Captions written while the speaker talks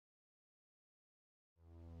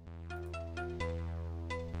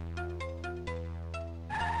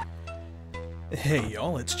Hey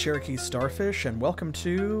y'all, it's CherokeeStarfish, and welcome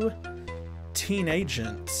to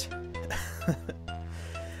Teenagent.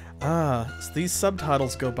 These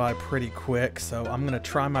subtitles go by pretty quick, so I'm gonna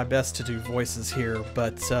try my best to do voices here,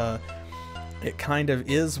 but it kind of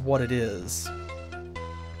is what it is.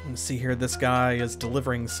 You can see here this guy is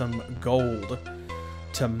delivering some gold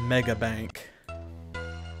to Mega Bank.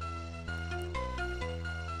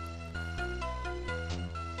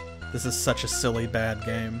 This is such a silly bad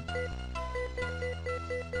game.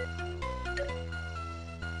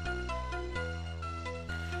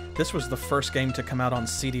 This was the first game to come out on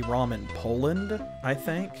CD-ROM in Poland, I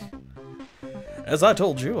think. As I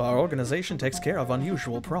told you, our organization takes care of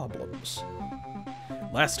unusual problems.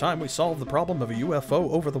 Last time we solved the problem of a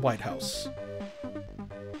UFO over the White House.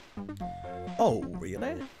 Oh,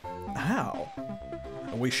 really? How?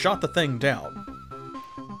 We shot the thing down.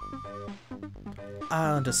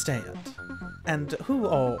 I understand. And who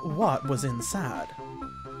or what was inside?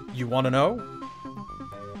 You want to know?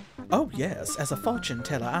 Oh yes, as a fortune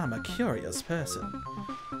teller, I'm a curious person.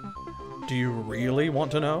 Do you really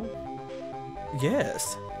want to know?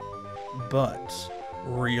 Yes. But,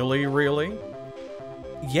 really?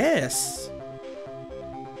 Yes!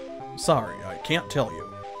 Sorry, I can't tell you.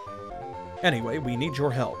 Anyway, we need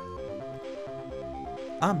your help.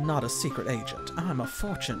 I'm not a secret agent, I'm a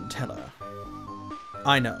fortune teller.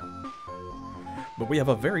 I know. But we have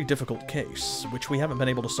a very difficult case, which we haven't been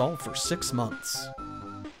able to solve for 6 months.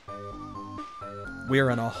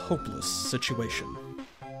 We're in a hopeless situation.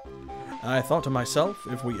 I thought to myself,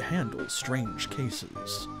 if we handle strange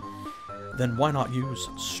cases, then why not use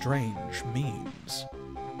strange means?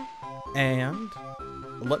 And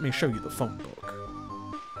let me show you the phone book.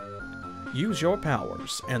 Use your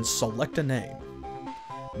powers and select a name.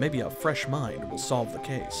 Maybe a fresh mind will solve the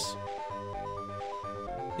case.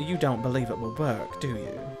 You don't believe it will work, do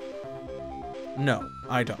you? No,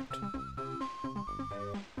 I don't.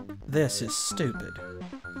 This is stupid.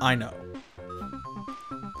 I know.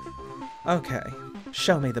 Okay,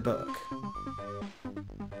 show me the book.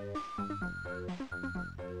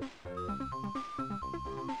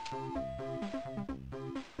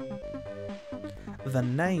 The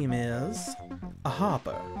name is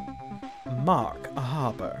Harper. Mark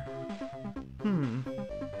Harper.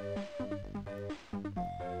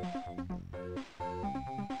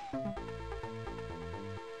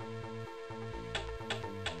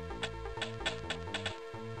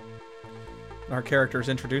 Our character is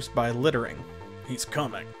introduced by littering. He's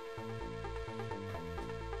coming.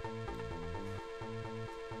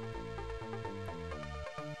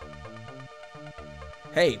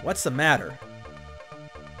 Hey, what's the matter?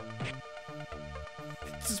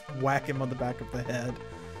 Just whack him on the back of the head.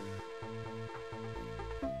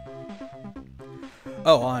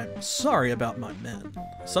 Oh, I'm sorry about my men.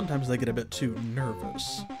 Sometimes they get a bit too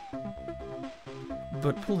nervous.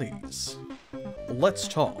 But please, let's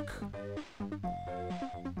talk.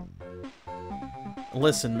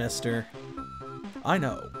 Listen, mister. I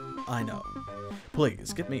know.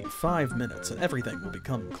 Please, give me 5 minutes and everything will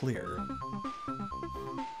become clear.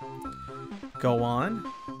 Go on.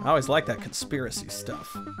 I always like that conspiracy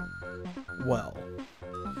stuff. Well,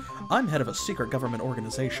 I'm head of a secret government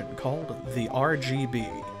organization called the RGB.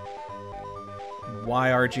 Why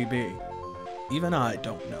RGB? Even I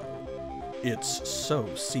don't know. It's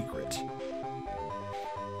so secret.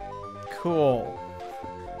 Cool.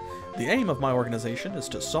 The aim of my organization is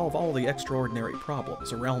to solve all the extraordinary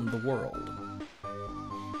problems around the world.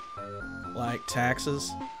 Like taxes?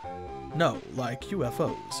 No, like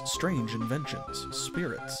UFOs, strange inventions,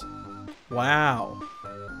 spirits. Wow.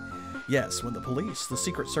 Yes, when the police, the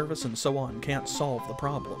Secret Service, and so on can't solve the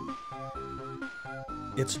problem,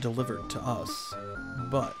 it's delivered to us.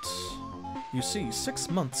 But, you see, 6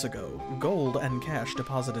 months ago, gold and cash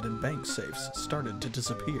deposited in bank safes started to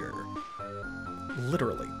disappear.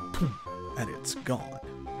 Literally, boom, and it's gone.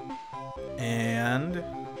 And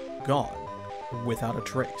gone, without a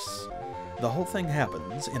trace. The whole thing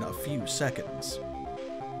happens in a few seconds.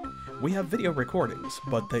 We have video recordings,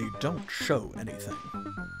 but they don't show anything.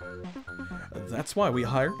 That's why we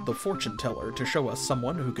hired the fortune teller to show us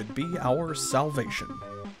someone who could be our salvation.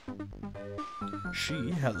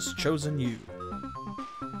 She has chosen you.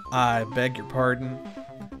 I beg your pardon?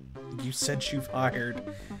 You said you've hired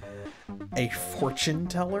a fortune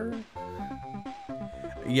teller?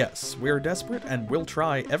 Yes, we're desperate and we'll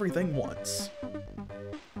try everything once.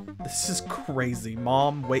 This is crazy.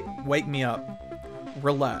 Mom, wake me up.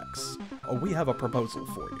 Relax. We have a proposal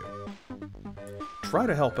for you. Try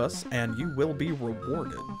to help us and you will be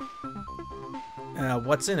rewarded.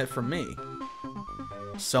 What's in it for me?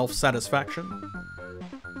 Self-satisfaction?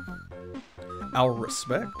 Our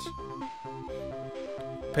respect.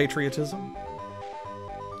 Patriotism.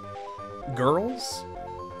 Girls?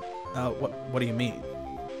 What do you mean?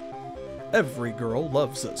 Every girl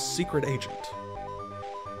loves a secret agent.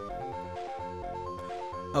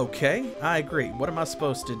 Okay, I agree. What am I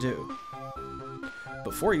supposed to do?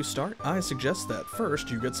 Before you start, I suggest that first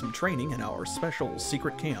you get some training in our special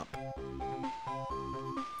secret camp.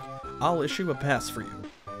 I'll issue a pass for you.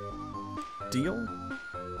 Deal?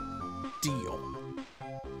 Deal.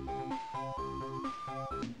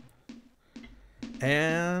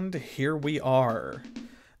 And here we are.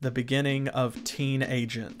 The beginning of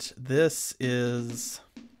Teenagent. It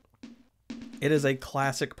is a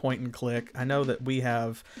classic point and click. I know that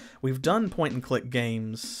we've done point and click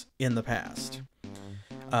games in the past.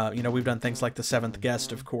 You know, we've done things like The Seventh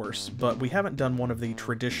Guest, of course, but we haven't done one of the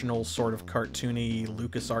traditional sort of cartoony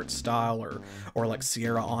LucasArts style or like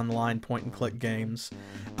Sierra Online point and click games.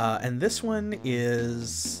 And this one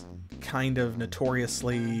is kind of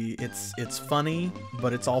notoriously, it's funny,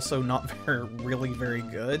 but it's also not really very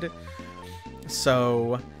good.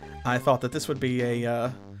 So I thought that this would be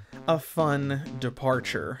a fun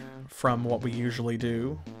departure from what we usually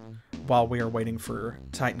do while we are waiting for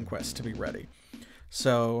Titan Quest to be ready.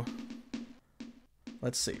 So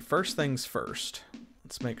let's see. First things first.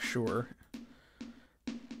 Let's make sure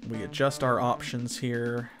we adjust our options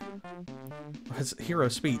here. His hero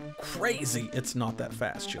speed, crazy. It's not that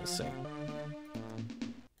fast, you'll see.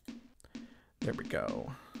 There we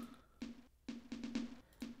go. I'm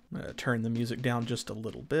going to turn the music down just a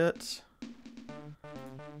little bit.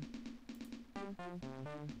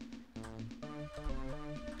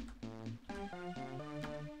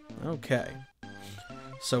 Okay.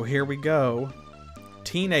 So here we go.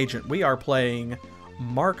 Teenagent. We are playing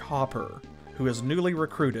Mark Hopper, who is newly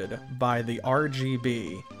recruited by the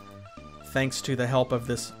RGB, thanks to the help of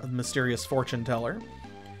this mysterious fortune teller.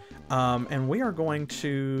 And we are going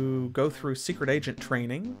to go through secret agent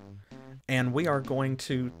training, and we are going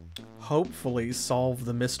to hopefully solve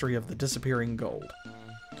the mystery of the disappearing gold.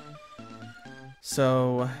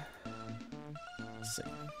 So, let's see.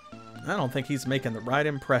 I don't think he's making the right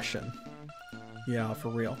impression. Yeah, for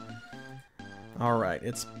real. Alright,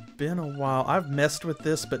 it's been a while. I've messed with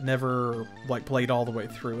this, but never, like, played all the way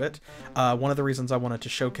through it. One of the reasons I wanted to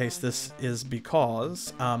showcase this is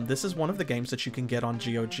because this is one of the games that you can get on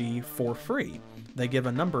GOG for free. They give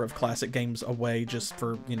a number of classic games away just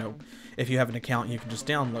for, you know, if you have an account, you can just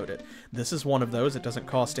download it. This is one of those. It doesn't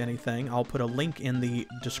cost anything. I'll put a link in the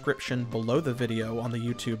description below the video on the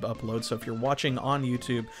YouTube upload, so if you're watching on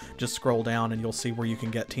YouTube, just scroll down and you'll see where you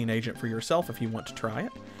can get Teenagent for yourself if you want to try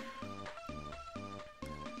it.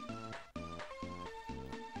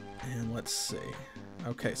 And let's see.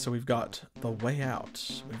 Okay, so we've got the way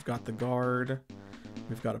out. We've got the guard.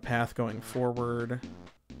 We've got a path going forward.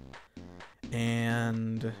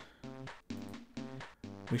 And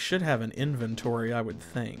we should have an inventory, I would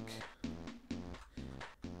think.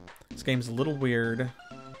 This game's a little weird.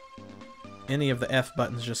 Any of the F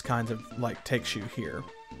buttons just kind of, like, takes you here.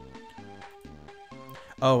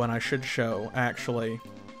 Oh, and I should show, actually,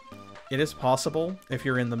 it is possible, if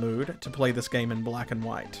you're in the mood, to play this game in black and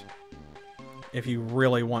white. If you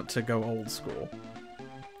really want to go old school.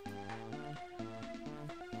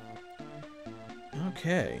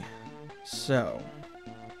 Okay. So,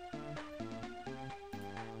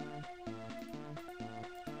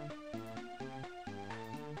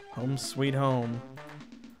 home sweet home.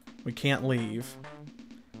 We can't leave.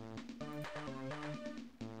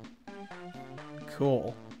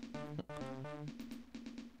 Cool.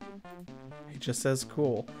 He just says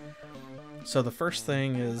cool. So the first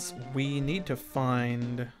thing is we need to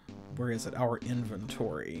find, where is it, our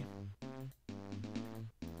inventory.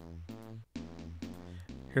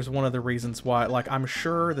 Here's one of the reasons why, like, I'm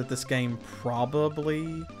sure that this game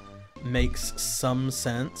probably makes some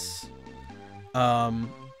sense.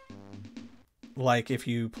 Like, if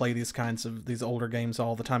you play these older games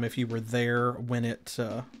all the time, if you were there when it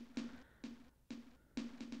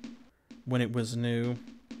was new.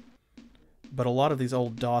 But a lot of these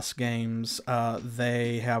old DOS games,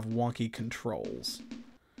 they have wonky controls.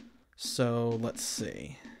 So, let's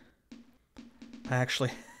see. I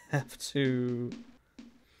actually have to...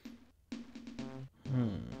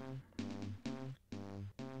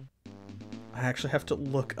 I actually have to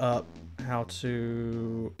look up how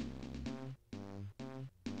to...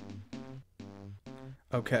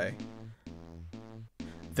 Okay.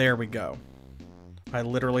 There we go. I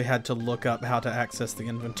literally had to look up how to access the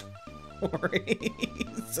inventory.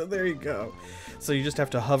 So there you go. So you just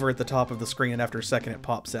have to hover at the top of the screen, and after a second it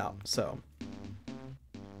pops out. So.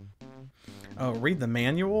 Oh, read the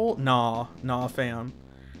manual? Nah, fam.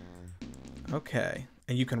 Okay.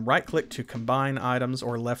 And you can right-click to combine items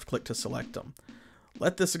or left-click to select them.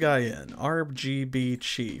 Let this guy in. RGB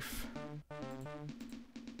Chief.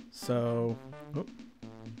 So... Oop.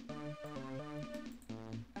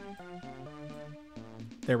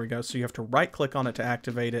 There we go. So you have to right-click on it to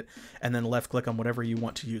activate it, and then left-click on whatever you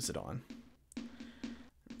want to use it on. There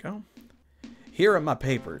we go. Here are my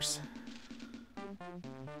papers.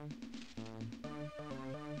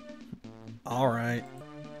 Alright.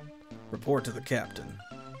 Report to the captain.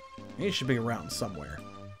 He should be around somewhere.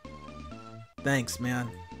 Thanks,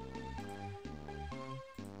 man.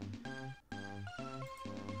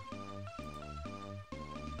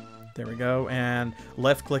 There we go. And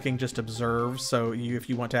left-clicking just observes, so if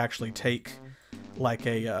you want to actually take like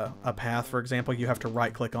a path, for example, you have to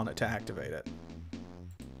right-click on it to activate it.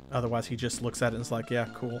 Otherwise, he just looks at it and is like, yeah,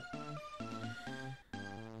 cool.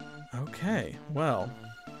 Okay, well...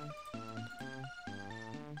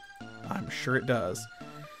 I'm sure it does.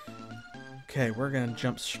 Okay, we're gonna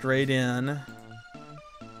jump straight in. I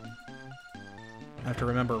have to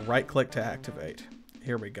remember right-click to activate.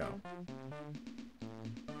 Here we go.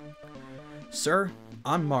 Sir,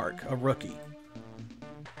 I'm Mark, a rookie.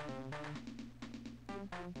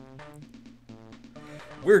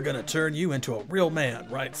 We're gonna turn you into a real man,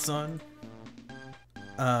 right, son?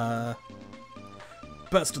 Best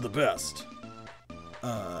of the best.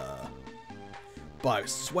 By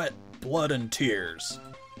sweat, blood, and tears.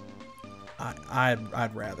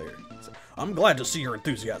 I'd rather. I'm glad to see your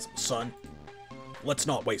enthusiasm, son. Let's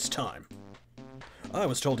not waste time. I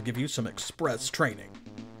was told to give you some express training.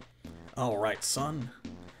 Alright, son.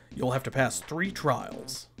 You'll have to pass 3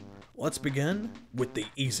 trials. Let's begin with the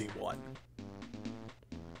easy one.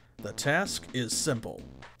 The task is simple.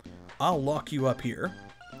 I'll lock you up here,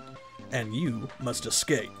 and you must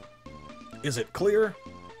escape. Is it clear?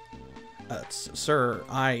 Sir,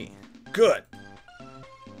 Good!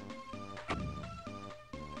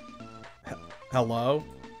 Hello?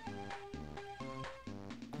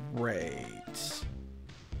 Great.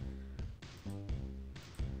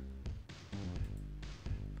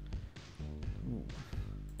 Ooh.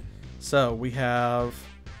 So, we have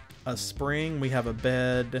a spring, we have a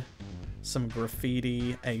bed, some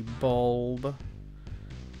graffiti, a bulb,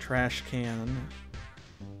 trash can,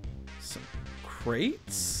 some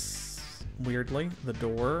crates, weirdly, the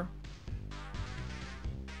door,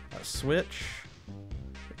 a switch.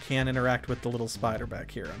 Can't interact with the little spider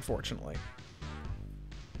back here, unfortunately.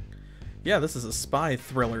 Yeah, this is a spy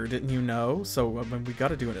thriller, didn't you know? So, I mean, we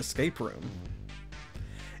gotta do an escape room.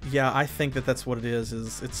 Yeah, I think that that's what it is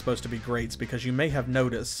it's supposed to be grates, because you may have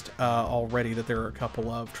noticed already that there are a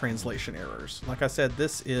couple of translation errors. Like I said,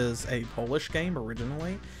 this is a Polish game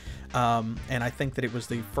originally, and I think that it was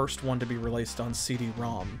the first one to be released on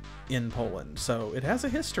CD-ROM in Poland, so it has a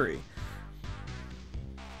history.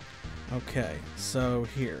 Okay, so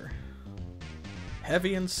here.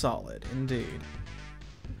 Heavy and solid, indeed.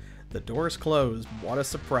 The door's closed. What a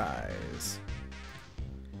surprise.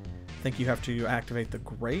 I think you have to activate the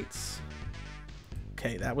grates.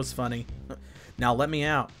 Okay, that was funny. Now let me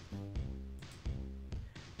out.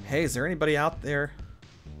 Hey, is there anybody out there?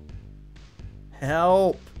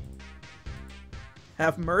 Help!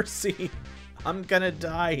 Have mercy. I'm gonna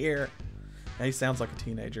die here. He sounds like a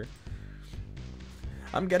teenager.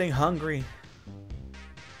 I'm getting hungry.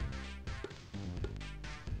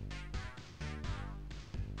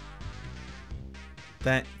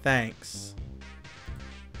 Thanks.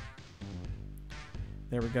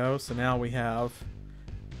 There we go. So now we have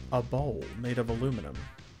a bowl made of aluminum.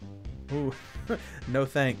 Ooh, no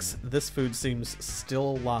thanks. This food seems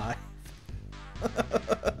still alive.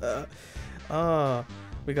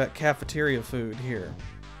 We got cafeteria food here.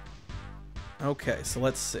 Okay, so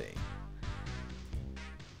let's see.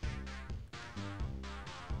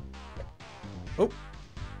 Oh.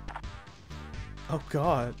 Oh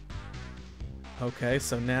god. Okay,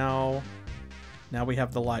 so now we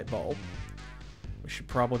have the light bulb. We should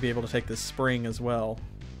probably be able to take this spring as well.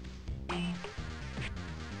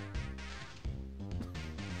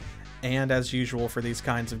 And as usual for these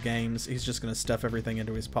kinds of games, he's just going to stuff everything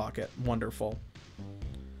into his pocket. Wonderful.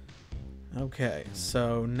 Okay,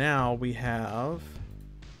 so now we have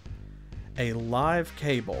a live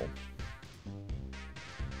cable.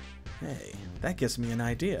 Hey, that gives me an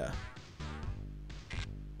idea.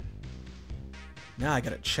 Now I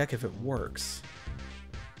gotta check if it works.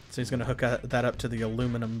 So he's gonna hook that up to the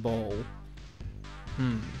aluminum bowl.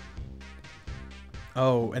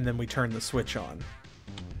 Oh, and then we turn the switch on.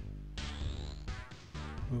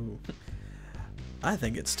 Ooh. I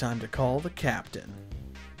think it's time to call the captain.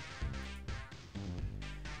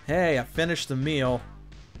 Hey, I finished the meal.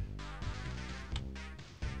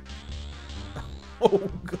 Oh,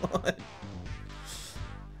 God.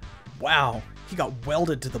 Wow, he got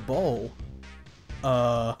welded to the bowl.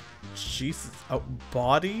 Jesus. Oh,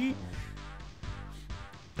 body?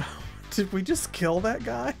 Did we just kill that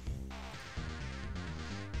guy?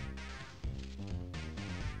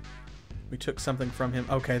 We took something from him.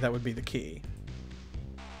 Okay, that would be the key.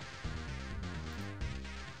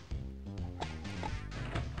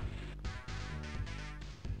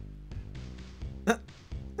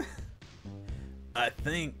 I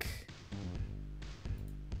think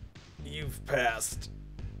you've passed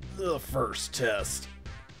the first test.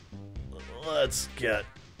 Let's get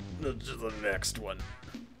to the next one.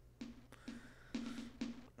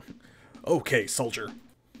 Okay, soldier.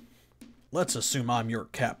 Let's assume I'm your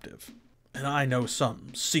captive, and I know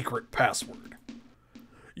some secret password.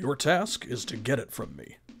 Your task is to get it from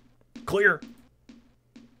me. Clear?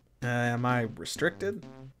 Am I restricted?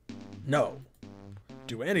 No.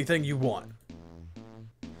 Do anything you want.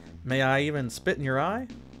 May I even spit in your eye?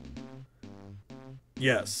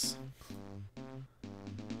 Yes.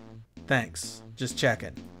 Thanks. Just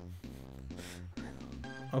checking.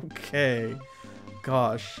 Okay.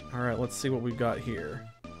 Gosh. Alright, let's see what we've got here.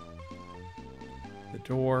 The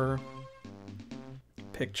door.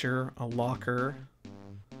 Picture. A locker.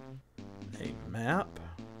 A map.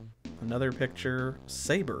 Another picture.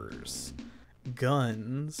 Sabers.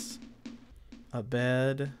 Guns. A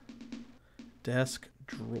bed. Desk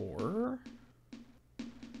drawer.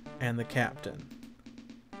 And the captain.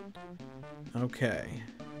 Okay.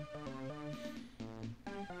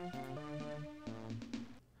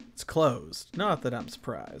 It's closed. Not that I'm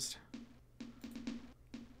surprised.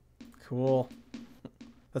 Cool.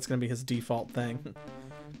 That's gonna be his default thing.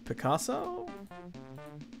 Picasso?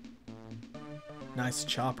 Nice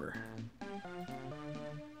chopper.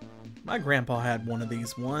 My grandpa had one of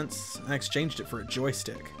these once. I exchanged it for a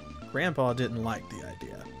joystick. Grandpa didn't like the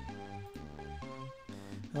idea.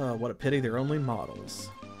 Oh, what a pity they're only models.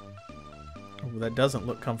 Oh, that doesn't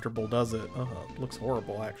look comfortable, does it? Oh, it looks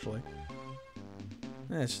horrible, actually.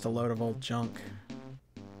 It's just a load of old junk.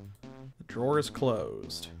 The drawer is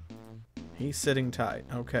closed. He's sitting tight.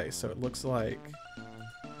 Okay, so it looks like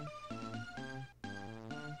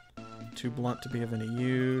too blunt to be of any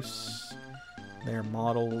use. They're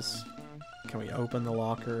models. Can we open the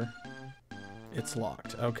locker? It's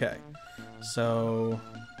locked. Okay, so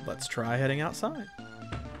let's try heading outside.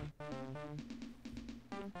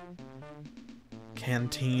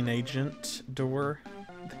 Teenagent door.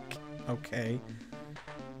 Okay.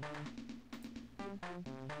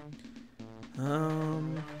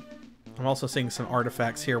 I'm also seeing some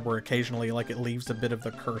artifacts here where occasionally, like, it leaves a bit of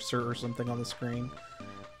the cursor or something on the screen.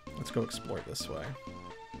 Let's go explore this way.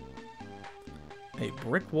 A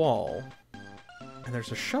brick wall. And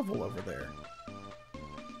there's a shovel over there.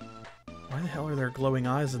 Why the hell are there glowing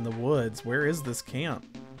eyes in the woods? Where is this camp?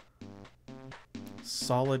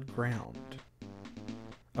 Solid ground.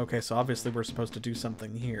 Okay, so obviously we're supposed to do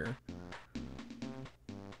something here.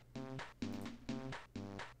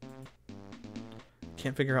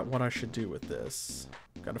 Can't figure out what I should do with this.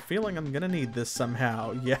 Got a feeling I'm gonna need this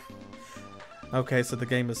somehow. Yeah. Okay, so the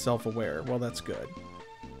game is self-aware. Well, that's good.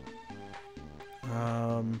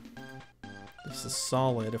 This is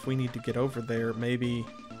solid. If we need to get over there, maybe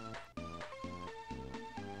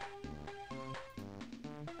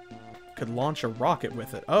could launch a rocket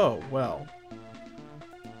with it. Oh, well.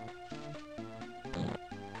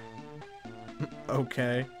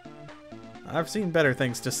 Okay. I've seen better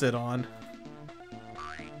things to sit on.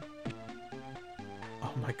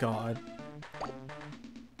 Oh my god.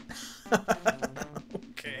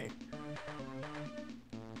 Okay.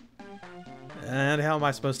 And how am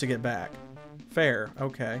I supposed to get back? Fair.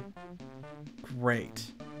 Okay.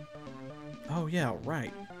 Great. Oh yeah,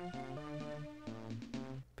 right.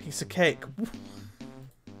 Piece of cake.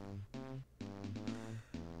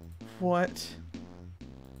 What?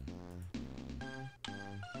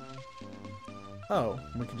 Oh,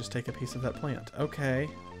 we can just take a piece of that plant. Okay.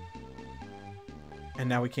 And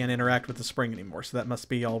now we can't interact with the spring anymore, so that must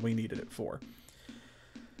be all we needed it for.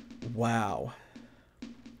 Wow.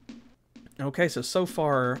 Okay, so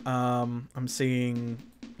far, I'm seeing,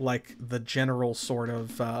 like, the general sort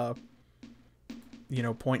of, you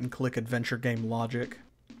know, point-and-click adventure game logic.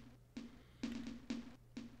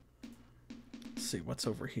 Let's see, what's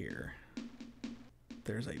over here?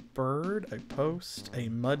 There's a bird, a post, a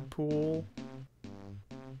mud pool.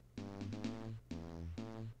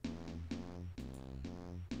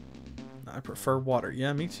 I prefer water.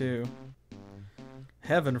 Yeah, me too.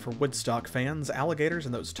 Heaven for Woodstock fans, alligators,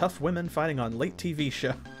 and those tough women fighting on late TV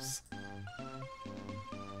shows.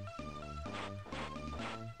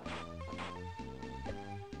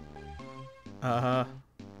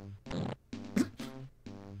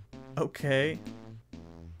 Okay.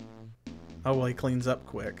 Oh, well, he cleans up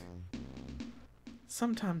quick.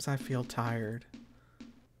 Sometimes I feel tired.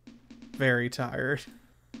 Very tired.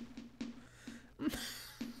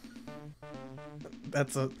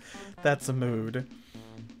 That's a mood.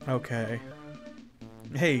 Okay.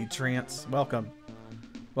 Hey, Trance. Welcome.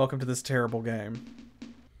 Welcome to this terrible game.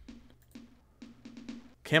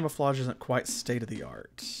 Camouflage isn't quite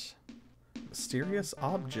state-of-the-art. Mysterious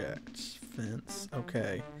object. Fence.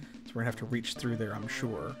 Okay. So we're gonna have to reach through there, I'm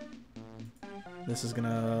sure. This is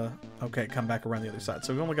gonna... Okay, come back around the other side.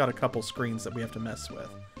 So we've only got a couple screens that we have to mess with.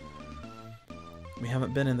 We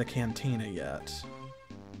haven't been in the cantina yet.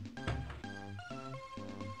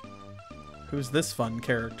 Who's this fun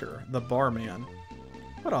character? The barman.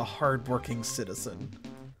 What a hard-working citizen.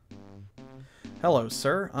 Hello,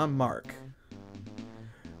 sir. I'm Mark.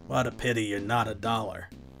 What a pity you're not $1.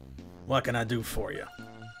 What can I do for you?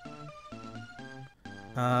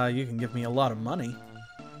 You can give me a lot of money.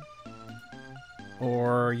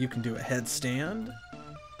 Or you can do a headstand.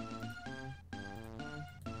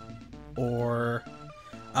 Or...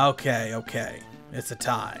 Okay. It's a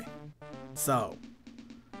tie. So...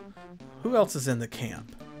 Who else is in the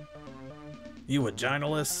camp? You a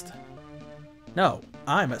journalist? No,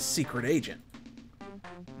 I'm a secret agent.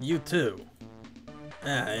 You too.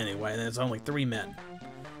 Anyway, there's only 3 men.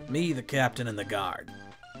 Me, the captain, and the guard.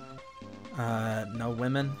 No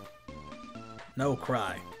women? No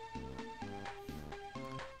cry.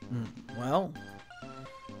 Well...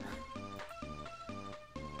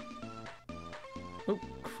 Oh,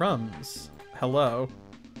 crumbs. Hello.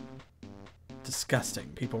 Disgusting.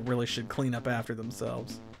 People really should clean up after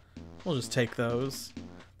themselves. We'll just take those.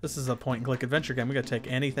 This is a point-and-click adventure game. We gotta take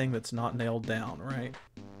anything that's not nailed down, right?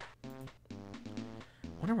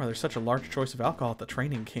 Wonder why there's such a large choice of alcohol at the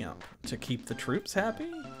training camp. To keep the troops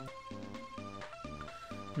happy?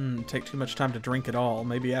 Take too much time to drink it all.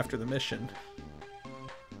 Maybe after the mission.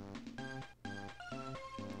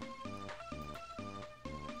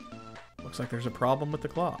 Looks like there's a problem with the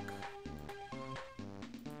clock.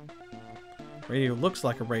 Radio looks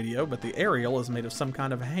like a radio, but the aerial is made of some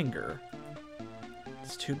kind of hanger.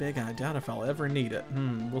 It's too big and I doubt if I'll ever need it.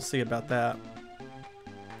 We'll see about that.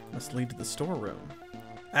 Must lead to the storeroom.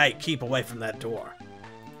 Hey, keep away from that door.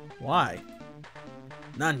 Why?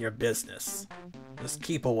 None of your business. Just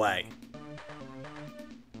keep away.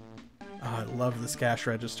 Oh, I love this cash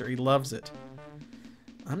register. He loves it.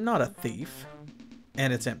 I'm not a thief.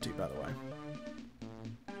 And it's empty, by the way.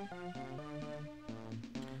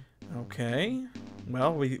 Okay.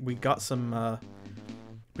 Well, we got some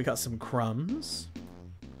crumbs.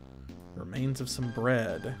 Remains of some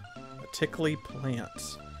bread. A tickly plant.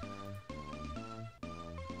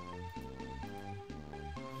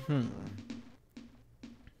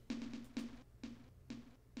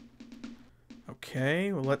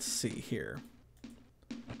 Okay, well, let's see here.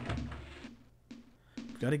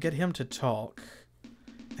 We've got to get him to talk.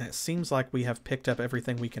 And it seems like we have picked up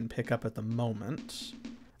everything we can pick up at the moment.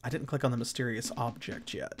 I didn't click on the mysterious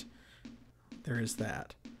object yet. There is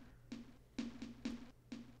that.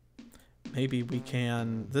 Maybe we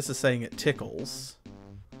can... This is saying it tickles.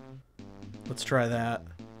 Let's try that.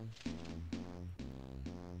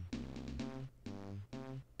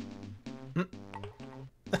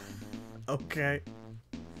 Okay.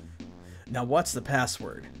 Now what's the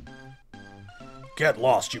password? Get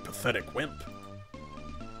lost, you pathetic wimp.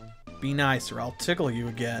 Be nice or I'll tickle you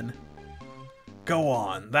again. Go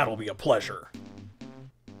on, that'll be a pleasure.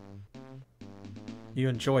 You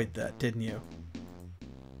enjoyed that, didn't you?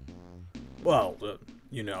 Well,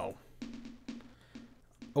 you know.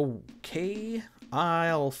 Okay,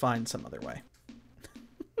 I'll find some other way.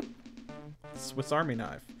 Swiss Army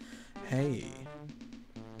knife. Hey.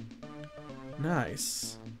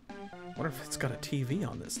 Nice. Wonder if it's got a TV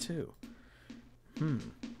on this too.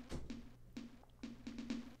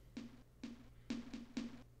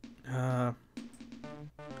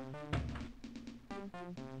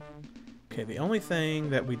 Okay, the only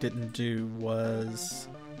thing that we didn't do was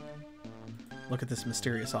look at this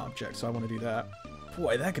mysterious object, so I want to do that.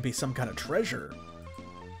 Boy, that could be some kind of treasure.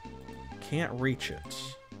 Can't reach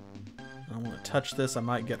it. I don't want to touch this, I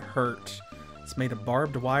might get hurt. It's made of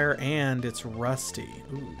barbed wire and it's rusty.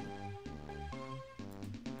 Ooh.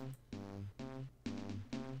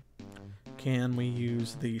 Can we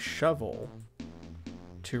use the shovel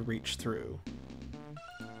to reach through?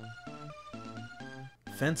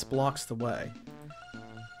 Fence blocks the way.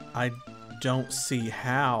 I don't see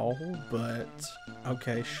how, but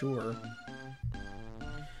okay, sure.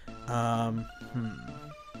 Well,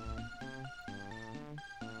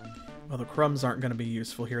 the crumbs aren't going to be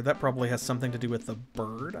useful here. That probably has something to do with the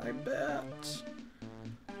bird, I bet.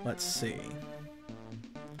 Let's see.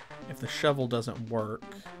 If the shovel doesn't work,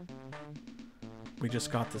 we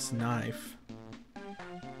just got this knife.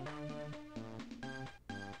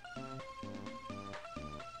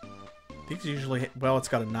 These usually, well, it's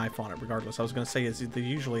got a knife on it regardless. I was going to say is they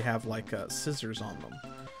usually have like scissors on them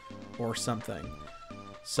or something.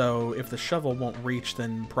 So if the shovel won't reach,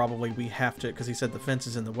 then probably we have to, because he said the fence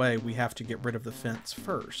is in the way, we have to get rid of the fence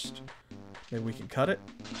first. Maybe we can cut it?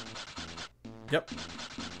 Yep.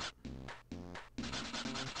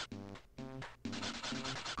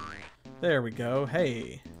 There we go.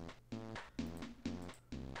 Hey.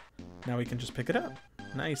 Now we can just pick it up.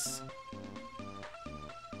 Nice.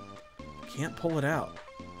 Can't pull it out.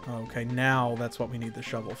 Okay, now that's what we need the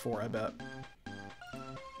shovel for, I bet.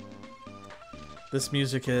 This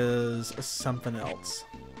music is something else.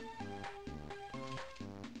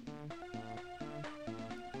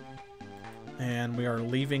 And we are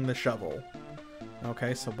leaving the shovel.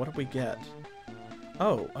 Okay, so what did we get?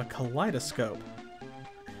 Oh, a kaleidoscope.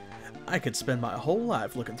 I could spend my whole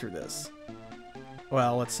life looking through this.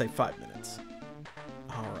 Well, let's say 5 minutes.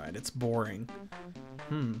 Alright, it's boring.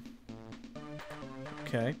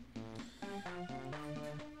 Okay.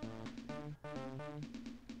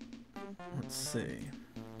 Let's see.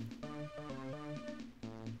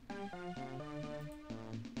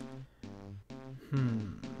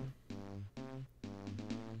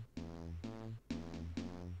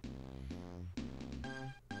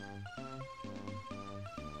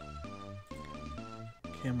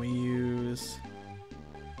 Can we use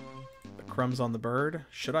the crumbs on the bird?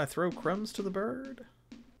 Should I throw crumbs to the bird?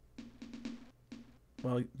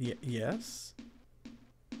 Well, yes.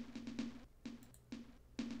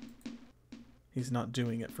 He's not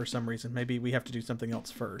doing it for some reason. Maybe we have to do something else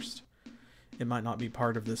first. It might not be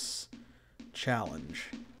part of this challenge.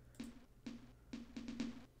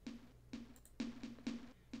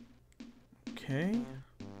 Okay.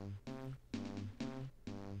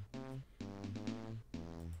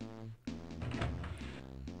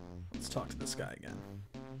 Let's talk to this guy again.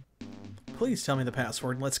 Please tell me the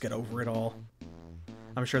password and let's get over it all.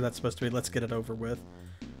 I'm sure that's supposed to be let's get it over with.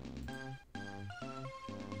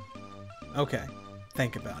 Okay,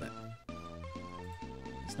 think about it.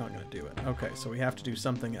 It's not going to do it. Okay, so we have to do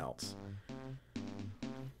something else.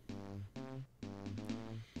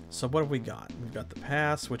 So what have we got? We've got the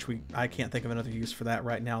pass, which I can't think of another use for that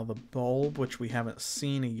right now. The bulb, which we haven't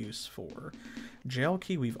seen a use for. Jail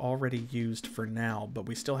key we've already used for now, but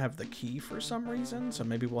we still have the key for some reason, so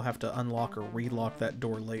maybe we'll have to unlock or relock that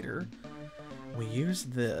door later. We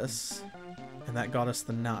used this, and that got us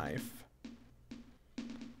the knife.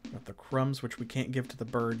 Got the crumbs, which we can't give to the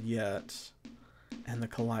bird yet, and the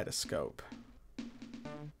kaleidoscope.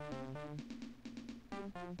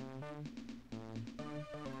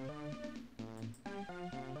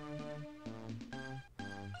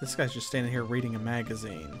 This guy's just standing here reading a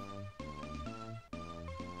magazine.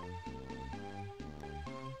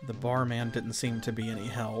 The barman didn't seem to be any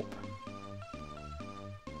help.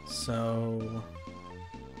 So...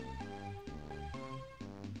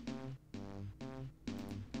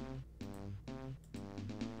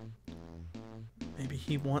 maybe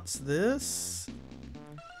he wants this?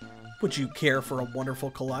 Would you care for a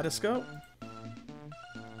wonderful kaleidoscope?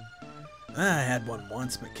 I had one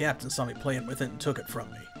once, but Captain saw me playing with it and took it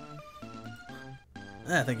from me.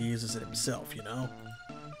 I think he uses it himself, you know.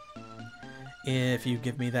 If you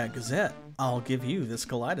give me that Gazette, I'll give you this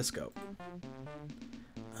kaleidoscope.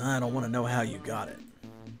 I don't want to know how you got it.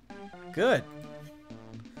 Good.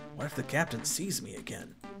 What if the captain sees me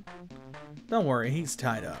again? Don't worry, he's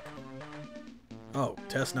tied up. Oh,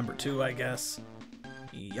 test number 2, I guess.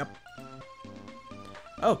 Yep.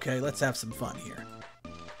 Okay, let's have some fun here.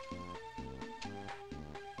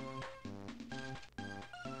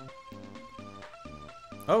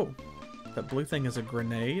 Oh, that blue thing is a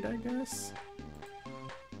grenade, I guess?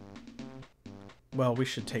 Well, we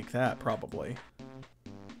should take that, probably.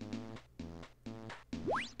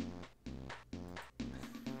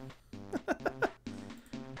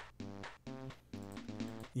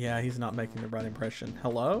 Yeah, he's not making the right impression.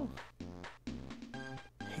 Hello?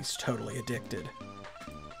 He's totally addicted.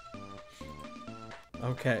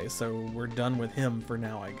 Okay, so we're done with him for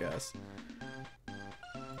now, I guess.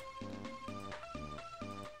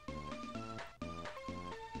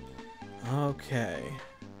 Okay.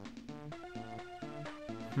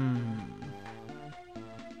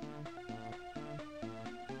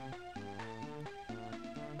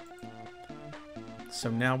 So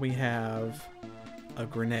now we have a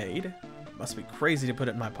grenade. Must be crazy to put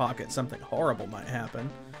it in my pocket. Something horrible might happen.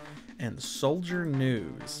 And soldier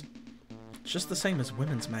news. It's just the same as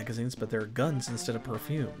women's magazines, but they're guns instead of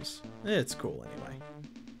perfumes. It's cool anyway.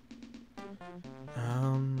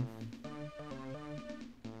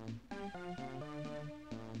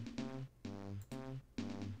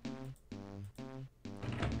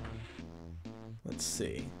 Let's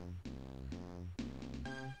see.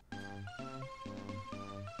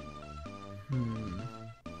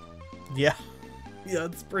 Yeah. Yeah,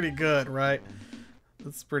 it's pretty good, right?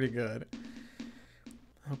 That's pretty good.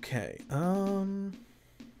 Okay, what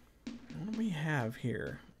do we have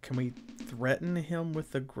here? Can we threaten him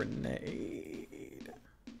with a grenade?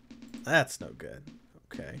 That's no good.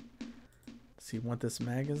 Okay. Does he want this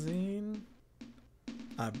magazine?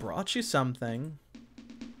 I brought you something.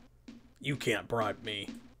 You can't bribe me.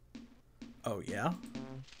 Oh, yeah?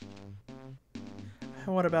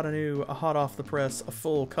 What about a new, hot off the press, a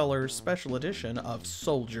full color special edition of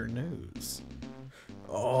Soldier News?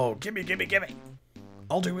 Oh, gimme, gimme, gimme!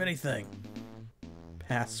 I'll do anything.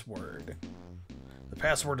 Password. The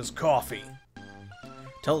password is coffee.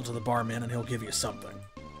 Tell it to the barman and he'll give you something.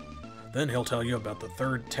 Then he'll tell you about the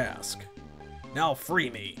third task. Now free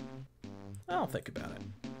me. I'll think about it.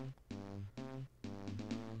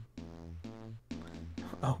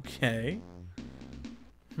 Okay.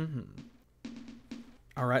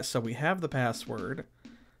 Alright, so we have the password.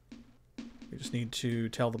 We just need to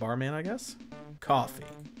tell the barman, I guess? Coffee.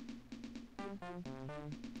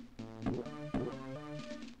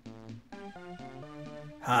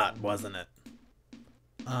 Hot, wasn't it?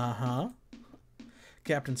 Uh-huh.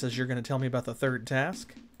 Captain says you're going to tell me about the third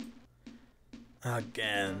task?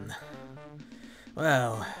 Again.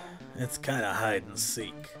 Well, it's kind of hide and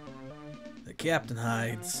seek. The captain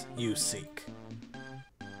hides, you seek.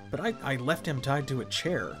 But I left him tied to a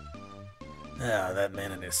chair. Ah, that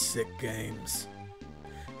man and his sick games.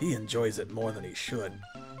 He enjoys it more than he should.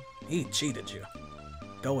 He cheated you.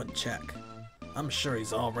 Go and check. I'm sure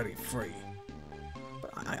he's already free.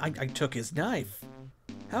 But I took his knife.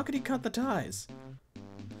 How could he cut the ties?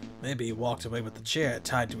 Maybe he walked away with the chair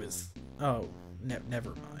tied to his... Oh, never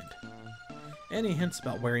mind. Any hints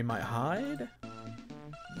about where he might hide?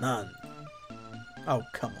 None. Oh,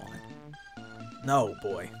 come on. No,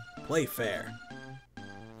 boy. Play fair.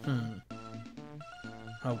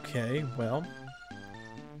 Okay, well...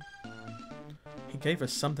 He gave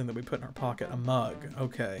us something that we put in our pocket. A mug.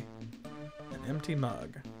 Okay. An empty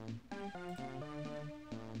mug.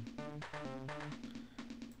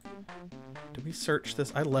 Did we search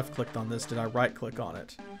this? I left-clicked on this. Did I right-click on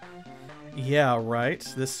it? Yeah, right.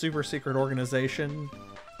 This super secret organization.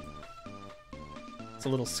 It's a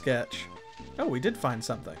little sketch. Oh, we did find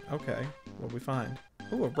something. Okay. What'd we find?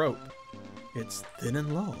 Oh, a rope. It's thin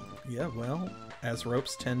and long. Yeah, well, as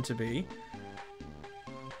ropes tend to be.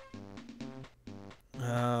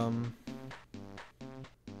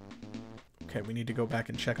 Okay, we need to go back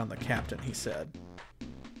and check on the captain, he said.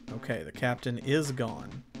 Okay, the captain is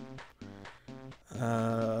gone.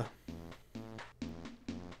 So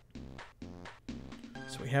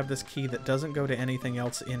we have this key that doesn't go to anything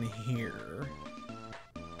else in here.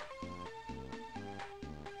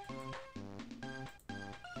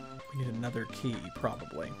 We need another key,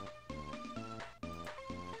 probably.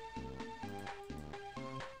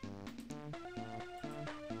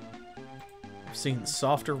 I've seen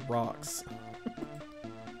softer rocks.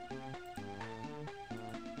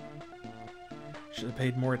 Should have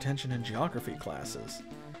paid more attention in geography classes.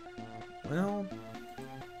 Well...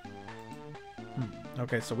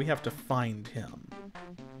 Okay, so we have to find him.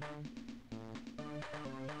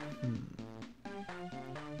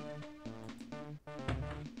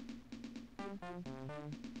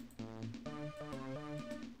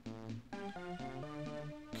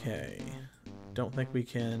 Okay. Don't think we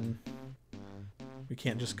can... We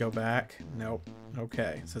can't just go back? Nope.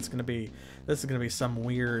 Okay, so it's gonna be... This is gonna be some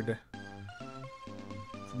weird...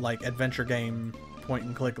 like, adventure game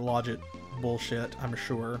point-and-click logic bullshit, I'm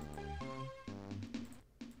sure.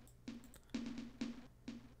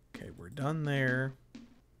 Okay, we're done there.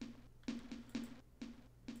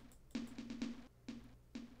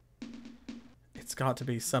 It's got to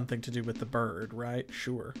be something to do with the bird, right?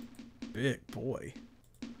 Sure. Big boy.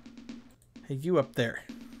 Hey, you up there.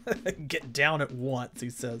 Get down at once, he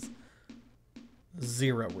says.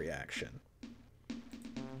 Zero reaction.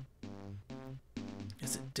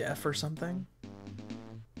 Is it deaf or something?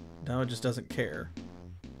 No, it just doesn't care.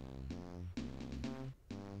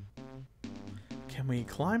 Can we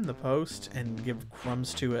climb the post and give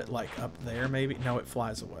crumbs to it, like, up there, maybe? No, it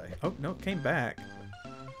flies away. Oh, no, it came back.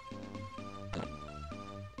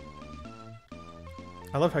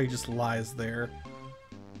 I love how he just lies there.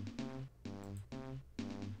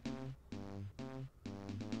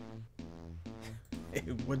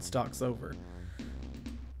 Woodstock's over.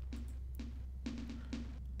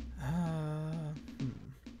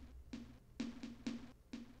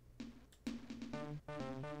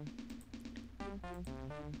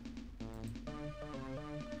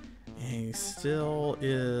 He still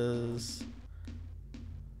is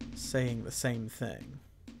saying the same thing.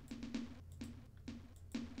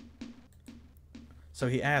 So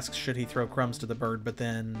he asks, should he throw crumbs to the bird, but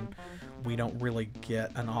then we don't really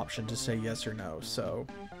get an option to say yes or no, so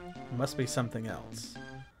it must be something else.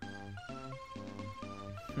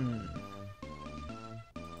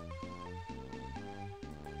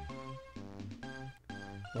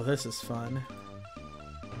 Well, this is fun.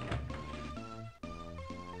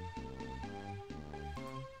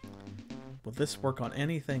 Will this work on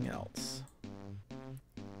anything else?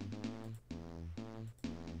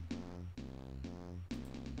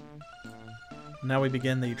 Now we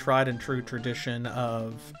begin the tried and true tradition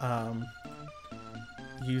of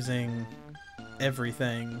using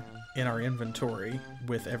everything in our inventory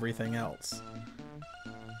with everything else.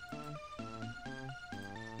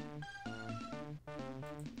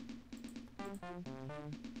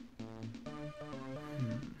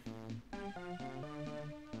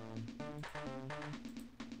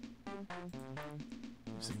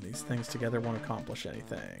 Using these things together won't accomplish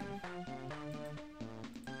anything.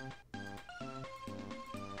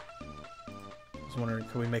 I was wondering,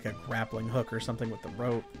 could we make a grappling hook or something with the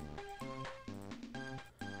rope?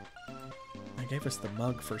 They gave us the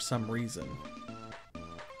mug for some reason.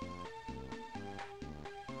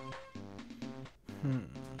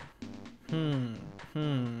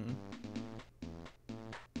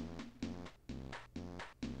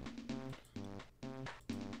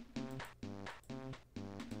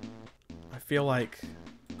 I feel like...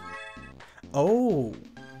 Oh!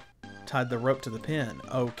 Tied the rope to the pin.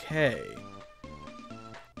 Okay.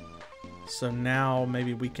 So now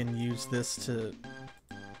maybe we can use this to...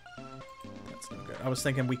 That's no good. I was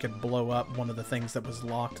thinking we could blow up one of the things that was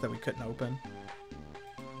locked that we couldn't open.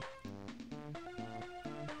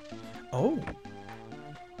 Oh!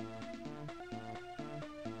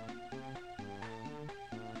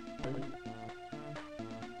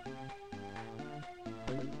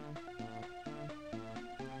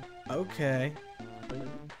 Okay.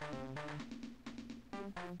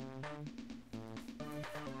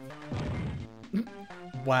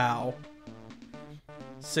 Wow.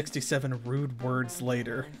 67 rude words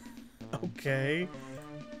later. Okay.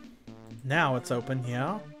 Now it's open,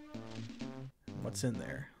 yeah? What's in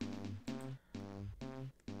there?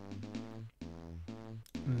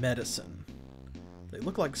 Medicine. They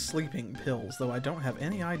look like sleeping pills, though I don't have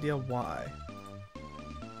any idea why.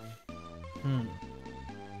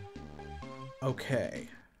 Okay.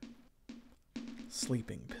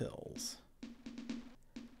 Sleeping pills.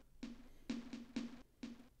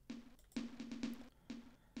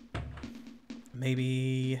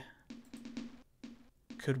 Maybe...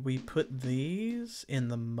 Could we put these in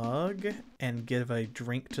the mug and give a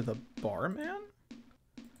drink to the barman?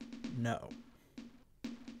 No.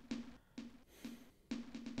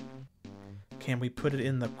 Can we put it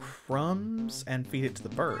in the crumbs and feed it to the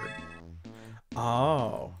bird?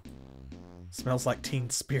 Oh. Smells like Teen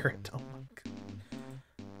Spirit. Oh my god.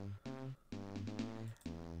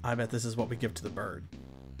 I bet this is what we give to the bird.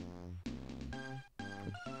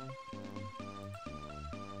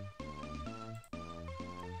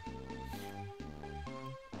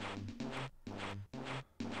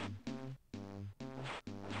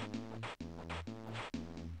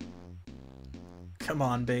 Come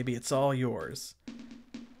on, baby, it's all yours.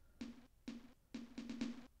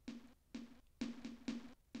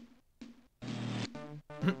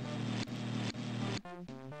 Oh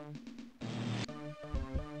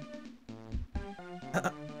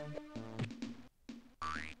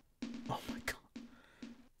my god.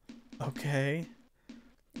 Okay.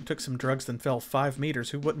 Took some drugs then fell 5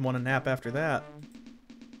 meters. Who wouldn't want a nap after that?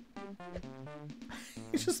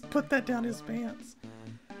 He just put that down his pants.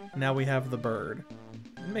 Now we have the bird.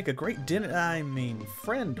 Make a great dinner. I mean,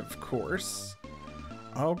 friend, of course.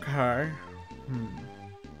 Okay.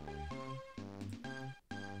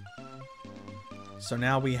 So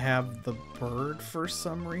now we have the bird for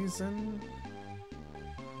some reason.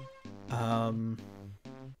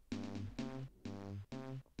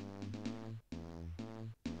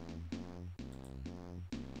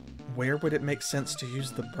 Where would it make sense to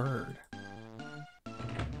use the bird?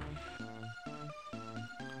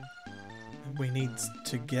 We need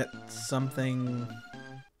to get something...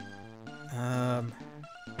 I'm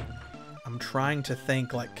I'm trying to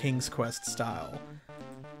think like King's Quest style.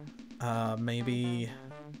 Maybe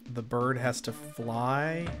the bird has to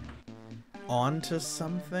fly onto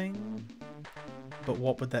something? But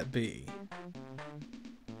what would that be?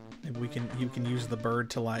 Maybe you can use the bird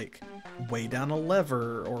to like weigh down a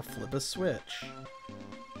lever or flip a switch.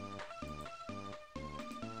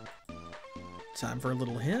 Time for a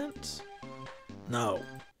little hint? No.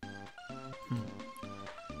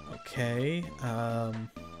 Okay.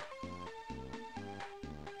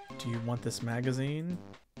 Do you want this magazine?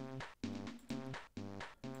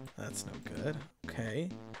 That's no good. Okay.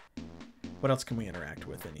 What else can we interact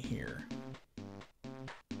with in here?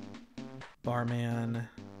 Barman,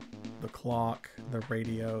 the clock, the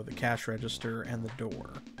radio, the cash register, and the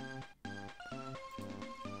door.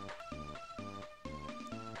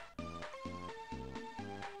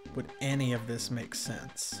 Would any of this make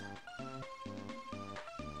sense?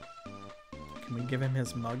 Can we give him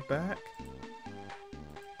his mug back?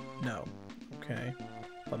 No. Okay.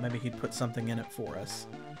 But maybe he'd put something in it for us.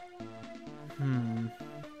 The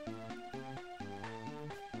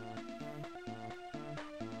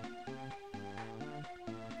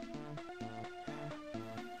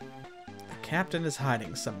captain is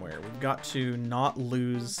hiding somewhere. We've got to not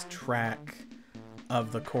lose track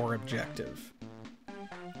of the core objective.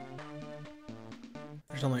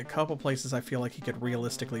 There's only a couple places I feel like he could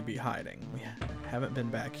realistically be hiding. We haven't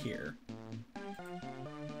been back here.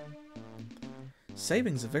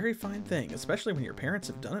 Saving's a very fine thing, especially when your parents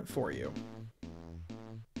have done it for you.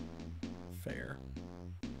 Fair.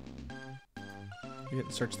 You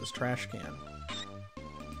didn't search this trash can.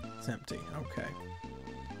 It's empty. Okay.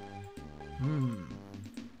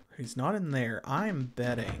 He's not in there. I'm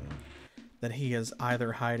betting that he is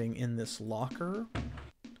either hiding in this locker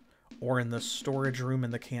or in the storage room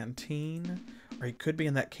in the canteen, or he could be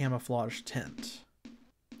in that camouflage tent.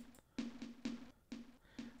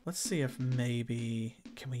 Let's see if maybe...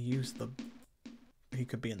 Can we use the... He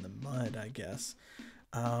could be in the mud, I guess.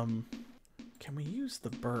 Can we use the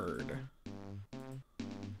bird?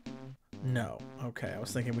 No. Okay, I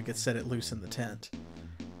was thinking we could set it loose in the tent.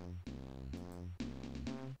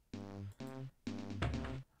 I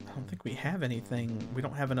don't think we have anything. We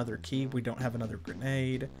don't have another key. We don't have another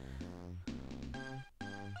grenade.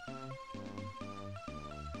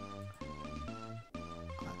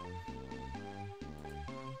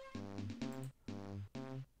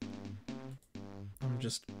 I'm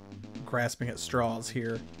just grasping at straws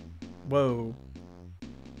here. Whoa.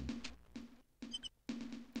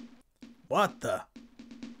 What the?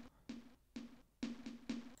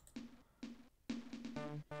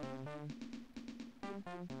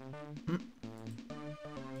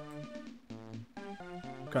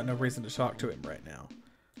 Got no reason to talk to him right now.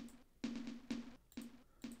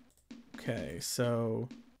 Okay, so...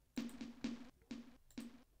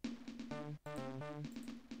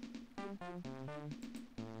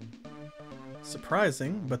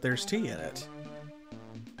 Surprising, but there's tea in it.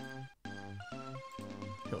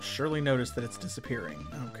 He'll surely notice that it's disappearing.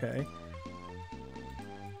 Okay.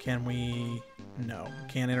 Can we... No.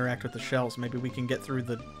 Can't interact with the shelves. Maybe we can get through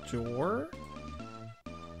the door?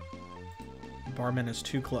 Barman is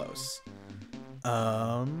too close.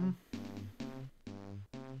 Can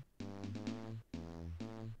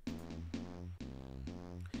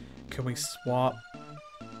we swap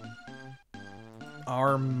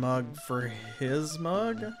our mug for his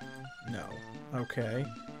mug? No. Okay.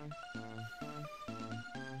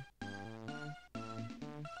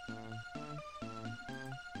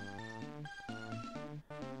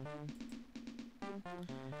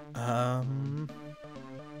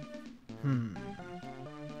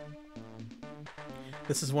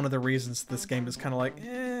 This is one of the reasons this game is kind of like,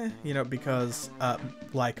 you know, because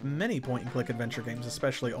like many point-and-click adventure games,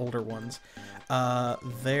 especially older ones,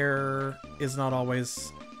 there is not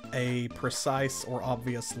always a precise or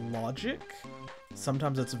obvious logic.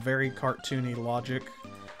 Sometimes it's very cartoony logic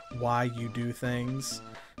why you do things.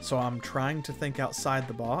 So I'm trying to think outside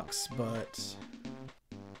the box, but...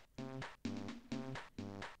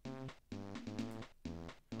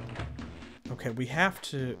 Okay, we have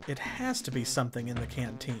to... It has to be something in the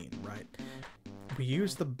canteen, right? We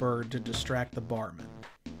use the bird to distract the barman.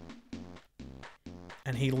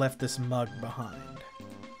 And he left this mug behind.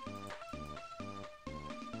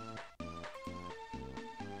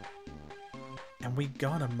 And we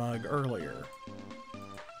got a mug earlier.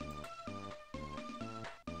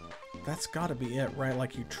 That's gotta be it, right?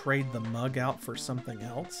 Like you trade the mug out for something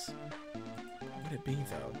else? What would it be,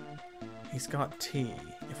 though? He's got tea.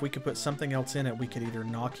 If we could put something else in it, we could either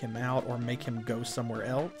knock him out or make him go somewhere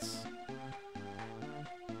else.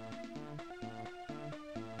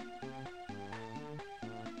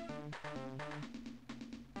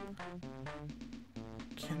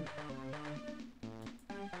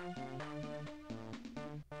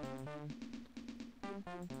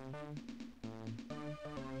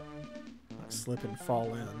 I slip and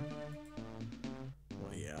fall in.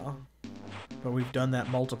 Well, yeah. But we've done that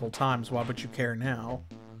multiple times. Why would you care now?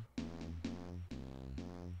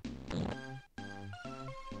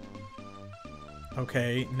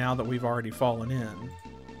 Okay, now that we've already fallen in.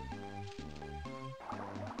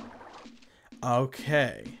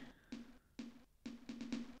 Okay.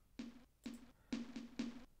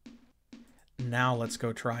 Now let's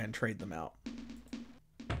go try and trade them out.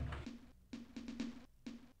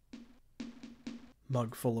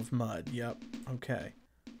 Mug full of mud. Yep. Okay.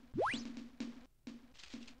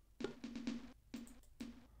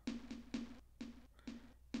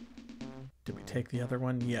 Did we take the other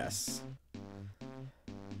one? Yes.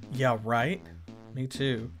 Yeah, right? Me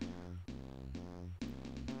too.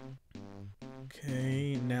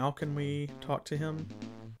 Okay, now can we talk to him?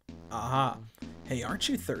 Aha. Hey, aren't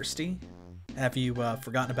you thirsty? Have you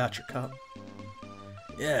forgotten about your cup?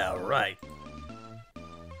 Yeah, right.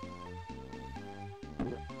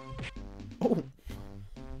 Oh.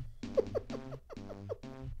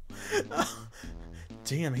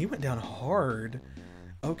 Damn, he went down hard.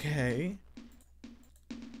 Okay.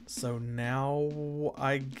 So now,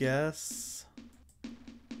 I guess...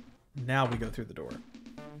 Now we go through the door.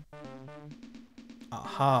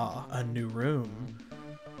 Aha, a new room.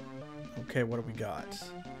 Okay, what do we got?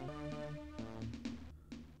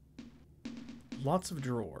 Lots of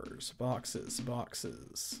drawers, boxes,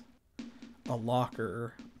 boxes. A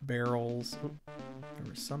locker, barrels. Oop, there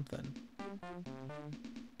was something.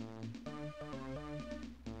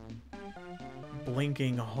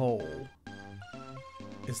 Blinking hole.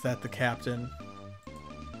 Is that the captain?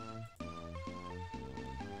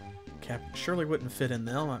 Captain surely wouldn't fit in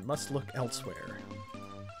them. I must look elsewhere.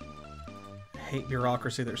 I hate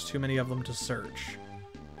bureaucracy. There's too many of them to search.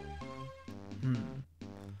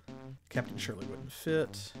 Captain surely wouldn't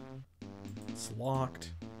fit. It's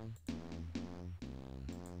locked.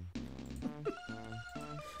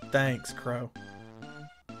 Thanks, Crow.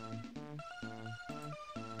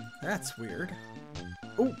 That's weird.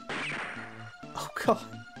 Oh! Oh, God.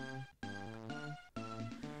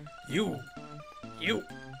 You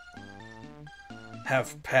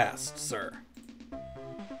have passed, sir.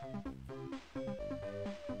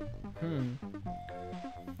 And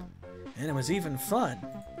it was even fun.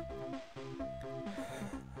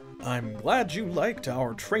 I'm glad you liked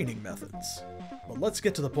our training methods, but let's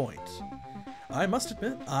get to the point. I must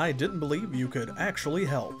admit, I didn't believe you could actually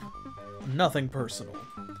help. Nothing personal.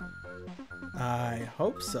 I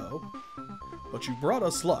hope so. But you brought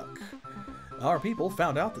us luck. Our people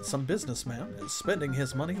found out that some businessman is spending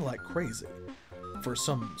his money like crazy for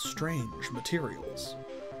some strange materials.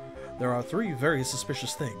 There are 3 very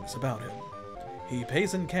suspicious things about him. He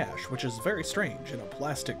pays in cash, which is very strange in a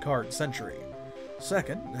plastic card century.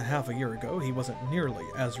 Second, half a year ago, he wasn't nearly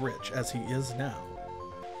as rich as he is now.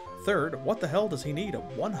 Third, what the hell does he need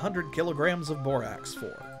 100 kilograms of borax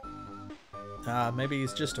for? Maybe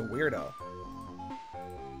he's just a weirdo.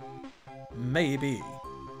 Maybe.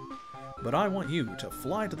 But I want you to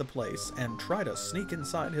fly to the place and try to sneak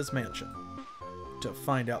inside his mansion to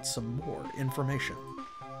find out some more information.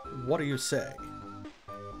 What do you say?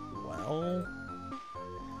 Well,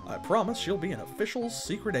 I promise you'll be an official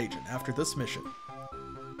secret agent after this mission.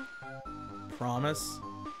 Promise?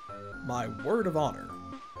 My word of honor.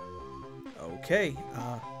 Okay,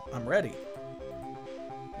 I'm ready.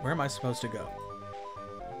 Where am I supposed to go?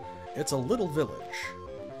 It's a little village.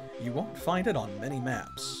 You won't find it on many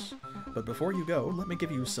maps. But before you go, let me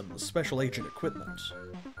give you some special agent equipment.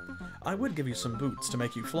 I would give you some boots to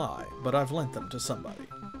make you fly, but I've lent them to somebody.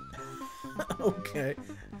 Okay.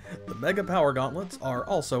 The Mega Power Gauntlets are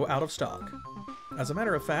also out of stock. As a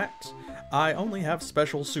matter of fact, I only have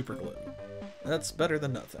special super glue. That's better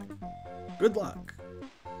than nothing. Good luck.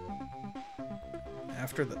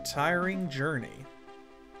 After the tiring journey,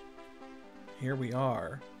 here we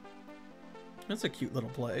are. That's a cute little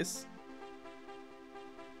place.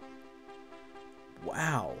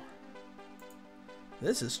 Wow.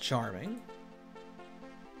 This is charming.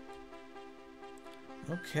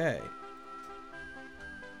 Okay.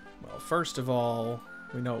 Well, first of all,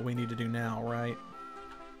 we know what we need to do now, right?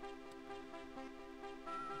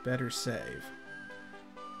 Better save.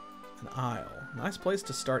 An aisle. Nice place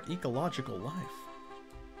to start ecological life.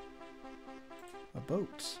 A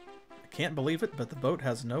boat. I can't believe it, but the boat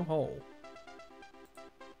has no hull.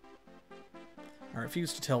 I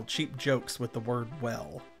refuse to tell cheap jokes with the word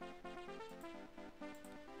well.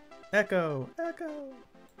 Echo! Echo!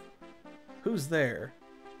 Who's there?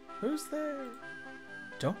 Who's there?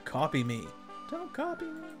 Don't copy me. Don't copy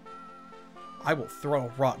me. I will throw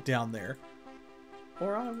a rock down there.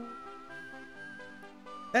 or I will.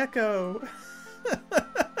 Echo!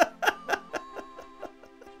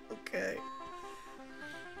 Okay.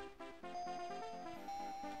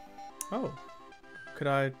 Oh. Could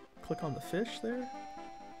I click on the fish there?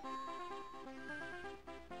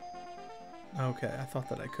 Okay, I thought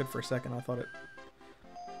that I could for a second. I thought it...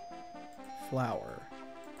 Flower.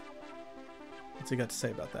 What's he got to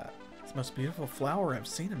say about that? It's the most beautiful flower I've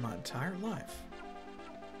seen in my entire life.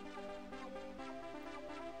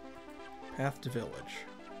 Path to village.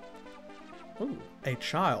 Ooh, a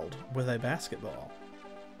child with a basketball.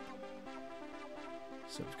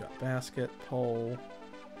 So we've got basket, pole,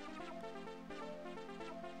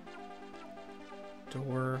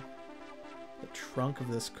 door, the trunk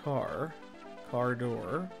of this car, car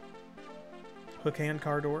door, hook hand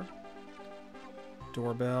car door,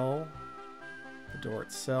 doorbell, the door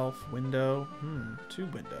itself, window, two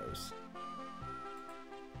windows.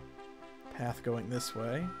 Path going this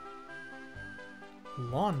way.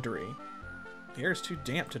 Laundry. The air is too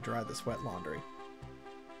damp to dry this wet laundry.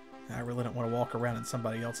 I really don't want to walk around in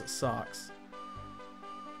somebody else's socks.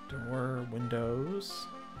 Door, windows.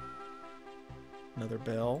 Another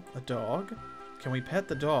bell, a dog. Can we pet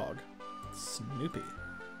the dog? Snoopy.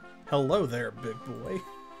 Hello there, big boy.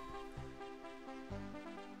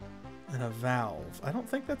 And a valve. I don't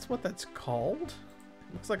think that's what that's called.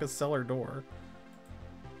 It looks like a cellar door.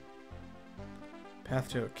 Path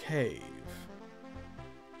to a cave.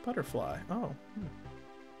 Butterfly. Oh.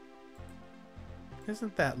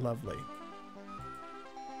 Isn't that lovely?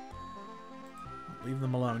 Leave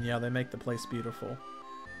them alone. Yeah, they make the place beautiful.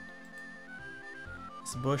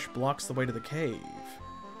 This bush blocks the way to the cave.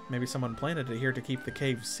 Maybe someone planted it here to keep the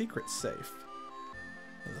cave's secrets safe.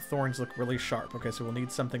 The thorns look really sharp. Okay, so we'll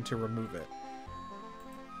need something to remove it.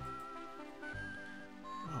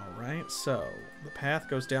 Alright, so the path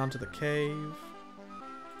goes down to the cave.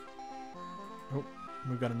 Oh,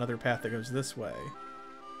 we've got another path that goes this way.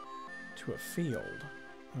 To a field.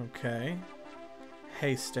 Okay.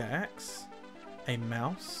 Haystacks. A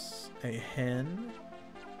mouse. A hen.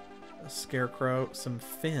 A scarecrow. Some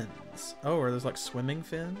fins. Oh, are those like swimming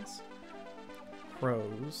fins?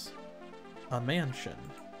 Crows. A mansion.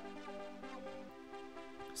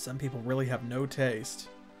 Some people really have no taste.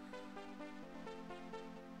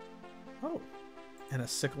 Oh. And a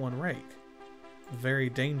sickle and rake. Very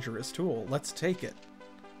dangerous tool. Let's take it.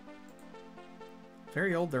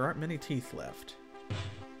 Very old, there aren't many teeth left.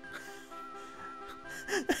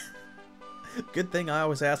 Good thing I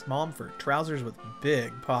always ask Mom for trousers with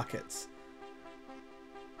big pockets.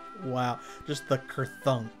 Wow, just the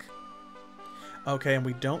kerthunk. Okay, and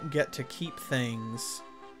we don't get to keep things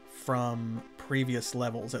from previous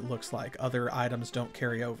levels, it looks like. Other items don't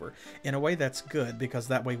carry over. In a way, that's good, because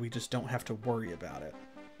that way we just don't have to worry about it.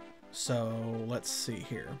 So, let's see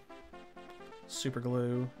here. Super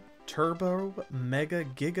glue. Turbo Mega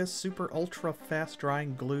Giga Super Ultra Fast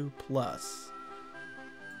Drying Glue Plus.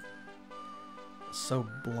 So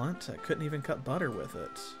blunt, I couldn't even cut butter with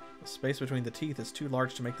it. The space between the teeth is too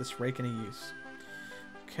large to make this rake any use.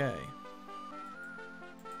 Okay.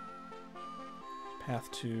 Path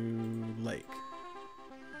to lake.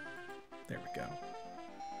 There we go.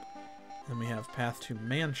 Then we have path to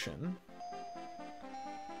mansion.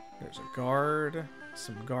 There's a guard,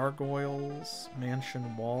 some gargoyles,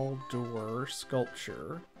 mansion wall, door,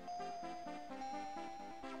 sculpture.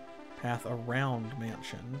 Path around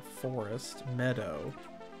mansion, forest, meadow.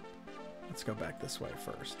 Let's go back this way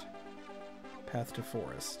first. Path to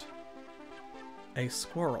forest. A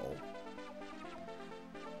squirrel.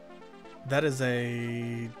 That is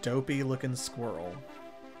a dopey looking squirrel.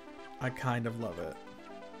 I kind of love it.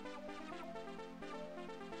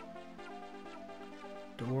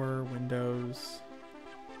 Door, windows.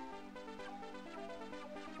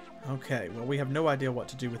 Okay, well, we have no idea what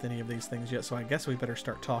to do with any of these things yet, so I guess we better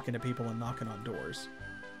start talking to people and knocking on doors.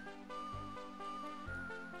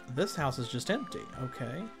 This house is just empty.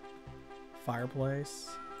 Okay.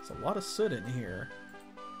 Fireplace. There's a lot of soot in here.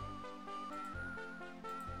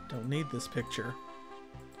 Don't need this picture.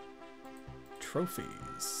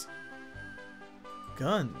 Trophies.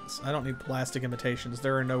 Guns. I don't need plastic imitations.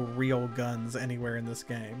 There are no real guns anywhere in this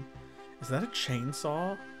game. Is that a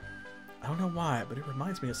chainsaw? I don't know why, but it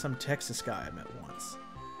reminds me of some Texas guy I met once.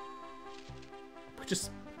 Which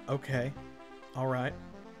is... okay. Alright.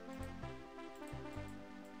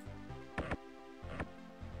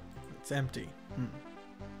 It's empty.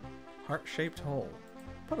 Heart-shaped hole.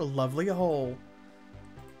 What a lovely hole.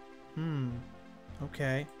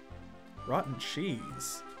 Okay. Rotten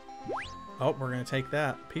cheese. Oh, we're gonna take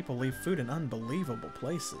that. People leave food in unbelievable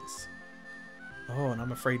places. Oh, and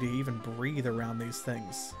I'm afraid to even breathe around these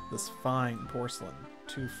things. This fine porcelain.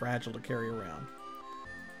 Too fragile to carry around.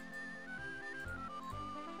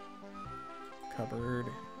 Cupboard.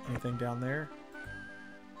 Anything down there?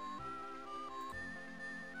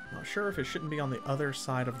 Not sure if it shouldn't be on the other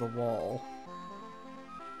side of the wall.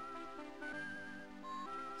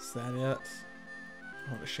 Is that it?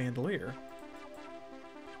 Oh, the chandelier.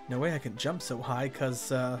 No way I can jump so high,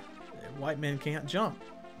 because white men can't jump.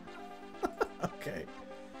 Okay.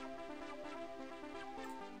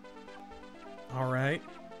 Alright.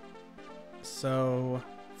 So,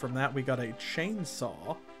 from that we got a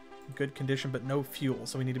chainsaw. Good condition, but no fuel,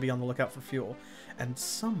 so we need to be on the lookout for fuel. And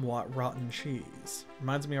somewhat rotten cheese.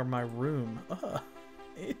 Reminds me of my room. Ugh.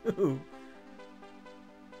 Ew.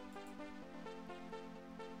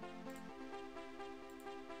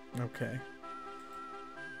 Okay.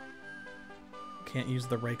 Can't use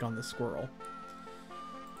the rake on the squirrel.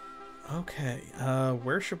 Okay,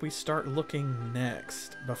 where should we start looking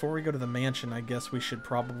next? Before we go to the mansion, I guess we should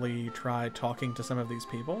probably try talking to some of these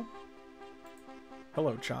people.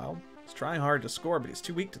 Hello, child. He's trying hard to score, but he's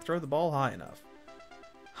too weak to throw the ball high enough.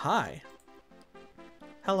 Hi.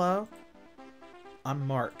 Hello. I'm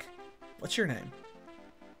Mark. What's your name?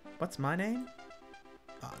 What's my name?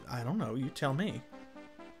 I don't know. You tell me.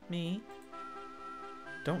 Me?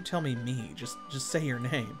 Don't tell me me. Just say your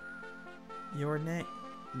name. Your name?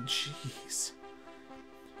 Jeez.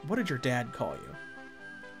 What did your dad call you?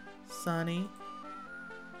 Sonny.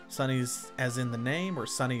 Sonny's as in the name, or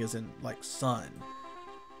Sonny as in, like, son?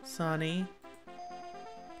 Sonny.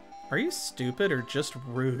 Are you stupid or just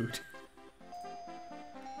rude?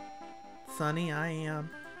 Sonny, I am.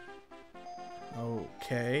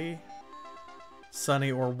 Okay. Sonny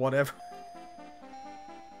or whatever.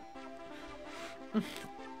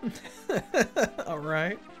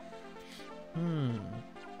 Alright.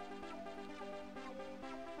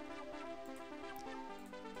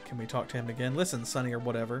 Can we talk to him again? Listen, Sonny or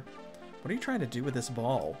whatever. What are you trying to do with this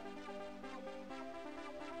ball?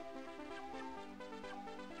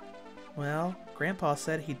 Well, Grandpa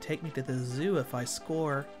said he'd take me to the zoo if I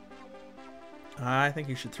score. I think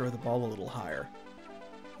you should throw the ball a little higher.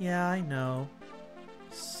 Yeah, I know.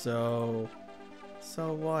 So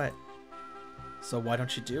what? So why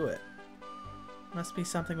don't you do it? Must be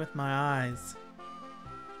something with my eyes.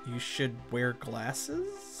 You should wear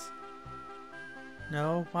glasses?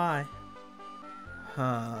 No, why?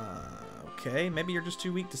 Okay, maybe you're just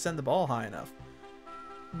too weak to send the ball high enough.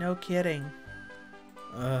 No kidding.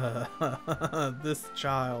 This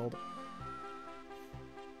child.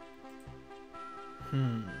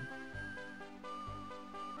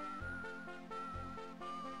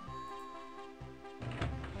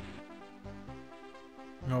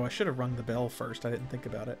 Oh, I should have rung the bell first. I didn't think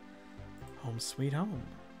about it. Home sweet home.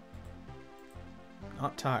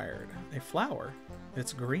 Not tired. A flower.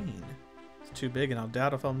 It's green. It's too big and I'll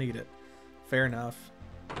doubt if I'll need it. Fair enough.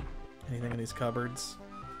 Anything in these cupboards?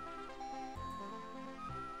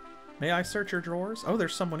 May I search your drawers? Oh,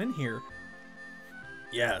 there's someone in here.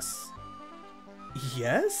 Yes.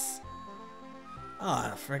 Yes?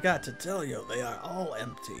 Ah, I forgot to tell you, they are all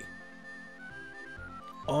empty.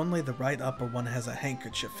 Only the right upper one has a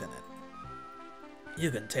handkerchief in it.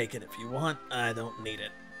 You can take it if you want. I don't need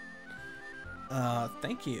it.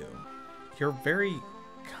 Thank you. You're very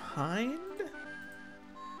kind?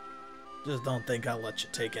 Just don't think I'll let you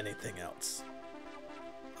take anything else.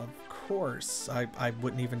 Of course. I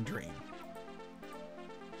wouldn't even dream.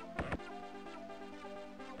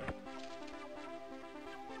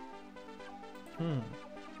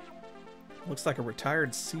 Looks like a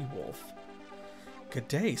retired sea wolf. Good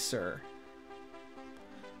day, sir.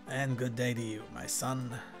 And good day to you, my son.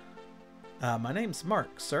 My name's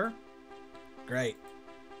Mark, sir. Great.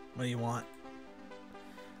 What do you want?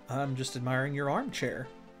 I'm just admiring your armchair.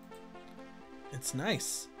 It's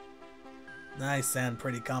nice. Nice and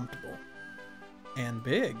pretty comfortable. And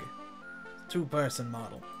big. Two-person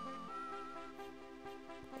model.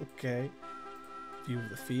 Okay. View of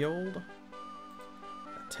the field.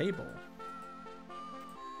 A table.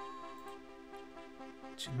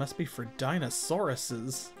 She must be for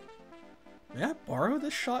dinosauruses. May I borrow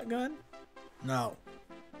this shotgun? No.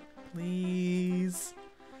 Please.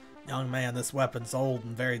 Young man, this weapon's old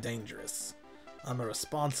and very dangerous. I'm a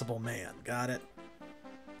responsible man, got it?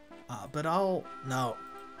 But I'll... No.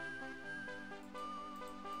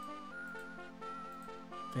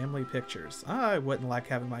 Family pictures. I wouldn't like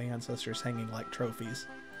having my ancestors hanging like trophies.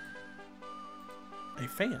 A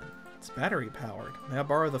fan. It's battery powered. May I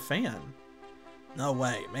borrow the fan? No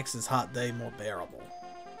way. It makes this hot day more bearable.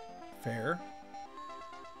 Fair.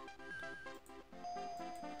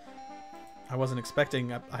 I wasn't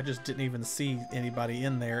expecting, I just didn't even see anybody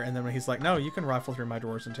in there. And then when he's like, no, you can rifle through my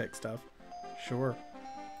doors and take stuff. Sure.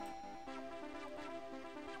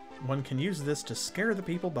 One can use this to scare the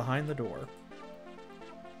people behind the door.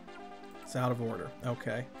 It's out of order.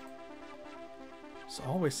 Okay. There's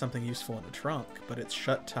always something useful in the trunk, but it's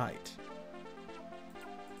shut tight.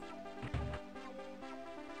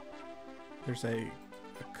 There's a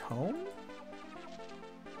comb?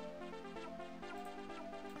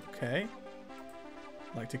 Okay.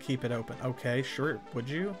 Like to keep it open. Okay, sure. Would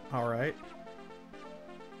you? Alright.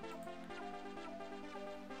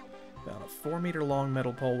 About a 4-meter long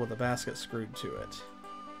metal pole with a basket screwed to it.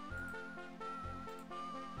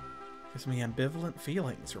 Gives me ambivalent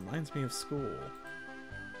feelings. Reminds me of school.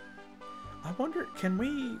 I wonder, could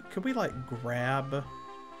we like grab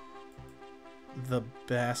the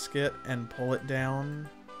basket and pull it down?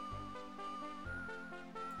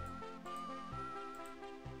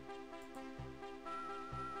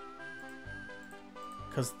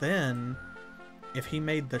 Because then, if he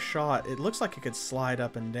made the shot, it looks like it could slide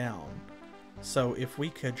up and down. So if we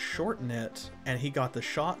could shorten it and he got the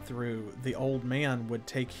shot through, the old man would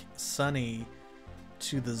take Sonny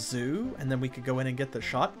to the zoo and then we could go in and get the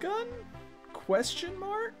shotgun? Question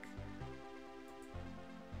mark?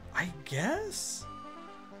 I guess?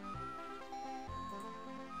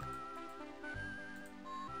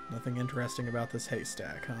 Nothing interesting about this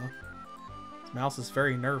haystack, huh? This mouse is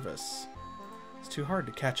very nervous. It's too hard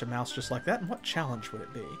to catch a mouse just like that, and what challenge would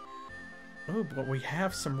it be? Oh, but we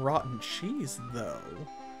have some rotten cheese, though.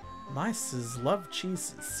 Mices love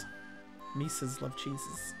cheeses. Mices love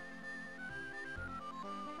cheeses.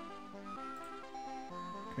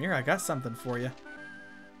 Come here, I got something for you.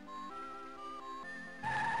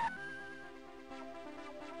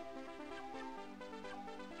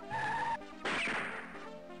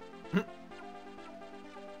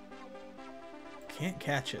 Can't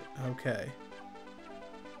catch it. Okay.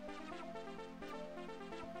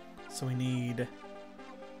 So we need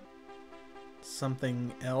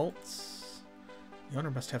something else. The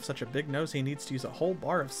owner must have such a big nose he needs to use a whole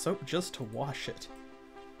bar of soap just to wash it.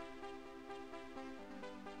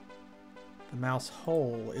 The mouse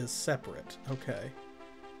hole is separate. Okay.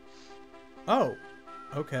 Oh!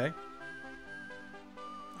 Okay.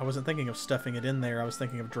 I wasn't thinking of stuffing it in there. I was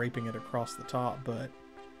thinking of draping it across the top, but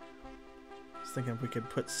I was thinking if we could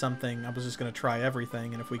put something... I was just going to try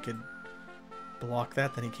everything, and if we could block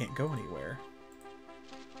that, then he can't go anywhere.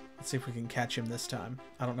 Let's see if we can catch him this time.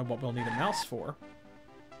 I don't know what we'll need a mouse for.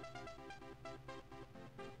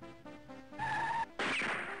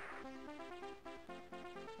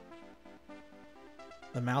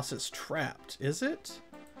 The mouse is trapped, is it?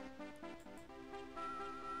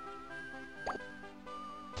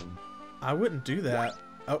 I wouldn't do that.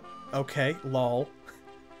 Oh, okay, lol.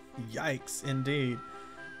 Yikes, indeed.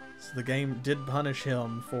 So the game did punish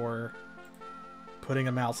him for putting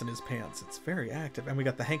a mouse in his pants. It's very active. And we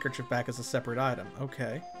got the handkerchief back as a separate item.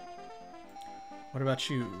 Okay. What about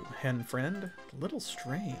you, hen friend? A little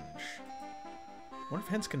strange. What if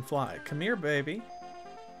hens can fly? Come here, baby.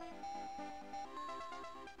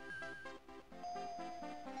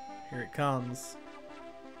 Here it comes.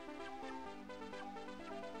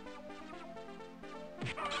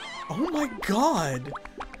 Oh my god!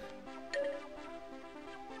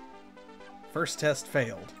 First test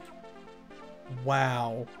failed.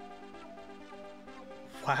 Wow.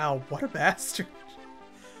 Wow, what a bastard.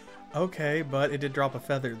 Okay, but it did drop a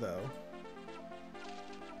feather, though.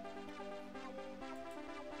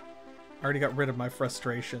 I already got rid of my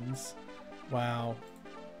frustrations. Wow.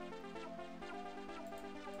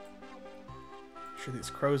 Sure, these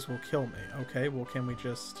crows will kill me. Okay, well, can we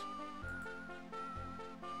just...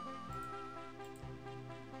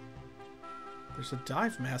 There's a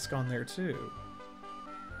dive mask on there, too.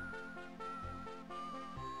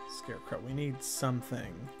 Scarecrow. We need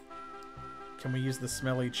something. Can we use the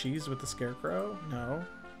smelly cheese with the scarecrow? No.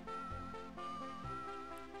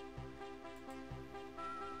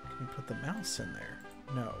 Can we put the mouse in there?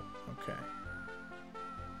 No. Okay.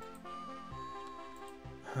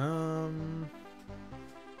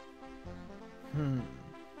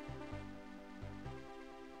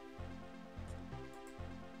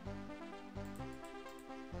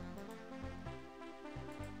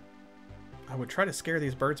 I would try to scare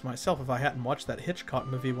these birds myself if I hadn't watched that Hitchcock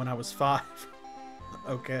movie when I was 5.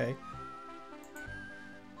 Okay.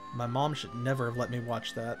 My mom should never have let me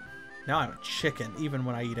watch that. Now I'm a chicken, even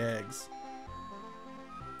when I eat eggs.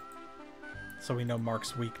 So we know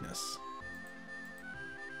Mark's weakness.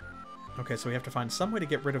 Okay, so we have to find some way to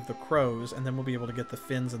get rid of the crows, and then we'll be able to get the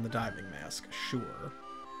fins and the diving mask. Sure.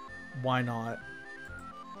 Why not?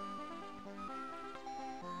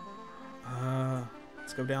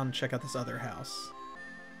 let's go down and check out this other house.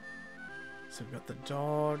 So we've got the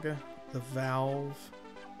dog, the valve.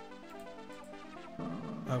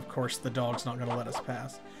 Of course, the dog's not going to let us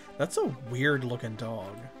pass. That's a weird looking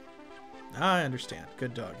dog. I understand.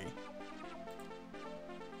 Good doggy.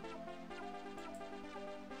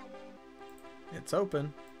 It's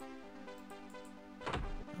open.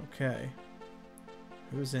 Okay.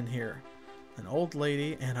 Who's in here? An old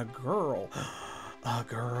lady and a girl. A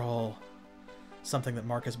girl. Something that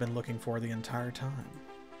Mark has been looking for the entire time.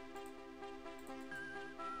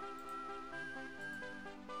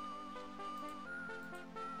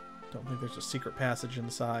 Don't think there's a secret passage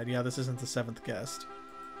inside. Yeah, this isn't the 7th guest.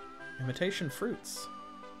 Imitation fruits.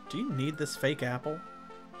 Do you need this fake apple?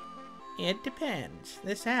 It depends.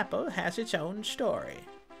 This apple has its own story.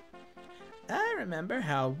 I remember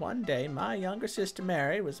how one day my younger sister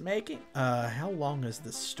Mary was making... How long is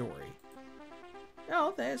this story?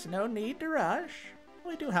 Oh, there's no need to rush.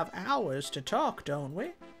 We do have hours to talk, don't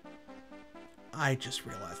we? I just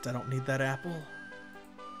realized I don't need that apple.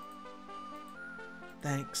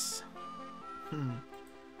 Thanks. A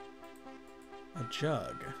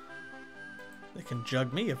jug. They can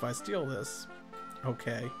jug me if I steal this.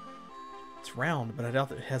 Okay. It's round, but I doubt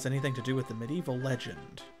that it has anything to do with the medieval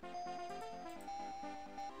legend.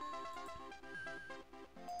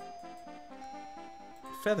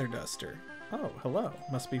 Feather duster. Oh, hello.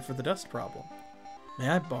 Must be for the dust problem. May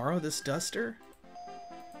I borrow this duster?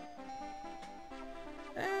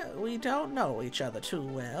 We don't know each other too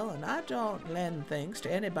well, and I don't lend things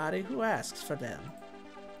to anybody who asks for them.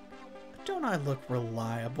 Don't I look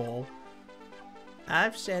reliable?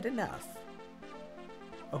 I've said enough.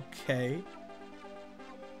 Okay.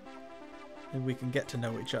 And we can get to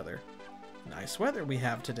know each other. Nice weather we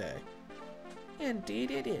have today.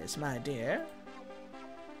 Indeed it is, my dear.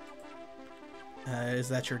 Is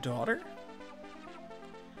that your daughter?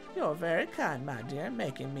 You're very kind, my dear,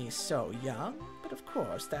 making me so young. But of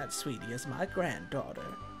course, that sweetie is my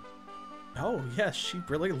granddaughter. Oh, yes, she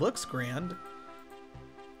really looks grand.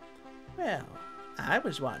 Well, I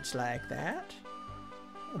was once like that.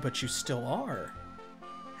 But you still are.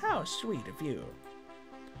 How sweet of you.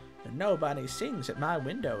 And nobody sings at my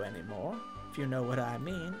window anymore, if you know what I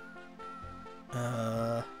mean.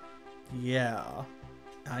 Yeah.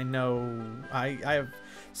 I know. I have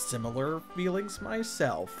similar feelings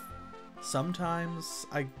myself. Sometimes,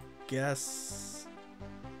 I guess...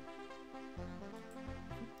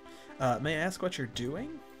 may I ask what you're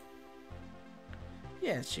doing?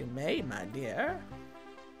 Yes, you may, my dear.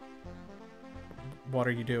 What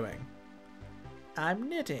are you doing? I'm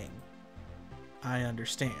knitting. I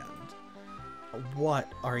understand. What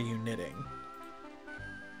are you knitting?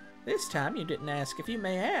 This time you didn't ask if you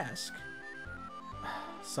may ask.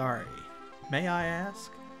 Sorry. May I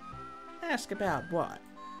ask? Ask about what?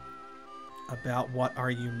 About what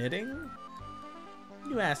are you knitting?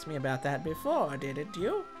 You asked me about that before, didn't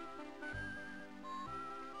you?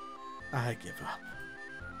 I give up.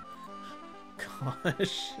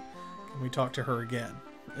 Gosh. Can we talk to her again?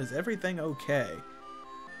 Is everything okay?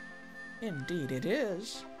 Indeed it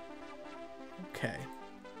is. Okay.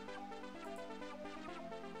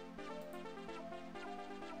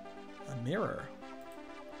 A mirror.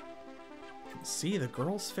 You can see the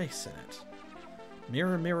girl's face in it.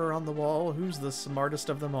 Mirror, mirror on the wall, who's the smartest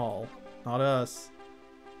of them all? Not us.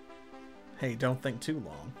 Hey, don't think too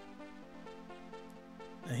long.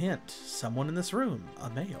 A hint. Someone in this room. A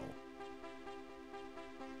male.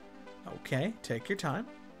 Okay, take your time.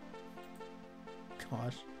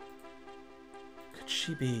 Gosh. Could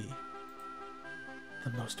she be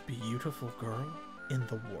the most beautiful girl in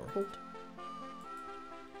the world?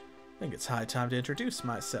 I think it's high time to introduce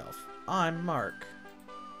myself. I'm Mark.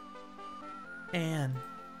 Anne.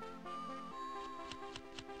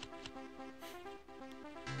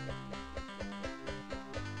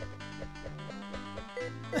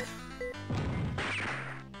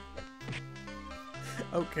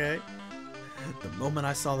 Okay. The moment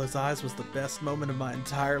I saw those eyes was the best moment of my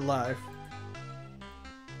entire life.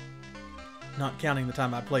 Not counting the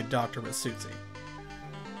time I played Doctor with Susie.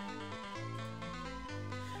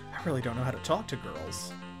 I really don't know how to talk to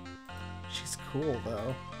girls. She's cool,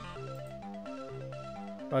 though.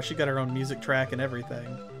 Oh, she got her own music track and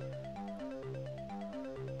everything.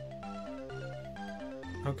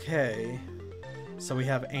 Okay. So we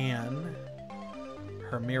have Anne.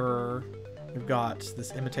 Her mirror. We've got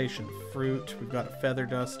this imitation fruit. We've got a feather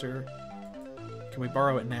duster. Can we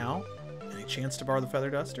borrow it now? Any chance to borrow the feather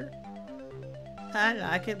duster? I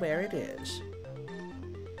like it where it is.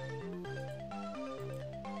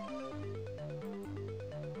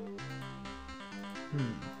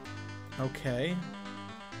 Okay.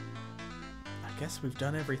 guess we've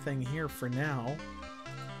done everything here for now.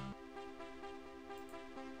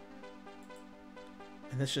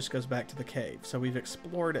 And this just goes back to the cave. So we've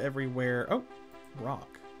explored everywhere. Oh,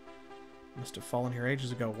 rock. Must have fallen here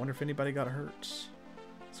ages ago. Wonder if anybody got hurt.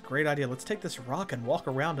 It's a great idea. Let's take this rock and walk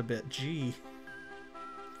around a bit. Gee.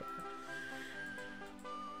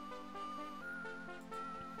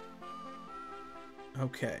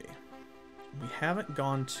 Okay. We haven't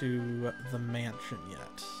gone to the mansion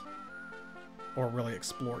yet. Or really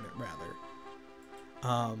explored it, rather.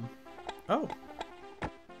 Oh. Oh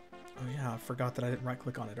yeah, I forgot that I didn't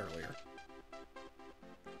right-click on it earlier.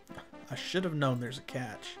 I should have known there's a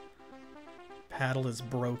catch. Paddle is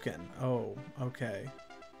broken. Oh, okay.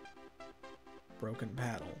 Broken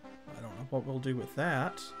paddle. I don't know what we'll do with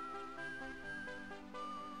that.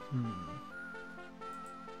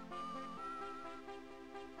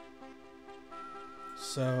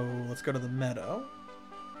 So, let's go to the meadow.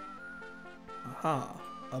 Aha,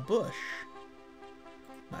 a bush.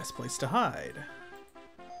 Nice place to hide.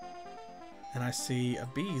 And I see a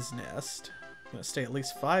bee's nest. I'm gonna stay at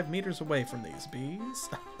least 5 meters away from these bees.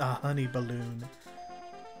 A honey balloon.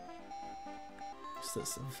 What's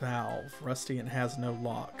this? A valve. Rusty and has no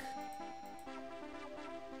lock.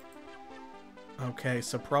 Okay,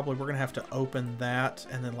 so probably we're gonna have to open that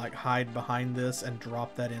and then like hide behind this and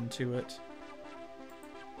drop that into it.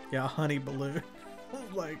 Yeah, a honey balloon.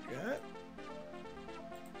 Like that.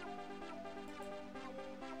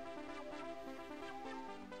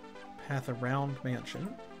 Path around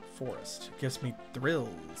mansion. Forest. Gives me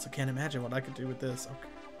thrills. I can't imagine what I could do with this. Okay.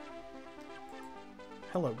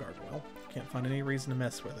 Hello, Gargoyle. Can't find any reason to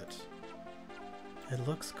mess with it. It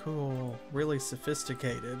looks cool. Really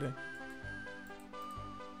sophisticated.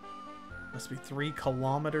 Must be 3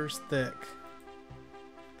 kilometers thick.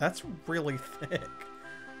 That's really thick.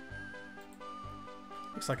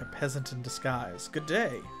 Looks like a peasant in disguise. Good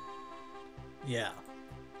day. Yeah.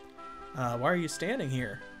 Why are you standing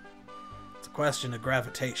here? It's a question of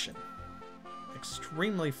gravitation.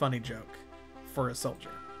 Extremely funny joke for a soldier.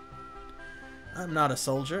 I'm not a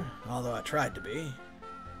soldier, although I tried to be.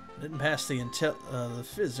 I didn't pass the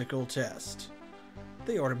physical test.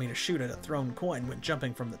 They ordered me to shoot at a thrown coin when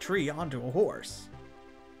jumping from the tree onto a horse.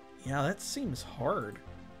 Yeah, that seems hard.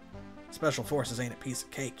 Special forces ain't a piece of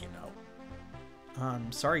cake, you know.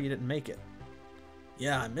 I'm sorry you didn't make it.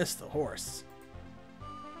 Yeah, I missed the horse.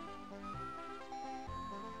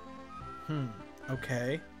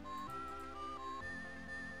 Okay.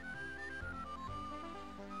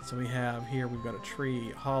 So we have here, we've got a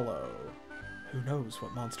tree hollow. Who knows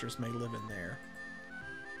what monsters may live in there.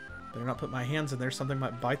 Better not put my hands in there, something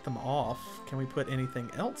might bite them off. Can we put anything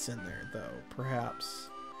else in there, though? Perhaps.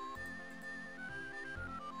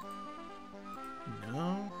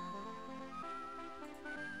 No?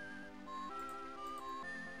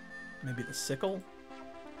 Maybe the sickle?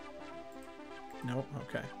 Nope,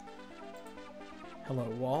 okay. Hello,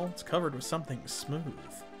 wall. It's covered with something smooth.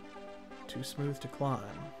 Too smooth to climb.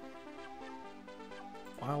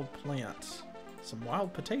 Wild plant. Some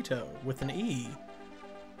wild potato with an E.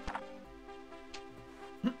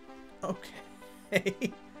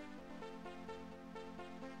 Okay.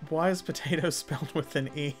 Why is potato spelled with an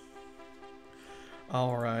E?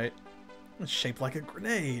 Alright. It's shaped like a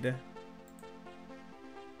grenade.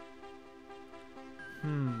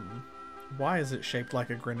 Why is it shaped like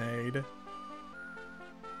a grenade?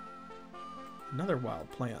 Another wild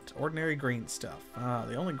plant. Ordinary green stuff. Ah,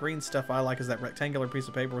 the only green stuff I like is that rectangular piece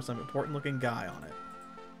of paper with some important looking guy on it.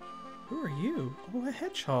 Who are you? Oh, a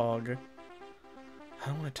hedgehog. I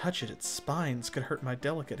don't want to touch it. Its spines could hurt my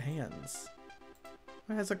delicate hands.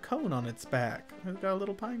 It has a cone on its back. It's got a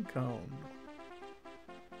little pine cone.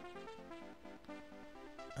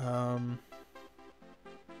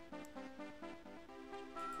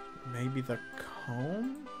 Maybe the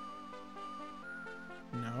cone?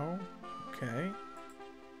 No. Okay.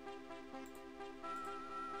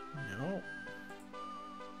 No.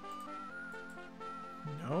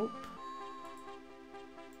 Nope.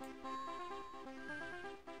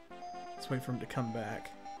 Let's wait for him to come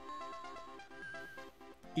back.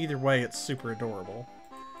 Either way, it's super adorable.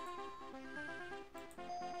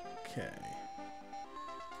 Okay.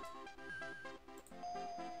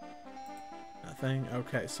 Nothing?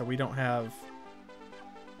 Okay, so we don't have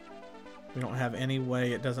any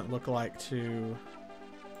way, it doesn't look like, to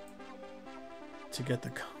get the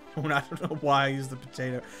cone. I don't know why I use the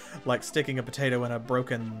potato, like sticking a potato in a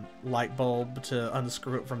broken light bulb to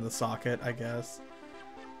unscrew it from the socket, I guess.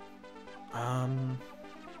 I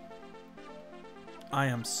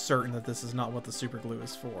am certain that this is not what the super glue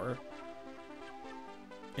is for.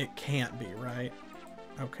 It can't be, right?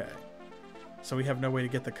 Okay. So we have no way to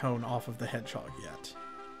get the cone off of the hedgehog yet.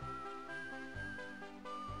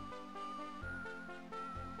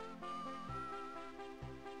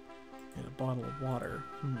 And a bottle of water.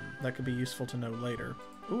 That could be useful to know later.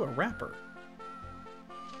 Ooh, a wrapper.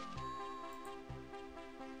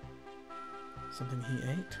 Something he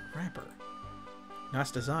ate? Wrapper.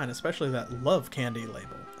 Nice design, especially that love candy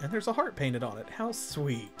label. And there's a heart painted on it. How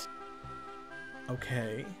sweet.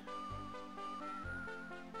 Okay.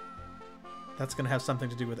 That's going to have something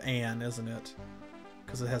to do with Anne, isn't it?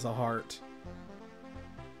 Because it has a heart.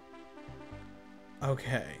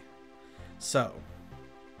 Okay. So.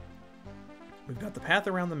 We've got the path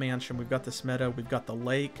around the mansion. We've got this meadow. We've got the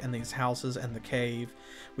lake and these houses and the cave.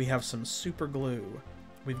 We have some super glue.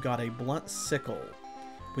 We've got a blunt sickle.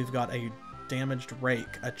 We've got a damaged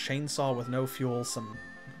rake. A chainsaw with no fuel. Some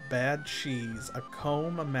bad cheese. A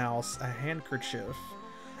comb, a mouse, a handkerchief.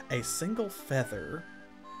 A single feather.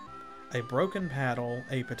 A broken paddle,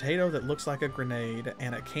 a potato that looks like a grenade,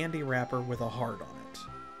 and a candy wrapper with a heart on it.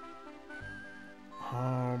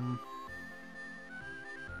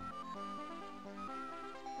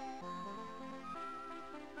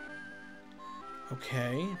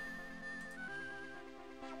 Okay.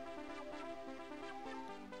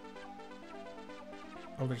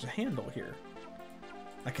 Oh, there's a handle here.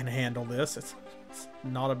 I can handle this. It's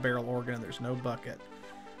not a barrel organ and there's no bucket.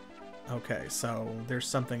 Okay, so there's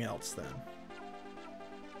something else then.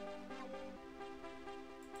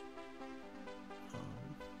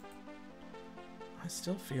 I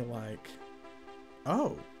still feel like...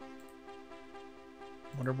 Oh!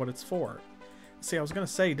 Wonder what it's for. See, I was going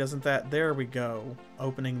to say, doesn't that... There we go.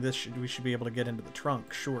 Opening this, we should be able to get into the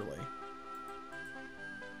trunk, surely.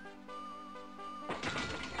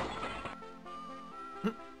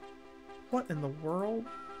 What in the world?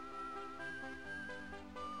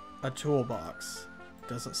 A toolbox.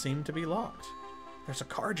 Doesn't seem to be locked. There's a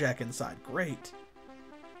car jack inside. Great.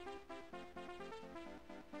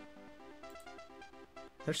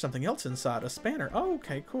 There's something else inside. A spanner. Oh,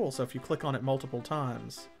 okay, cool. So if you click on it multiple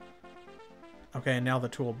times. Okay, and now the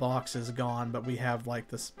toolbox is gone, but we have like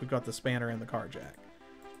this. We've got the spanner and the car jack.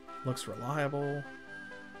 Looks reliable.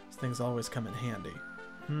 These things always come in handy.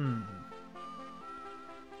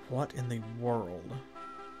 What in the world?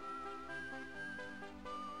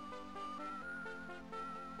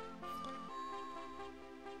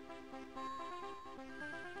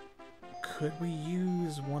 Could we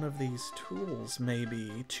use one of these tools,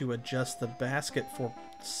 maybe, to adjust the basket for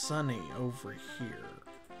Sunny over here?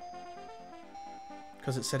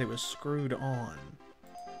 Because it said it was screwed on.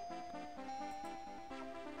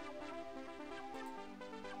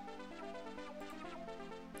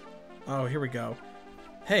 Oh, here we go.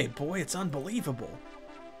 Hey, boy, it's unbelievable.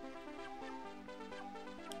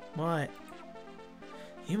 What?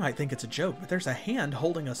 You might think it's a joke, but there's a hand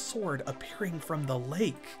holding a sword appearing from the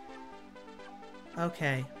lake.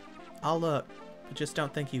 Okay, I'll look, but just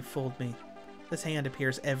don't think you fooled me. This hand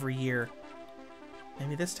appears every year.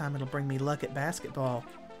 Maybe this time it'll bring me luck at basketball.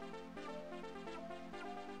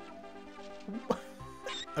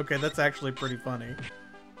 Okay, that's actually pretty funny.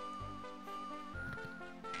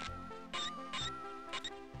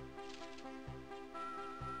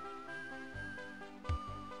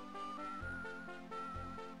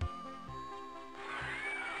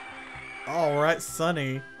 Alright,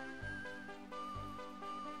 Sunny.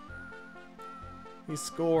 He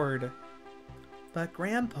scored. But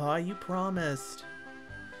Grandpa, you promised.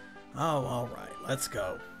 Oh, alright, let's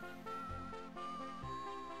go.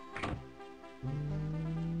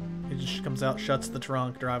 He just comes out, shuts the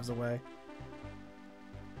trunk, drives away.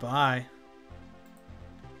 Bye.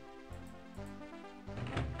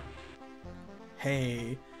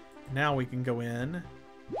 Hey, now we can go in.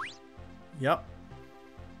 Yep.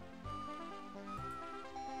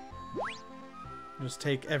 Just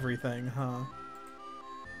take everything, huh?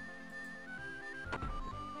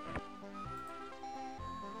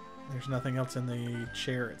 There's nothing else in the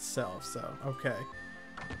chair itself, so okay.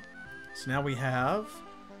 So now we have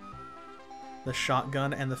the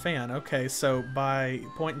shotgun and the fan. Okay, so by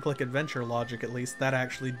point-and-click adventure logic, at least, that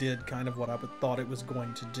actually did kind of what I thought it was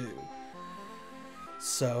going to do.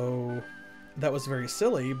 So that was very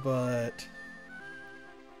silly, but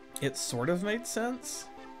it sort of made sense.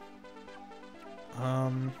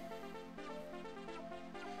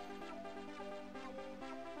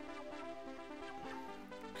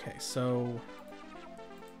 Okay, so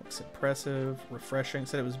looks impressive, refreshing.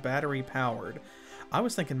 Said it was battery powered. I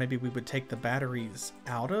was thinking maybe we would take the batteries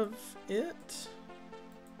out of it,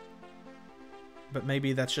 but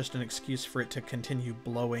maybe that's just an excuse for it to continue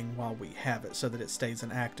blowing while we have it so that it stays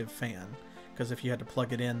an active fan, because if you had to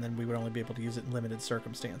plug it in, then we would only be able to use it in limited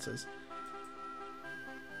circumstances.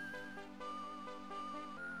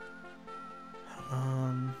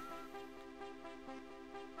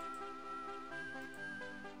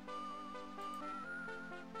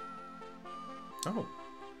 Oh,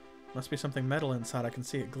 must be something metal inside. I can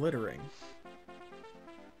see it glittering.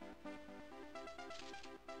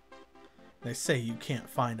 They say you can't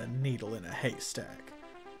find a needle in a haystack.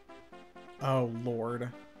 Oh, Lord.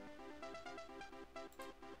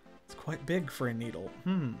 It's quite big for a needle.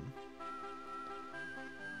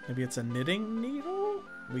 Maybe it's a knitting needle?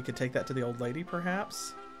 We could take that to the old lady,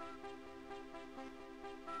 perhaps?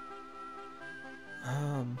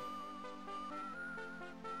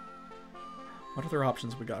 What other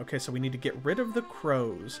options we got? Okay, so we need to get rid of the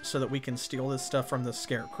crows so that we can steal this stuff from the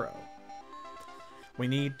scarecrow. We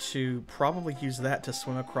need to probably use that to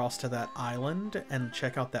swim across to that island and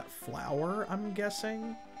check out that flower, I'm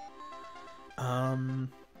guessing.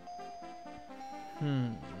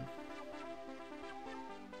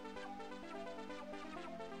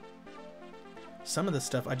 Some of this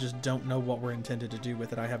stuff, I just don't know what we're intended to do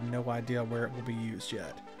with it. I have no idea where it will be used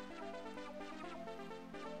yet.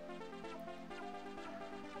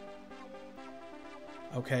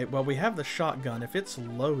 Okay, well, we have the shotgun. If it's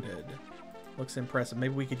loaded, looks impressive.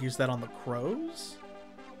 Maybe we could use that on the crows?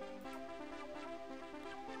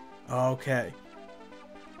 Okay.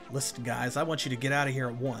 Listen, guys, I want you to get out of here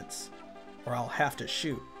at once, or I'll have to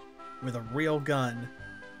shoot. With a real gun,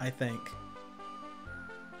 I think.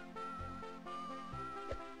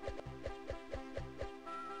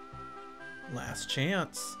 Last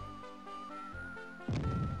chance.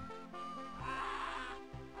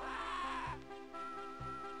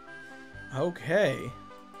 Okay.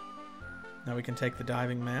 Now we can take the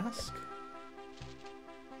diving mask.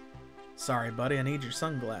 Sorry, buddy, I need your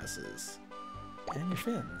sunglasses. And your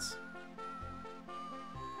fins.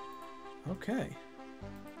 Okay.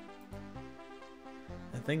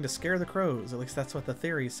 A thing to scare the crows. At least that's what the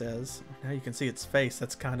theory says. Now you can see its face.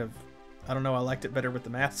 That's kind of... I don't know, I liked it better with the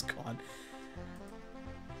mask on.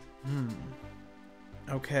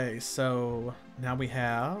 Okay, so now we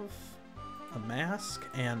have a mask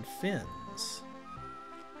and fins.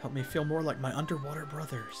 Help me feel more like my underwater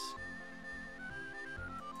brothers.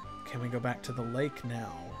 Can we go back to the lake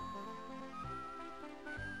now?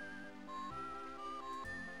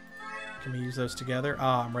 Can we use those together?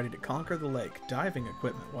 Ah, I'm ready to conquer the lake. Diving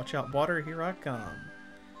equipment. Watch out, water, here I come.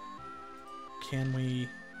 Can we...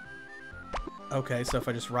 Okay, so if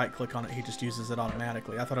I just right-click on it, he just uses it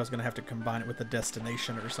automatically. I thought I was going to have to combine it with the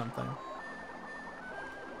destination or something.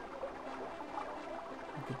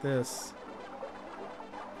 Look at this.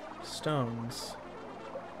 Stones.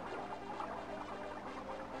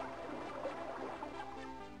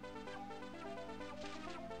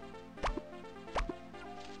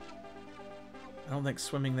 I don't think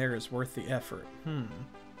swimming there is worth the effort.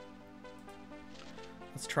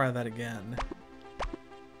 Let's try that again.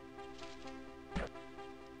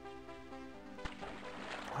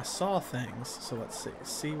 I saw things, so let's see.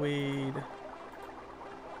 Seaweed.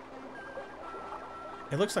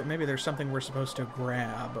 It looks like maybe there's something we're supposed to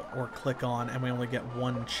grab or click on, and we only get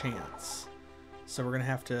one chance. So we're going to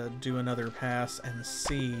have to do another pass and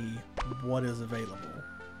see what is available.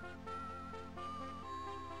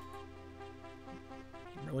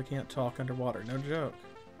 Really can't talk underwater, no joke.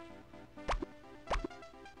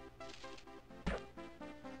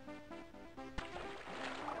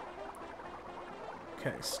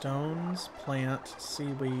 Okay, stones, plant,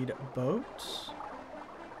 seaweed, boat.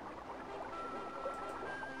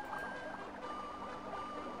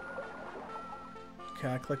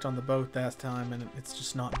 Okay, I clicked on the boat that time and it's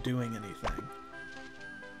just not doing anything.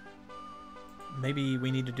 Maybe we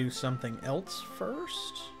need to do something else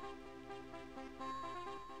first?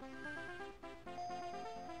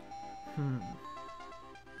 Well,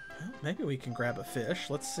 maybe we can grab a fish.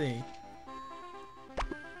 Let's see.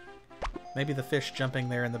 Maybe the fish jumping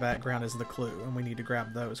there in the background is the clue, and we need to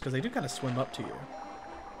grab those, because they do kind of swim up to you.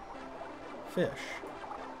 Fish.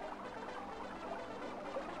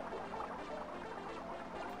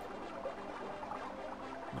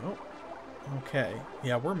 Nope. Okay.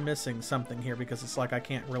 Yeah, we're missing something here, because it's like I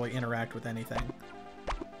can't really interact with anything.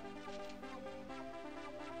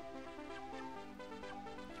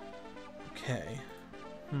 Okay.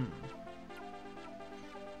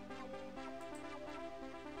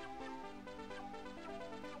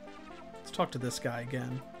 Let's talk to this guy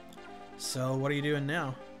again. So, what are you doing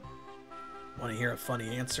now? Want to hear a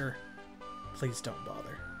funny answer? Please don't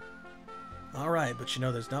bother. Alright, but you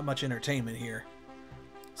know there's not much entertainment here.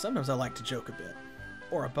 Sometimes I like to joke a bit.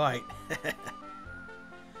 Or a bite.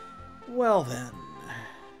 Well then,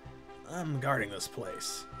 I'm guarding this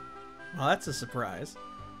place. Well, that's a surprise.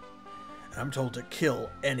 I'm told to kill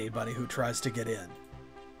anybody who tries to get in.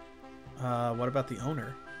 What about the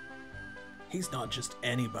owner? He's not just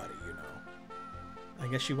anybody, you know. I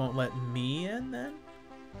guess you won't let me in then?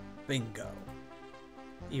 Bingo.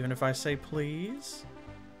 Even if I say please?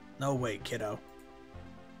 No way, kiddo.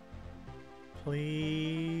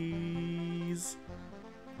 Please?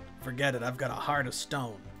 Forget it, I've got a heart of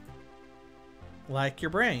stone. Like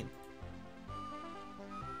your brain.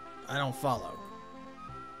 I don't follow.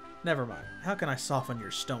 Never mind. How can I soften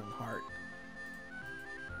your stone heart?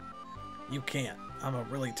 You can't. I'm a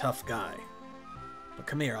really tough guy. But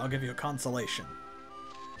come here, I'll give you a consolation.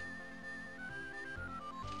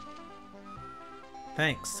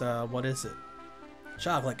 Thanks. What is it?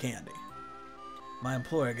 Chocolate candy. My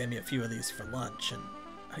employer gave me a few of these for lunch, and...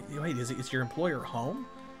 Wait, is your employer home?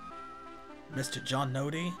 Mr. John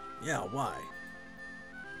Nody? Yeah, why?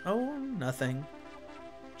 Oh, nothing.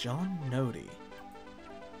 John Nody.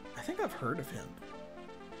 I think I've heard of him.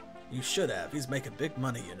 You should have. He's making big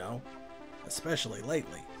money, you know. Especially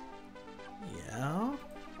lately. Yeah?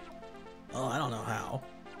 Oh, I don't know how.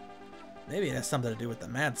 Maybe it has something to do with the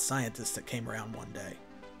mad scientist that came around one day.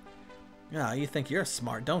 Yeah, you think you're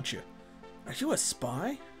smart, don't you? Are you a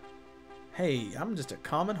spy? Hey, I'm just a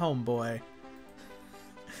common homeboy.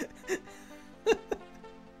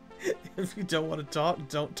 If you don't want to talk,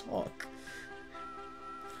 don't talk.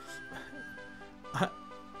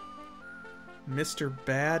 Mr.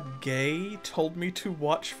 Bad Gay told me to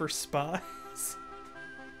watch for spies.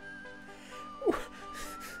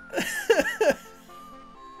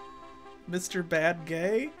 Mr. Bad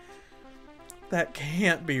Gay? That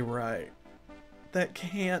can't be right. That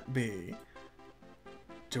can't be.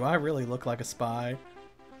 Do I really look like a spy?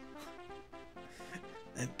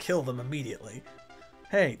 And kill them immediately.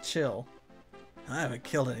 Hey, chill. I haven't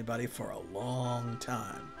killed anybody for a long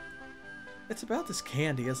time. It's about this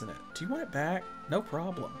candy, isn't it? Do you want it back? No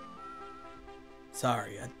problem.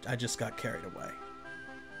 Sorry, I just got carried away.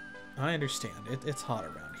 I understand. It's hot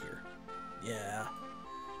around here. Yeah.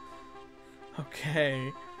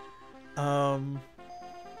 Okay.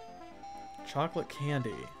 Chocolate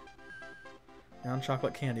candy. Round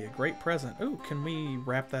chocolate candy. A great present. Ooh, can we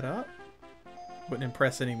wrap that up? Wouldn't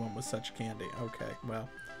impress anyone with such candy. Okay, well.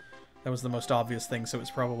 That was the most obvious thing, so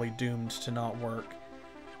it's probably doomed to not work.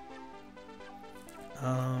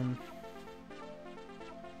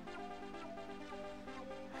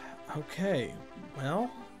 Okay, well,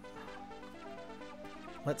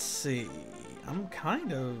 let's see. I'm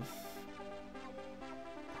kind of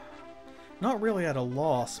not really at a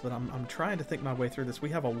loss, but I'm trying to think my way through this. We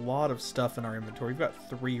have a lot of stuff in our inventory. We've got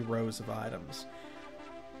 3 rows of items.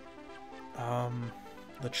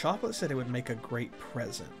 The chocolate said it would make a great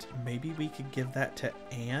present. Maybe we could give that to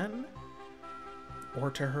Anne? Or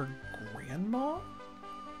to her grandma?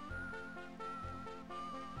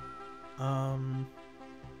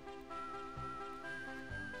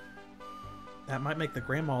 That might make the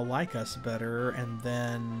grandma like us better, and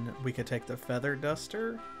then we could take the feather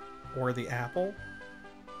duster or the apple.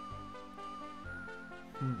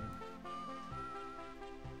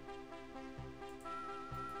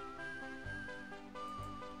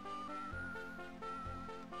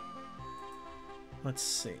 Let's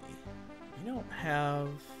see. We don't have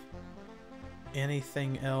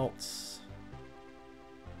anything else.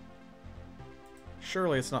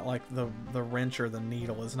 Surely it's not like the wrench or the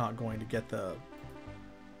needle is not going to get the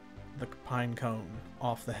pine cone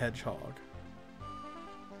off the hedgehog.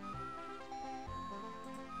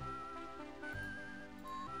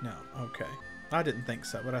 No, okay. I didn't think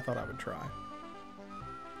so, but I thought I would try.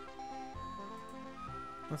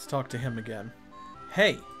 Let's talk to him again.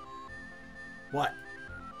 Hey! What?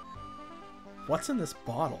 What's in this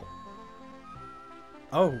bottle?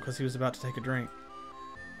 Oh, because he was about to take a drink.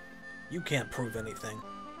 You can't prove anything.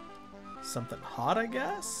 Something hot, I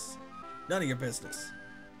guess? None of your business.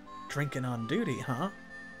 Drinking on duty, huh?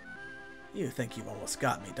 You think you've almost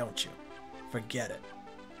got me, don't you? Forget it.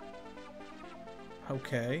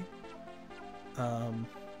 Okay.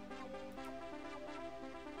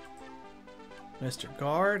 Mr.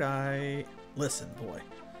 Guard, Listen, boy.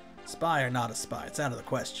 Spy or not a spy, it's out of the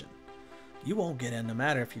question. You won't get in no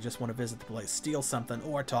matter if you just want to visit the place, steal something,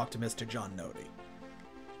 or talk to Mr. John Nody.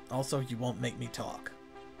 Also, you won't make me talk.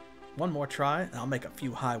 One more try, and I'll make a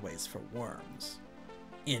few highways for worms.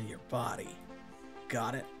 In your body.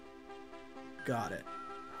 Got it? Got it.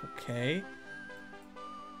 Okay.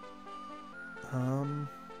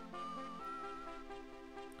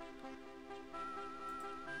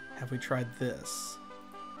 Have we tried this?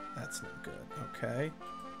 That's no good. Okay.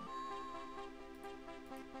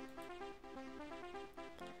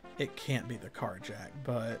 It can't be the car jack,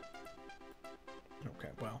 but... Okay,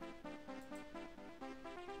 well.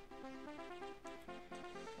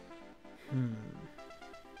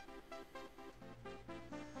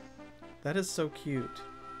 That is so cute.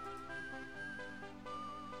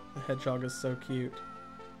 The hedgehog is so cute.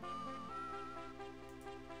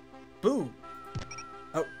 Boo!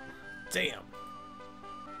 Oh, damn.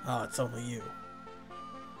 Oh, it's only you.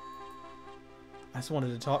 I just wanted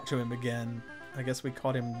to talk to him again. I guess we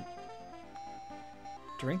caught him...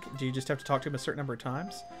 Drink? Do you just have to talk to him a certain number of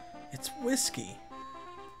times? It's whiskey.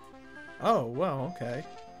 Oh, well, okay.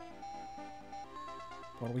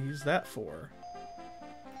 What do we use that for?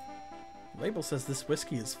 The label says this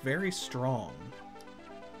whiskey is very strong.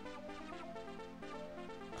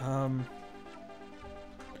 Let's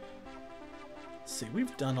see,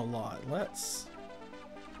 we've done a lot. Let's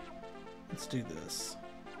do this.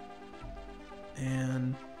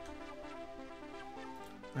 And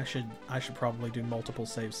I should probably do multiple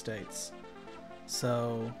save states.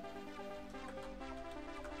 So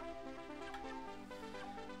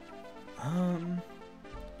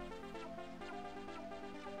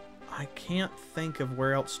I can't think of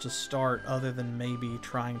where else to start other than maybe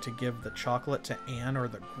trying to give the chocolate to Anne or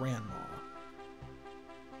the grandma.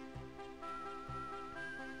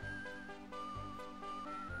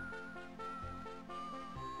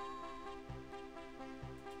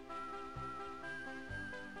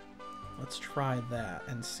 Let's try that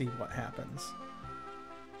and see what happens.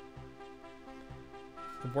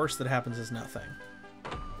 The worst that happens is nothing.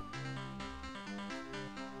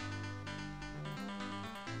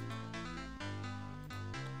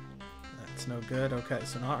 That's no good. Okay,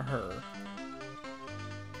 so not her.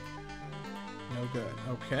 No good.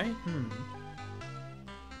 Okay.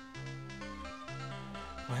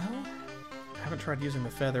 Well, I haven't tried using the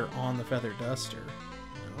feather on the feather duster.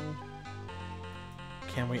 No.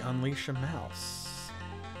 Can we unleash a mouse?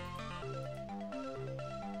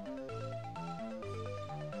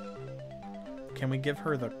 Can we give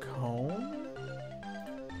her the comb?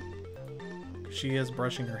 She is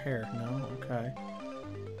brushing her hair. No? Okay.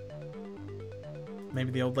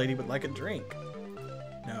 Maybe the old lady would like a drink.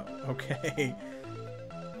 No. Okay.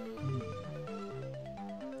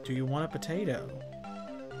 Do you want a potato?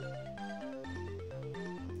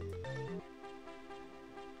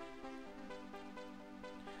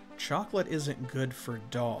 Chocolate isn't good for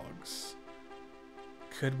dogs.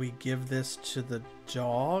 Could we give this to the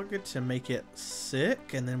dog to make it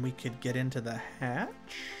sick and then we could get into the hatch?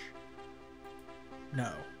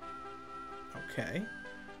 No. Okay.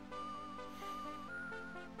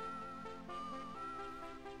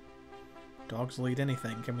 Dogs will eat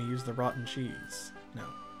anything. Can we use the rotten cheese? No.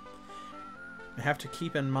 I have to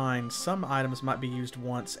keep in mind some items might be used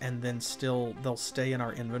once and then still they'll stay in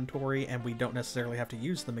our inventory and we don't necessarily have to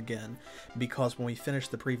use them again, because when we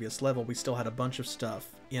finished the previous level we still had a bunch of stuff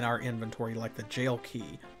in our inventory like the jail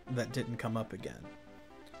key that didn't come up again.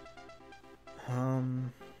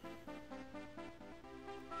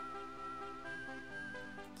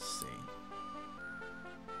 Let's see.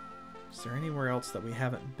 Is there anywhere else that we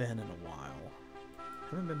haven't been in a while?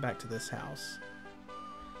 Haven't been back to this house.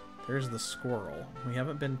 There's the squirrel. We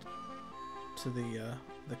haven't been to the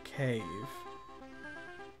cave.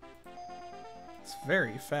 It's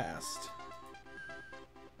very fast.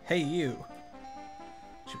 Hey, you.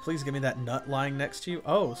 Would you please give me that nut lying next to you?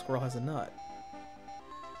 Oh, squirrel has a nut.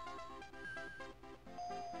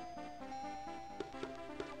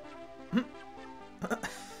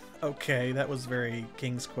 Okay, that was very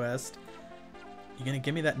King's Quest. You gonna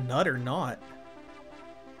give me that nut or not?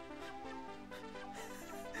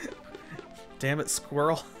 Damn it,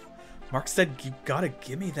 squirrel. Mark said you gotta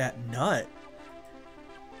give me that nut.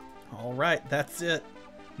 Alright, that's it.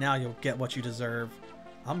 Now you'll get what you deserve.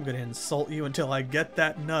 I'm gonna insult you until I get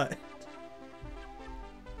that nut.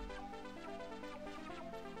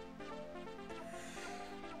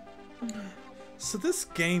 So this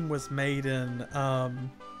game was made in,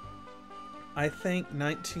 I think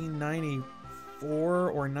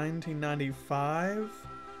 1994 or 1995.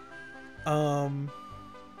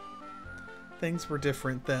 Things were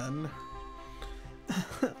different then.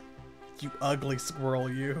 You ugly squirrel,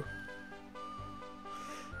 you.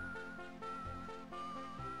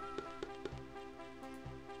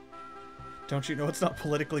 Don't you know it's not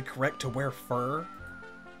politically correct to wear fur?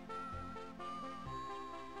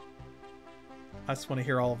 I just want to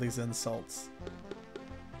hear all of these insults.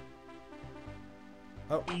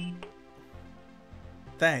 Oh.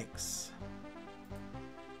 Thanks.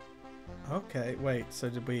 Okay, wait, so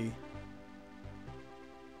did we...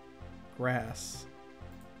 Grass.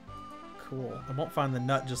 Cool. I won't find the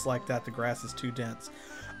nut just like that. The grass is too dense.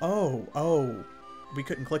 Oh. We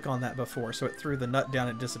couldn't click on that before, so it threw the nut down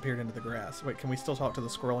and disappeared into the grass. Wait, can we still talk to the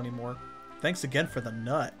squirrel anymore? Thanks again for the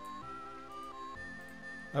nut.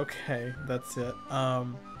 Okay, that's it.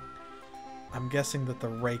 I'm guessing that the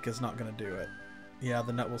rake is not going to do it. Yeah,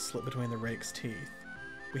 the nut will slip between the rake's teeth.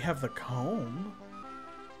 We have the comb.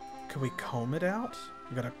 Can we comb it out?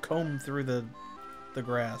 We gotta comb through the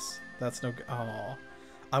grass. That's no good. Aw.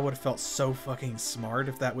 I would have felt so fucking smart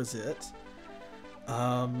if that was it.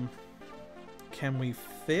 Can we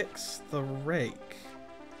fix the rake?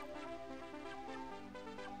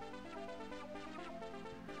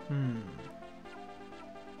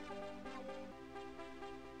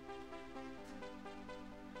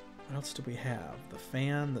 What else do we have? The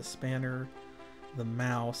fan, the spanner, the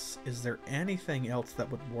mouse. Is there anything else that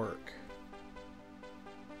would work?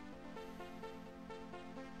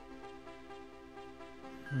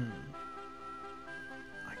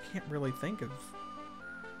 I can't really think of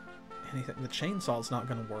anything. The chainsaw's not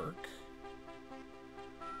going to work.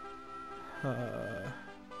 Well,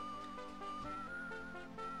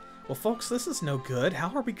 folks, this is no good.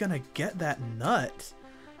 How are we going to get that nut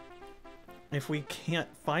if we can't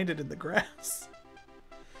find it in the grass?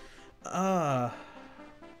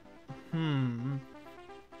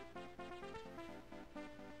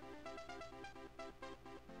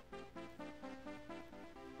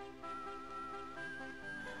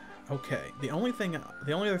 Okay, the only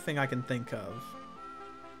other thing I can think of,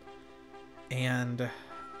 and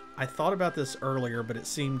I thought about this earlier, but it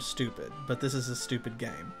seemed stupid, but this is a stupid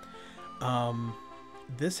game.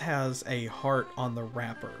 This has a heart on the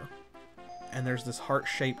wrapper, and there's this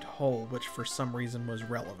heart-shaped hole, which for some reason was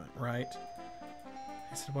relevant, right?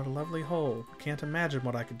 I said, what a lovely hole. Can't imagine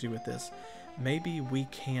what I could do with this. Maybe we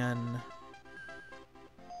can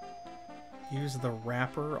use the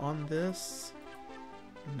wrapper on this?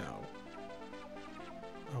 No.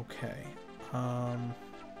 Okay.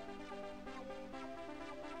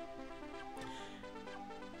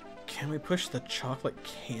 Can we push the chocolate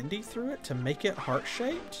candy through it to make it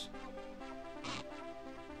heart-shaped?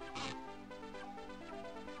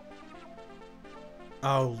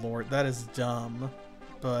 Oh lord, that is dumb.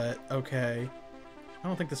 But, okay. I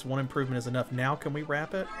don't think this one improvement is enough. Now can we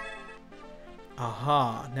wrap it?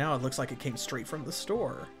 Aha, now it looks like it came straight from the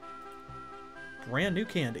store. Brand new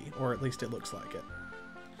candy, or at least it looks like it.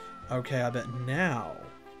 Okay, I bet now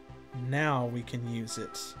we can use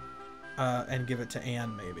it and give it to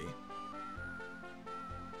Anne, maybe.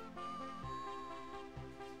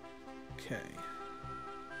 Okay.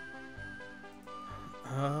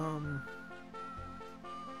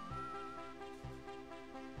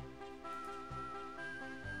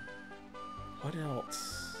 What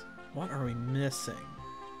else? What are we missing?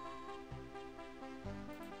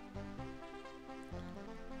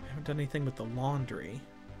 I haven't done anything with the laundry.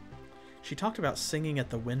 She talked about singing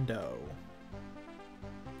at the window.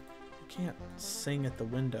 You can't sing at the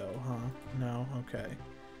window, huh? No? Okay.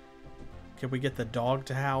 Can we get the dog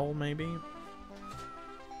to howl, maybe?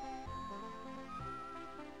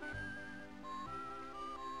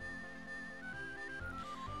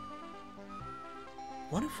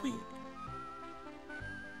 What if we...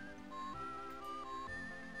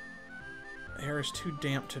 Air is too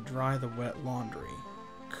damp to dry the wet laundry.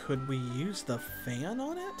 Could we use the fan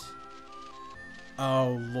on it?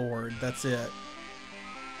 Oh lord, that's it.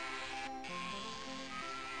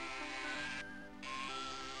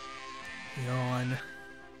 Yawn.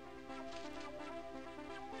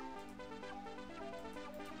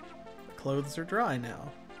 The clothes are dry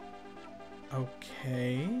now.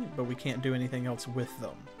 Okay, but we can't do anything else with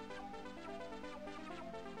them.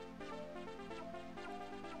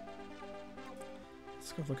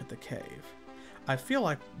 Let's go look at the cave. I feel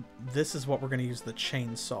like this is what we're going to use the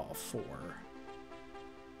chainsaw for.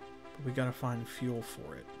 But we got to find fuel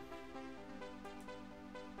for it.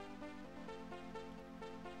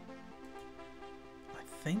 I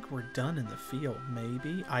think we're done in the field,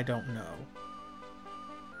 maybe? I don't know.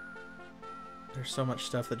 There's so much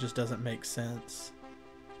stuff that just doesn't make sense.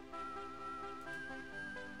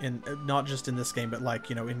 And not just in this game, but like,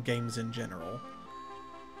 you know, in games in general.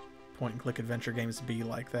 Point-and-click adventure games be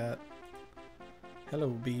like that. Hello,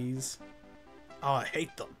 bees. Oh, I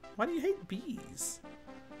hate them. Why do you hate bees?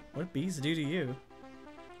 What do bees do to you?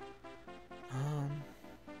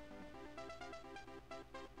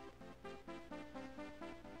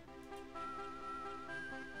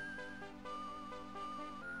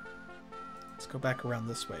 Let's go back around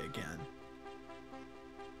this way again.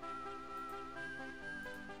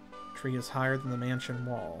 Tree is higher than the mansion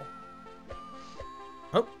wall.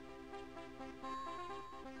 Oh!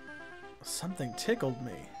 Something tickled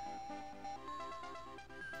me.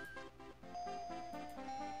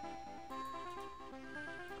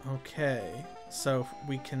 Okay, so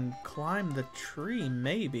we can climb the tree,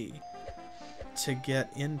 maybe, to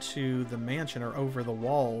get into the mansion or over the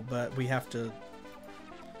wall, but we have to...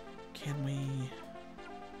 Can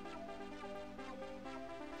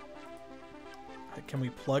we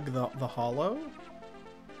plug the hollow?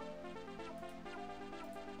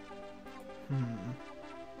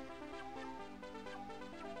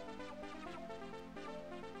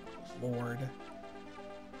 Lord.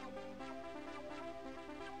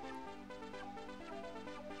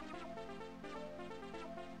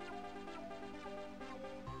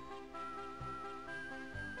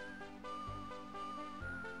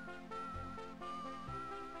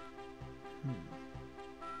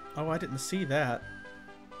 Oh, I didn't see that.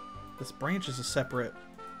 This branch is a separate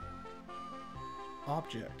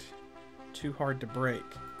object. Too hard to break.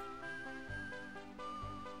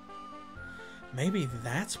 Maybe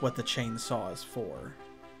that's what the chainsaw is for.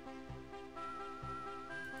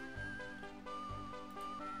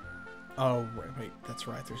 Oh, wait, that's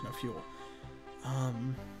right, there's no fuel.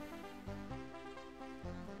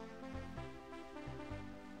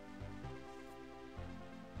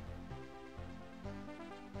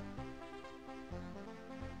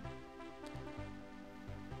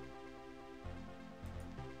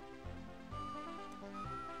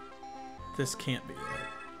 This can't be it.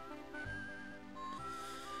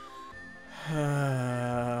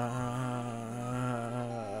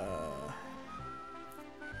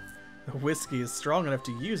 The whiskey is strong enough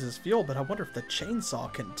to use as fuel, but I wonder if the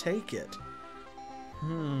chainsaw can take it.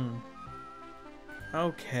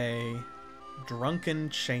 Okay. Drunken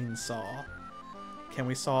chainsaw. Can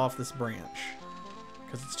we saw off this branch?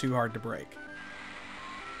 Because it's too hard to break.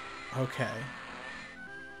 Okay.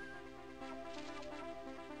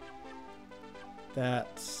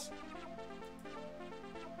 That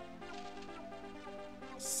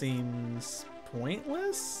seems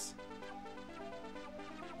pointless.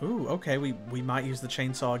 Ooh, okay, we might use the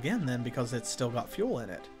chainsaw again then because it's still got fuel in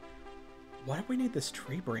it. What do we need this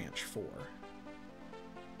tree branch for?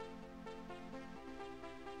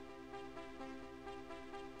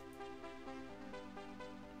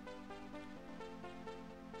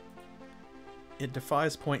 It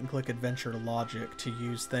defies point-and-click adventure logic to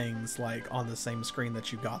use things like on the same screen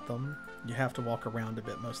that you got them. You have to walk around a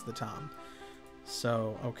bit most of the time.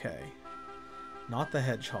 So, okay. Not the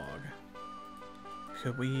hedgehog.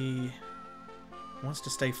 Could we... wants to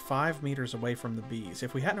stay 5 meters away from the bees.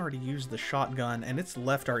 If we hadn't already used the shotgun, and it's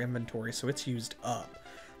left our inventory, so it's used up.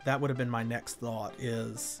 That would have been my next thought,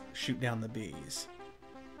 is shoot down the bees.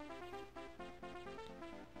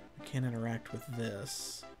 We can't interact with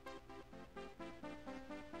this.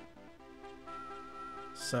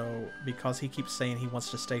 So, because he keeps saying he wants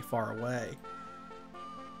to stay far away.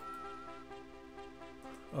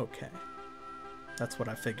 Okay. That's what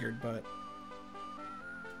I figured, but...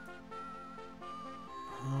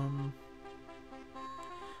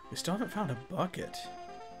 we still haven't found a bucket.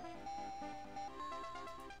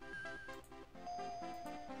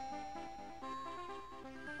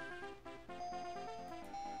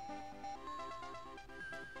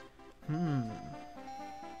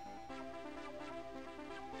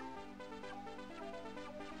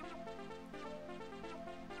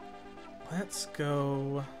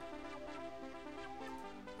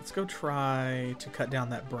 Let's go try to cut down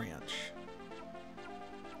that branch.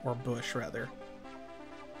 Or bush, rather.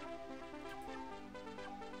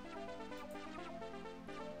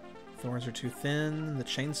 Thorns are too thin. The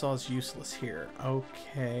chainsaw is useless here.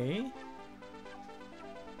 Okay.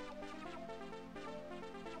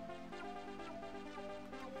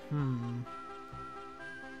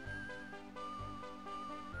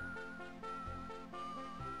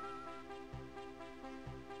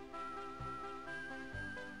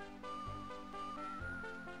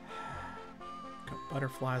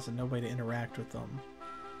 Butterflies and no way to interact with them.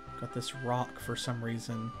 Got this rock for some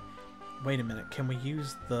reason. Wait a minute, can we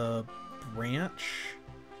use the branch?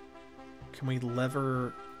 Can we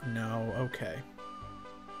lever? No, okay.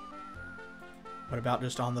 What about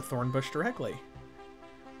just on the thorn bush directly?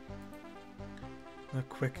 The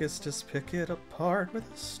quickest is pick it apart with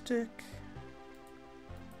a stick.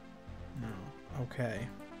 No, okay.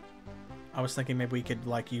 I was thinking maybe we could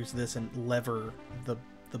like use this and lever the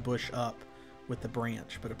bush up with the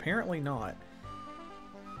branch, but apparently not.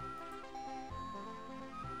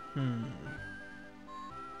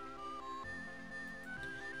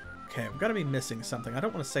 Okay, I've got to be missing something. I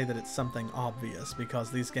don't want to say that it's something obvious,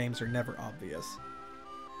 because these games are never obvious.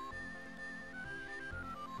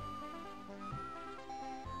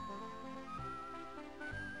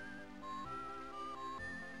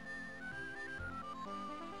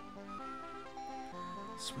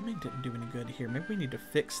 Swimming didn't do any good here. Maybe we need to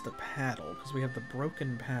fix the paddle, because we have the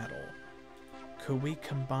broken paddle. Could we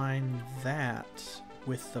combine that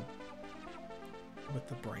with the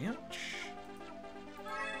branch?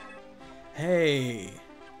 Hey!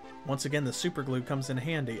 Once again, the super glue comes in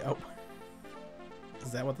handy. Oh,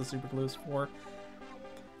 is that what the super glue is for?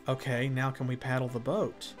 Okay, now can we paddle the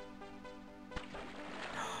boat?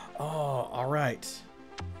 Oh, alright.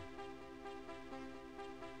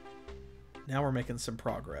 Now we're making some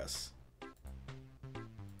progress.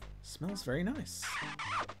 Smells very nice.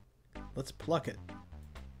 Let's pluck it.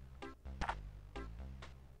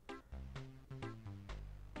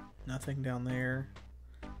 Nothing down there.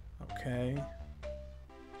 Okay.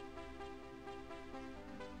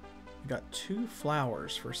 We got 2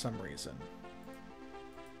 flowers for some reason.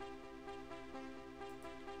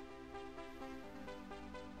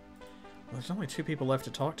 Well, there's only 2 people left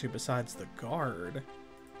to talk to besides the guard.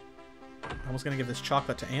 I was going to give this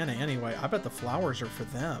chocolate to Anna anyway. I bet the flowers are for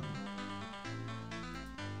them.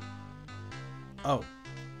 Oh.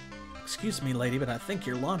 Excuse me, lady, but I think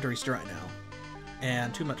your laundry's dry now.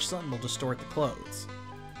 And too much sun will distort the clothes.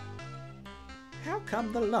 How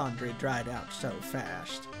come the laundry dried out so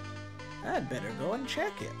fast? I'd better go and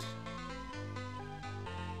check it.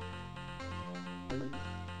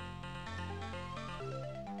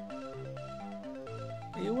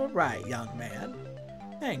 You were right, young man.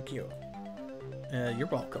 Thank you. You're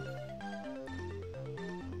welcome.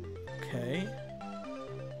 Okay.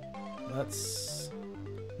 I'm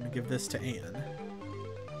gonna give this to Anne.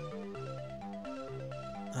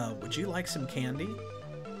 Would you like some candy?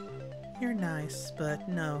 You're nice, but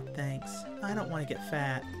no, thanks. I don't want to get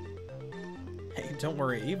fat. Hey, don't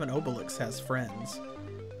worry, even Obelix has friends.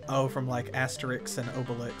 Oh, from like Asterix and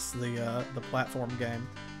Obelix, the platform game.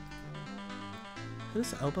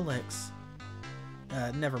 Who's Obelix?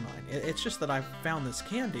 Never mind. It's just that I found this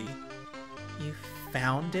candy. You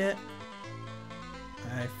found it?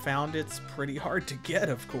 I found it's pretty hard to get,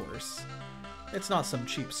 of course. It's not some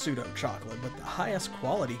cheap pseudo-chocolate, but the highest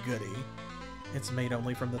quality goodie. It's made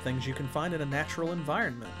only from the things you can find in a natural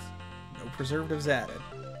environment. No preservatives added.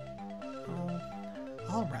 Oh,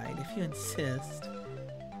 alright, if you insist.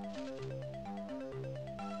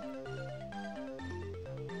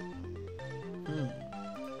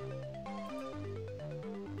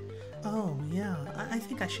 Oh, yeah, I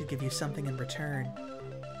think I should give you something in return.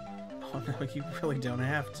 Oh no, you really don't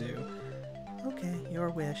have to. Okay, your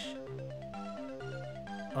wish.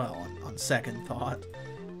 Well, on second thought.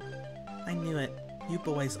 I knew it. You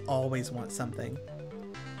boys always want something.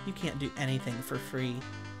 You can't do anything for free.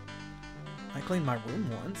 I cleaned my room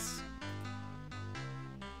once.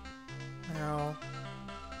 Well,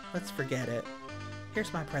 let's forget it.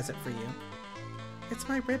 Here's my present for you. It's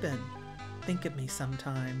my ribbon. Think of me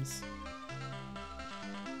sometimes.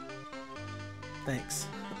 Thanks.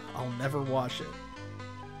 I'll never wash it.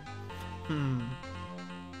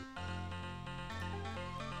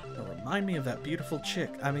 Remind me of that beautiful chick.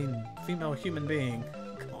 I mean, female human being.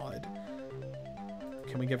 God.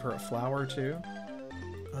 Can we give her a flower too?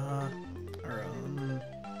 I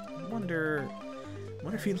wonder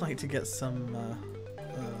if you'd like to get some,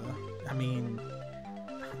 I mean,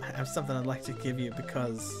 I have something I'd like to give you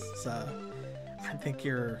because, I think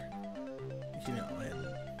you're, you know, and...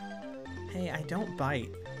 Hey, I don't bite.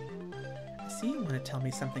 I see you want to tell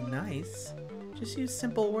me something nice. Just use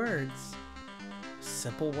simple words.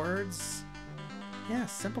 Simple words? Yeah,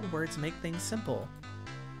 simple words make things simple.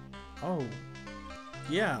 Oh.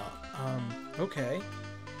 Yeah, okay.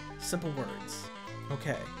 Simple words.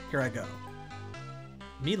 Okay, here I go.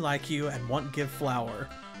 Me like you and want give flower.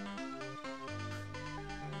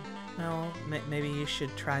 Well, maybe you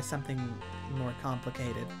should try something more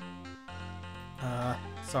complicated.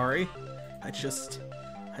 Sorry. I just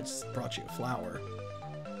brought you a flower.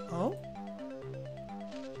 Oh?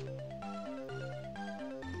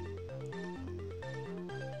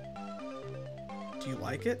 Do you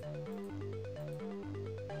like it?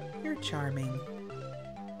 You're charming.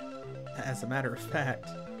 As a matter of fact.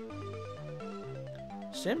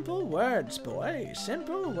 Simple words, boy.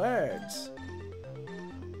 Simple words.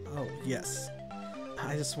 Oh, yes.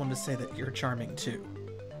 I just wanted to say that you're charming, too.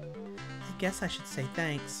 I guess I should say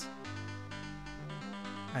thanks.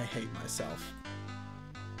 I hate myself.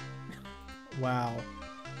 Wow.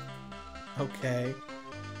 Okay.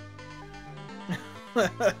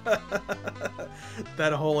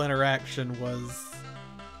 That whole interaction was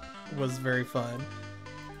very fun.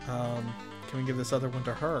 Can we give this other one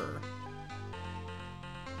to her?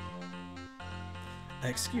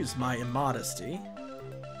 Excuse my immodesty.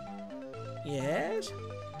 Yes?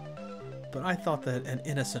 But I thought that an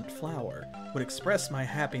innocent flower would express my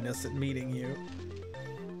happiness at meeting you.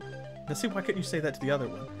 Now see, why couldn't you say that to the other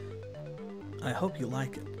one? I hope you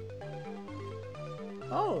like it.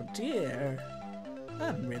 Oh dear.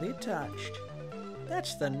 I'm really touched.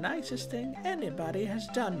 That's the nicest thing anybody has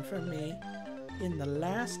done for me in the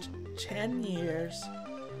last 10 years.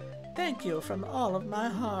 Thank you from all of my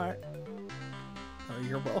heart. Oh,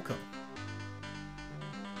 you're welcome.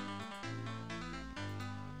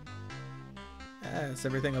 Is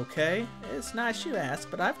everything okay? It's nice you asked,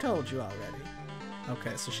 but I've told you already.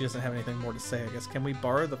 Okay, so she doesn't have anything more to say, I guess. Can we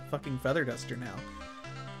borrow the fucking feather duster now?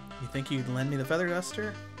 You think you'd lend me the feather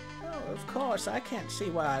duster? Oh, of course. I can't see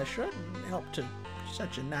why I shouldn't help to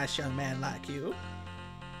such a nice young man like you.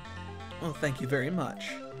 Well, thank you very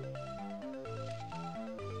much.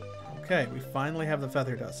 Okay, we finally have the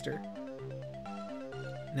feather duster.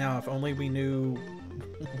 Now, if only we knew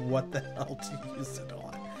what the hell to use it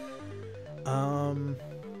on.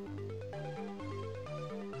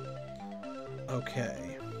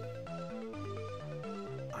 Okay.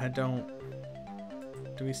 I don't...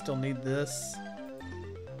 Do we still need this?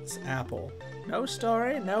 It's apple. No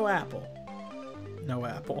story, no apple. No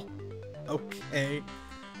apple. Okay.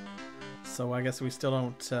 So I guess we still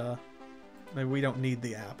don't, maybe we don't need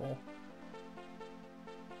the apple.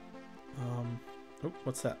 Oh,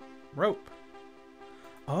 what's that? Rope.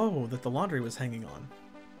 Oh, that the laundry was hanging on.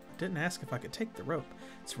 I didn't ask if I could take the rope.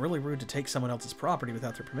 It's really rude to take someone else's property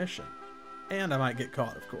without their permission. And I might get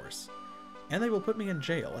caught, of course. And they will put me in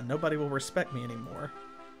jail, and nobody will respect me anymore.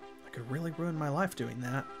 I could really ruin my life doing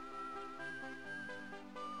that.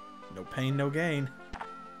 No pain, no gain.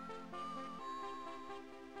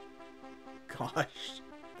 Gosh,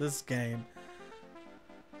 this game.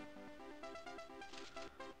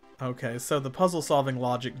 Okay, so the puzzle-solving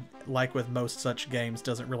logic, like with most such games,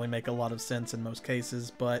 doesn't really make a lot of sense in most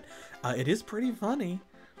cases, but it is pretty funny.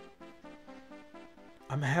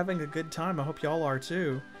 I'm having a good time. I hope y'all are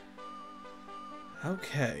too.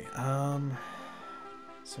 Okay,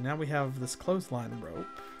 so now we have this clothesline rope.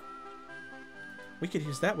 We could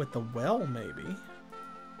use that with the well, maybe.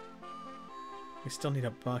 We still need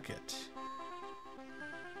a bucket.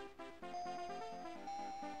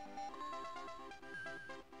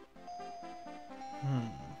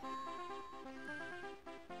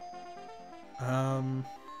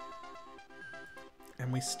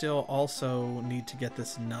 And we still also need to get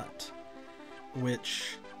this nut,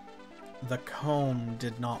 which the comb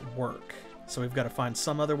did not work. So we've got to find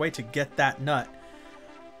some other way to get that nut.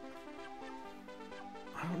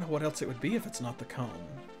 I don't know what else it would be if it's not the comb.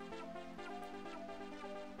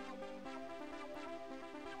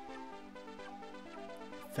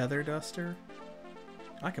 Feather duster?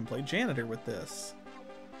 I can play janitor with this.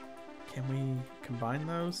 Can we combine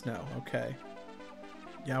those? No, okay.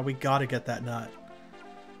 Yeah, we gotta get that nut.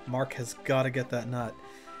 Mark has gotta get that nut.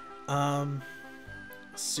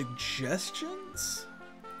 Suggestions?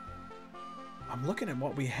 I'm looking at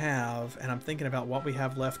what we have, and I'm thinking about what we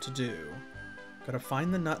have left to do. Gotta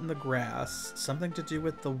find the nut in the grass. Something to do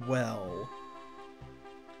with the well.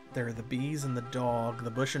 There are the bees and the dog, the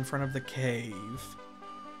bush in front of the cave.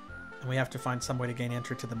 And we have to find some way to gain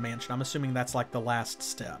entry to the mansion. I'm assuming that's like the last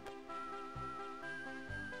step.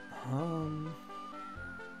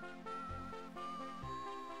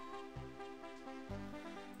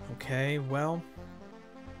 Okay, well,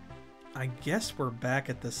 I guess we're back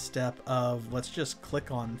at the step of let's just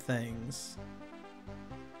click on things.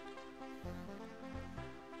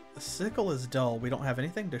 The sickle is dull. We don't have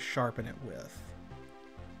anything to sharpen it with.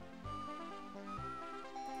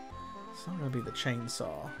 It's not going to be the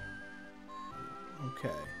chainsaw. Okay.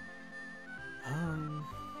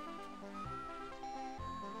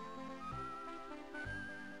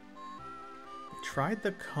 We tried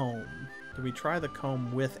the comb. Did we try the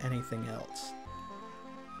comb with anything else?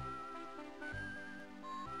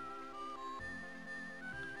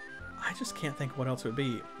 I just can't think what else it would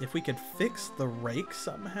be. If we could fix the rake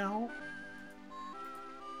somehow?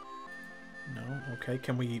 No, okay.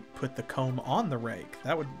 Can we put the comb on the rake?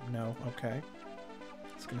 That would... No, okay.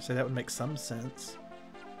 I was gonna say that would make some sense.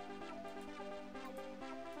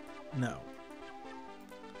 No.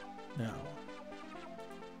 No.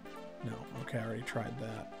 No, okay, I already tried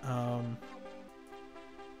that.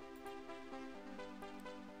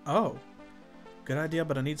 Oh. Good idea,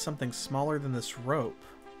 but I need something smaller than this rope.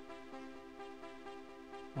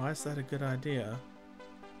 Why is that a good idea?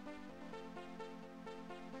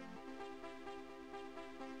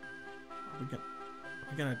 Are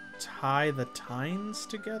we gonna tie the tines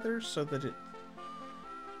together so that it...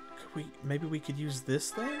 Maybe we could use this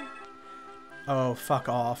thing? Oh, fuck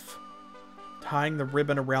off. Tying the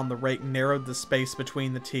ribbon around the rake narrowed the space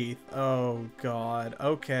between the teeth. Oh god.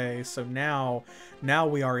 Okay, so now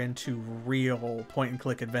we are into real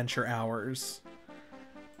point-and-click adventure hours.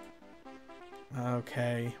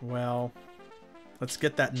 Okay, well, let's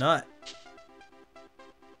get that nut.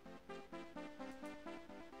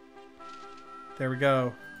 There we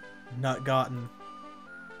go. Nut gotten.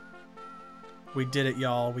 We did it,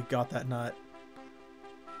 y'all. We got that nut.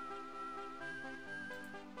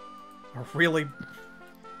 A really...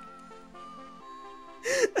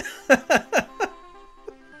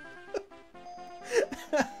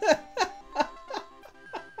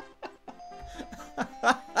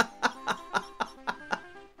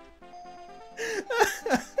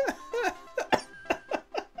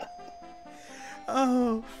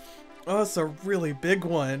 Oh, it's a really big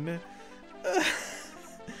one.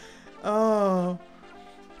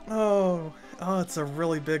 It's a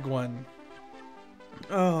really big one.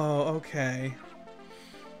 Oh, okay.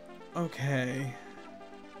 Okay.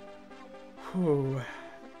 Whew.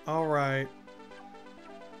 Alright.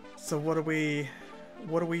 So what do we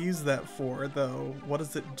use that for, though? What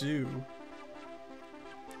does it do?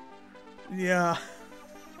 Yeah.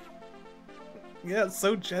 Yeah, it's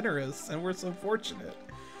so generous, and we're so fortunate.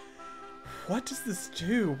 What does this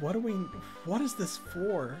do? What is this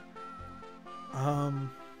for?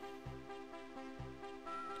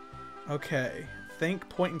 Okay. Think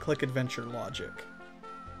point-and-click adventure logic.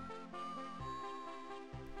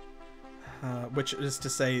 Which is to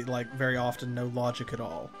say, like, very often no logic at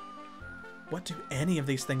all. What do any of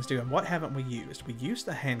these things do, and what haven't we used? We used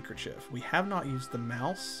the handkerchief. We have not used the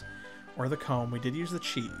mouse or the comb. We did use the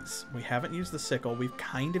cheese. We haven't used the sickle. We've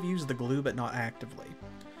kind of used the glue, but not actively.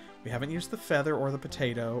 We haven't used the feather or the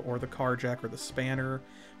potato or the car jack or the spanner.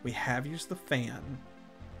 We have used the fan.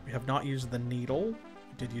 We have not used the needle.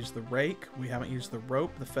 We did use the rake. We haven't used the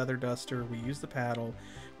rope, the feather duster. We used the paddle.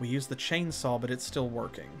 We used the chainsaw, but it's still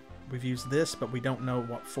working. We've used this, but we don't know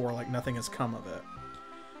what for. Like, nothing has come of it.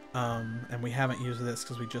 And we haven't used this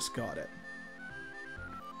because we just got it.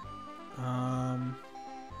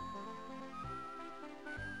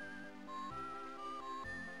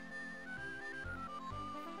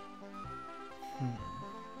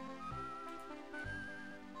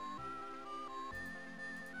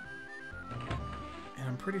 And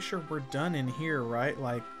I'm pretty sure we're done in here, right?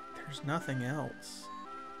 Like, there's nothing else.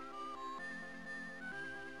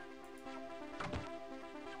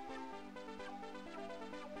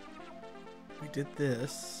 We did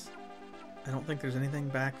this. I don't think there's anything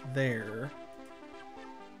back there.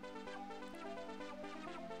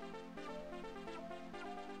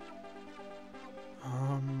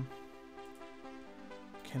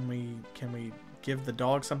 Can we give the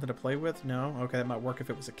dog something to play with? No? Okay, that might work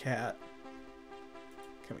if it was a cat.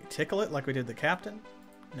 Can we tickle it like we did the captain?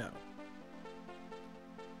 No.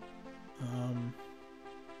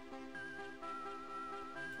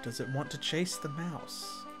 Does it want to chase the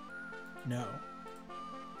mouse? No.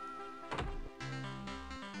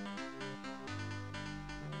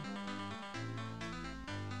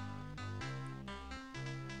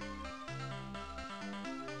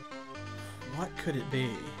 What could it be?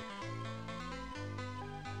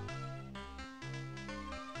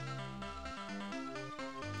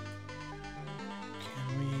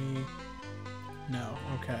 Can we... No,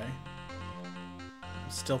 okay. I'm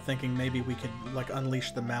still thinking maybe we could, like,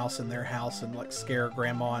 unleash the mouse in their house and, like, scare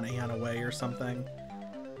Grandma and Anne away or something.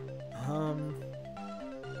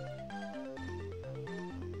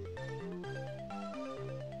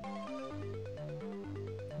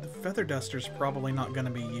 The feather duster's probably not going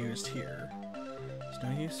to be used here. There's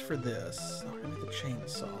no use for this. Oh, maybe the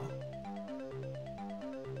chainsaw.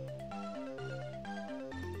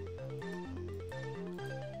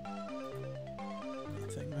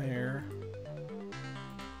 Nothing there.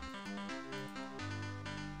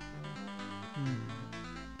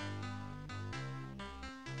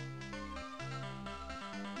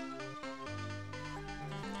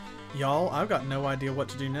 Y'all, I've got no idea what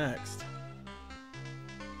to do next.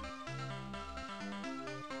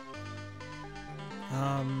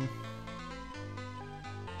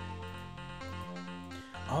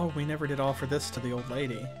 Oh, we never did offer this to the old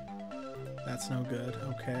lady. That's no good.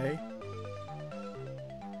 Okay.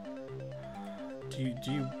 Do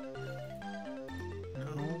you...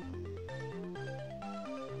 No?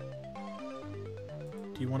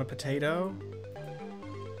 Do you want a potato?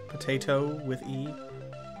 Potato with E?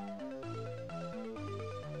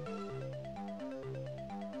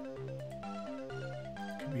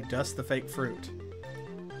 Can we dust the fake fruit?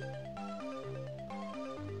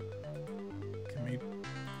 Can we...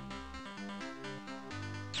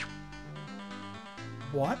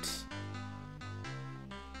 What?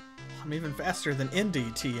 I'm even faster than Indy,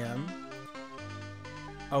 TM.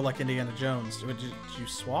 Oh, like Indiana Jones. Did you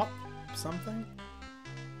swap something?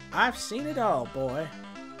 I've seen it all, boy.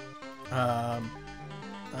 I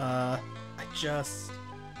just...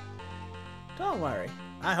 Don't worry.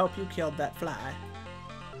 I hope you killed that fly.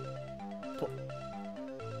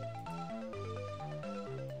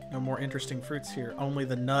 No more interesting fruits here. Only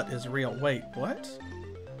the nut is real. Wait, what?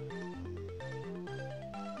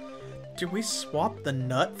 Did we swap the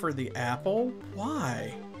nut for the apple?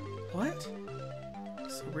 Why? What?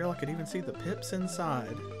 So real I could even see the pips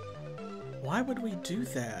inside. Why would we do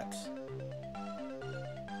that?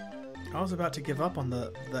 I was about to give up on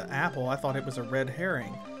the apple. I thought it was a red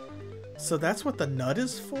herring. So that's what the nut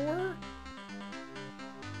is for?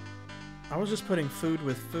 I was just putting food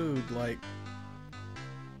with food, like...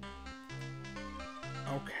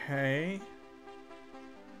 Okay.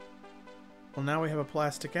 Well, now we have a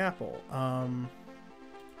plastic apple.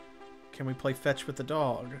 Can we play fetch with the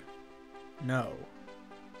dog? No.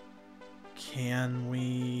 Can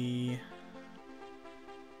we...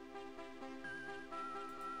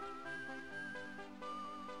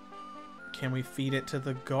 Can we feed it to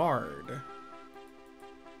the guard?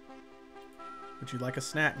 Would you like a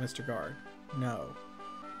snack, Mr. Guard? No.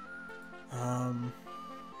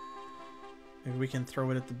 Maybe we can throw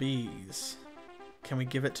it at the bees. Can we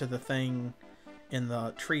give it to the thing in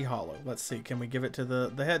the tree hollow? Let's see. Can we give it to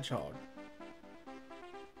the hedgehog?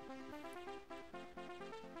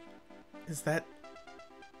 Is that...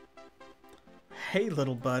 Hey,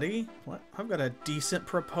 little buddy. What? I've got a decent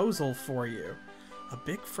proposal for you. A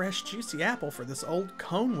big, fresh, juicy apple for this old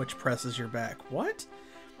cone which presses your back. What?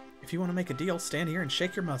 If you want to make a deal, stand here and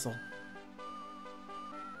shake your muzzle.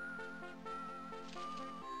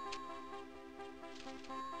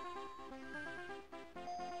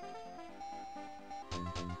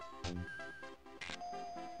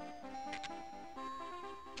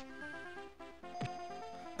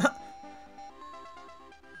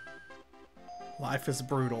 Life is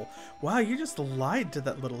brutal. Wow, you just lied to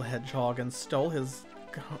that little hedgehog and stole his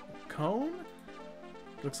cone?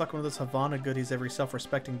 Looks like one of those Havana goodies every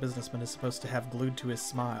self-respecting businessman is supposed to have glued to his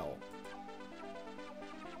smile.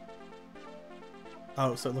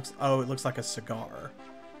 Oh, so it looks like a cigar.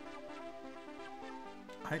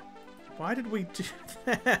 Why did we do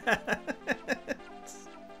that?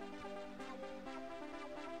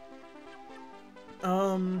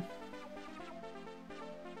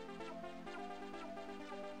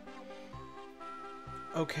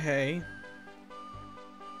 Okay.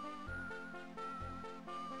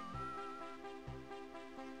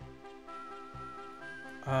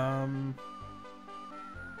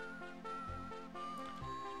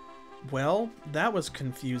 Well, that was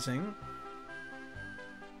confusing.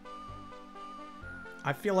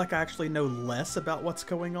 I feel like I actually know less about what's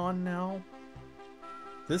going on now.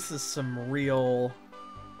 This is some real...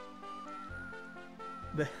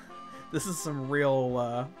 This is some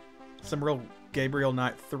real Gabriel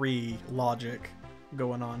Knight 3 logic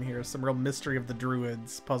going on here. Some real Mystery of the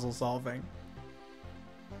Druids puzzle solving.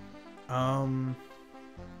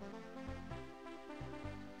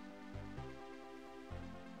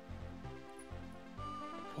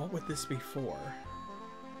 What would this be for?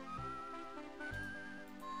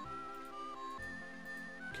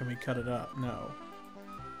 Can we cut it up? No.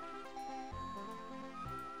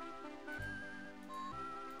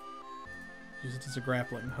 Use it as a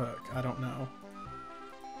grappling hook. I don't know.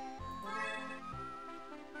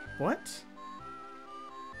 What?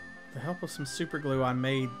 With the help of some super glue, I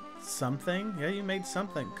made something? Yeah, you made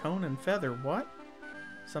something. Cone and feather. What?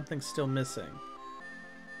 Something's still missing.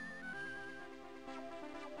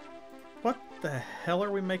 What the hell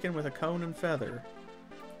are we making with a cone and feather?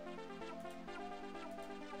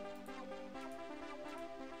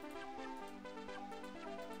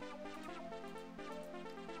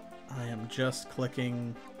 I am just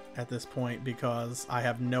clicking at this point because I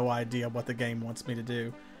have no idea what the game wants me to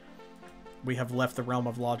do. We have left the realm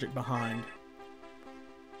of logic behind.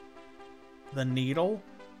 The needle?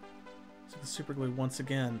 So the super glue once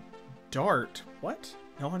again. Dart? What?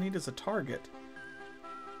 All I need is a target.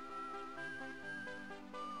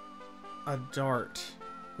 A dart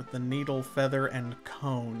with the needle, feather, and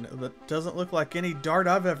cone. That doesn't look like any dart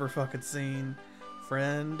I've ever fucking seen,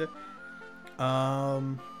 friend.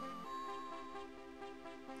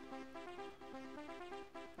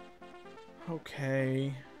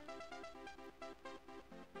 Okay.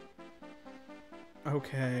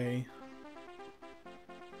 Okay.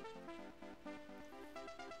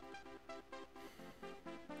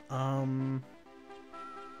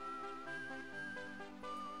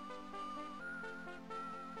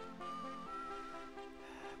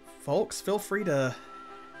 Folks, feel free to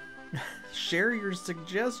share your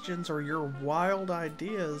suggestions or your wild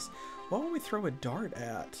ideas. What would we throw a dart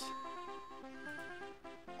at?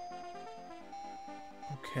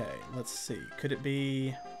 Okay, let's see. Could it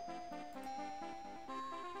be...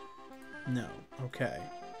 No. Okay.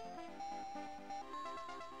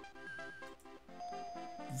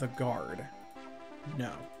 The guard.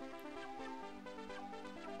 No.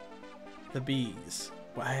 The bees.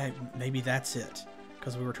 Well, maybe that's it.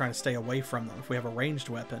 Because we were trying to stay away from them. If we have a ranged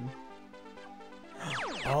weapon.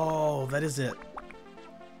 Oh, that is it.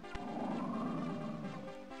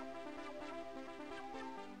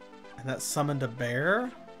 And that summoned a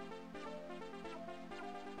bear?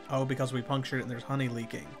 Oh, because we punctured it and there's honey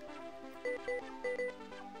leaking.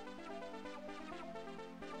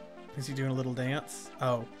 Is he doing a little dance?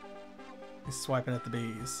 Oh. He's swiping at the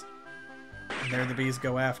bees. And there the bees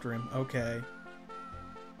go after him. Okay.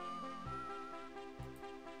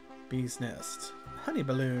 Bee's nest. Honey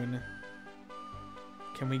balloon.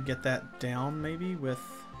 Can we get that down maybe with...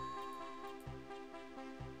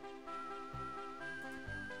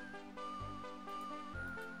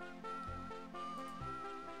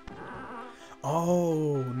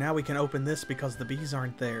 Oh, now we can open this because the bees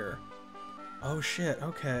aren't there. Oh shit,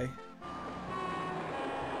 okay.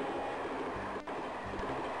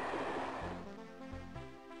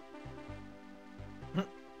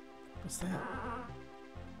 What's that?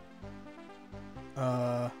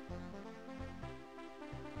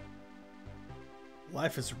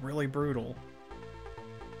 Life is really brutal.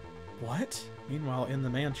 What? Meanwhile, in the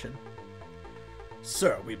mansion.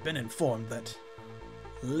 Sir, we've been informed that...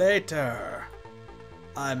 Later.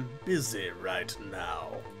 I'm busy right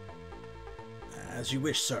now. As you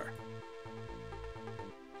wish, sir.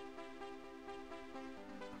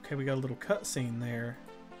 Okay, we got a little cutscene there.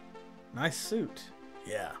 Nice suit.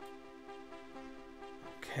 Yeah.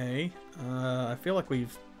 Okay. I feel like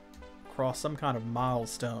we've crossed some kind of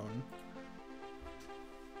milestone.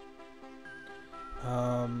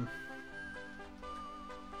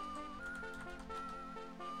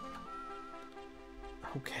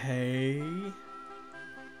 Okay.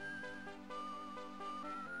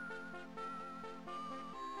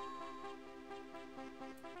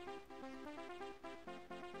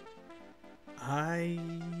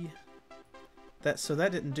 So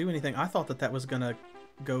that didn't do anything. I thought that that was gonna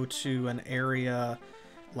go to an area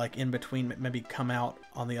like in between, maybe come out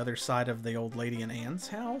on the other side of the old lady and Anne's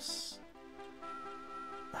house.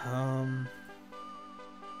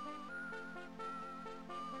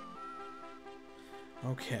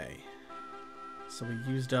 Okay. So we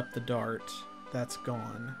used up the dart. That's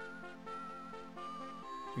gone.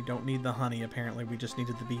 We don't need the honey, apparently. We just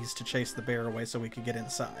needed the bees to chase the bear away so we could get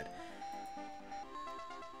inside.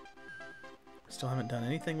 Still haven't done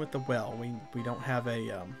anything with the well. We don't have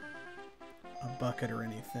a bucket or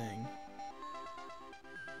anything.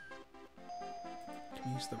 Can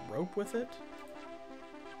we use the rope with it?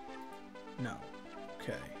 No.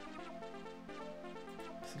 Okay.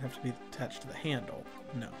 Does it have to be attached to the handle?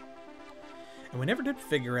 No. And we never did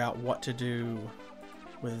figure out what to do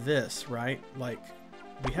with this, right? Like,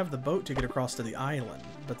 we have the boat to get across to the island,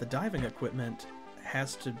 but the diving equipment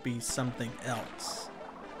has to be something else.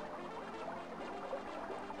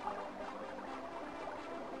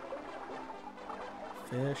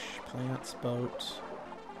 Fish, plants, boat.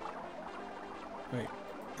 Wait,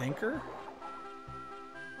 anchor?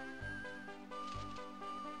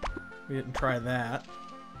 We didn't try that.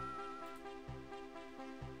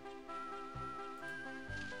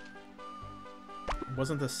 It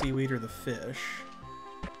wasn't the seaweed or the fish.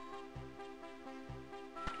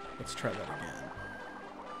 Let's try that again.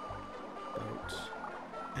 Boat.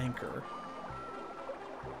 Anchor.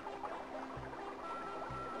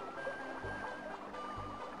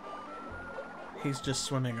 He's just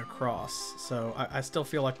swimming across, so I still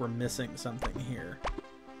feel like we're missing something here.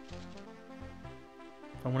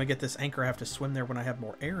 If I want to get this anchor, I have to swim there when I have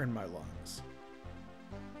more air in my lungs.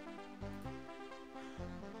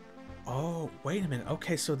 Oh, wait a minute.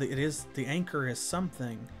 Okay, so the anchor is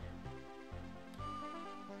something.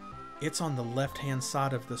 It's on the left-hand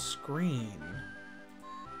side of the screen.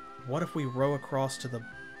 What if we row across to the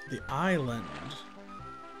island?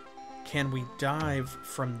 Can we dive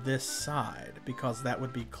from this side? Because that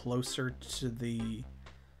would be closer to the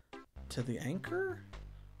anchor?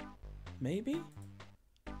 Maybe?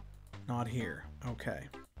 Not here. Okay.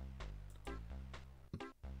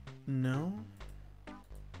 No?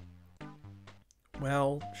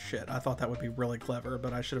 Well, shit. I thought that would be really clever,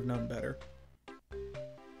 but I should have known better.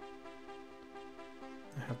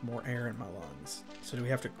 I have more air in my lungs. So do we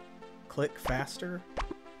have to click faster?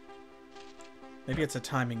 Maybe it's a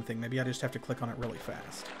timing thing. Maybe I just have to click on it really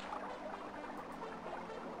fast.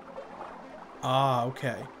 Ah,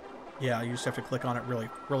 okay. Yeah, you just have to click on it really,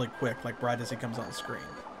 really quick, like right as he comes on the screen.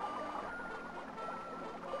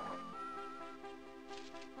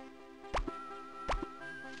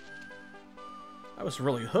 I was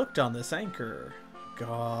really hooked on this anchor.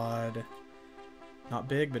 God. Not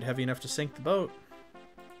big, but heavy enough to sink the boat.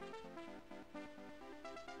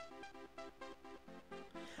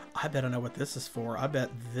 I bet I know what this is for. I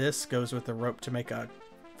bet this goes with the rope to make a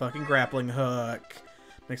fucking grappling hook.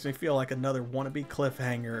 Makes me feel like another wannabe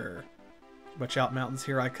cliffhanger. Watch out, mountains,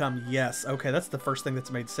 here I come. Yes. Okay, that's the first thing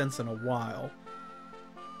that's made sense in a while.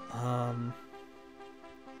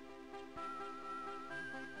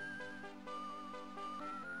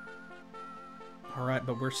 Alright,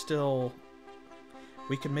 but we're still...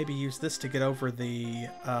 We can maybe use this to get over the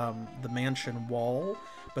mansion wall,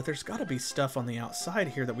 but there's got to be stuff on the outside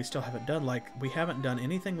here that we still haven't done. Like, we haven't done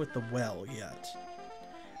anything with the well yet,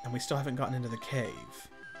 and we still haven't gotten into the cave.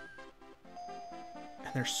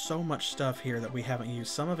 And there's so much stuff here that we haven't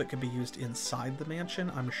used. Some of it could be used inside the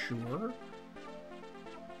mansion, I'm sure.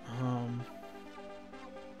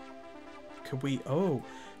 Could we... Oh,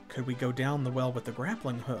 could we go down the well with the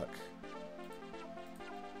grappling hook?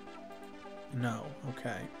 No.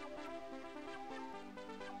 Okay.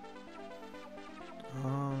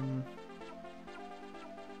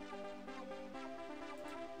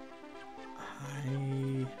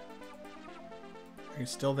 Are you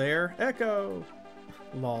still there? Echo!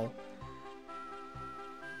 Lol.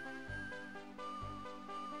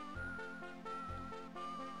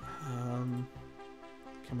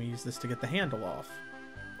 Can we use this to get the handle off?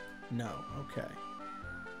 No. Okay.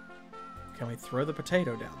 Can we throw the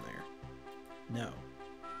potato down there? No.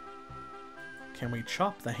 Can we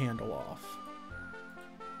chop the handle off?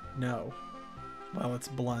 No. Well, it's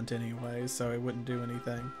blunt anyway, so it wouldn't do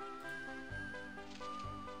anything.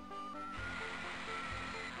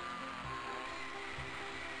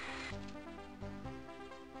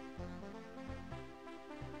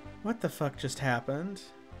 What the fuck just happened?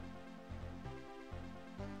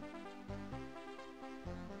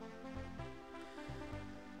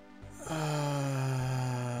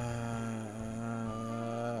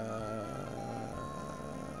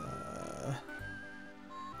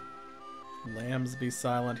 Lambs be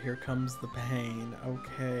silent, here comes the pain.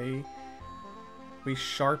 Okay. We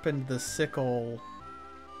sharpened the sickle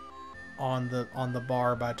on the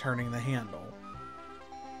bar by turning the handle.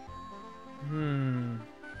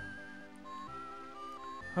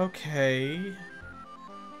 Okay.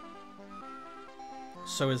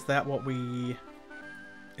 So is that what we...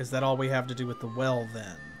 Is that all we have to do with the well,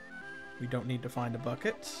 then? We don't need to find a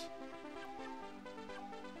bucket?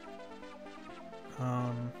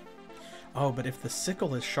 Oh, but if the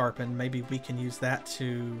sickle is sharpened, maybe we can use that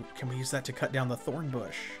to... Can we use that to cut down the thorn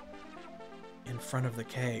bush in front of the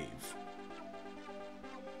cave?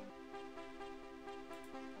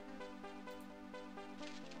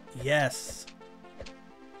 Yes!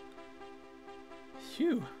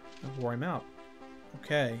 Phew, that wore him out.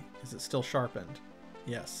 Okay, is it still sharpened?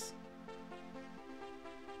 Yes.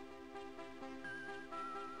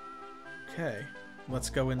 Okay, let's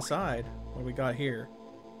go inside. What do we got here?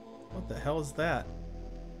 What the hell is that?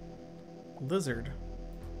 Lizard.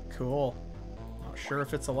 Cool. Not sure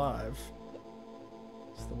if it's alive.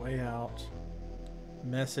 It's the way out.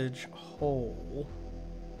 Message hole.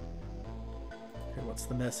 Okay, what's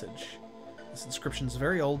the message? This inscription's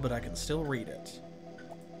very old, but I can still read it.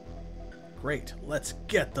 Great, let's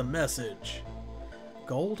get the message.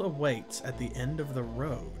 Gold awaits at the end of the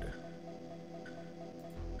road.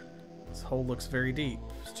 This hole looks very deep.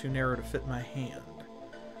 It's too narrow to fit my hand.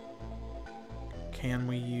 Can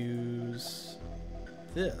we use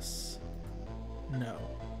this? No.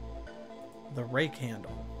 The rake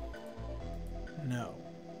handle? No.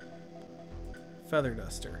 Feather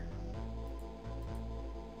duster?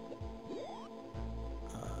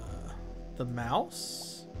 The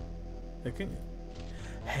mouse? It can...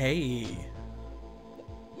 Hey!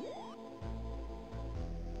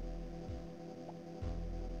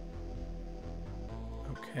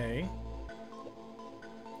 Okay.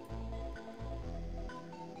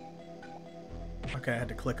 Okay, I had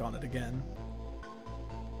to click on it again.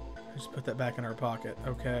 Just put that back in our pocket.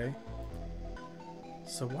 Okay.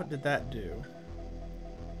 So what did that do?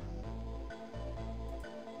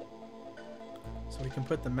 So we can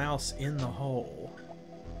put the mouse in the hole.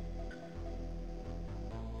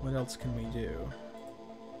 What else can we do?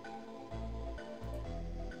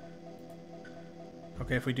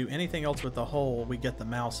 Okay, if we do anything else with the hole, we get the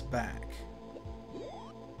mouse back.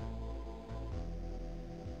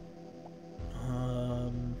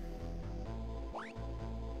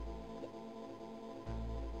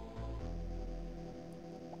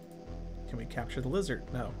 capture the lizard?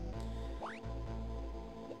 No.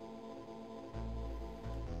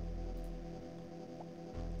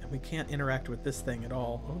 And we can't interact with this thing at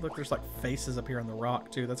all. Oh, look, there's like faces up here on the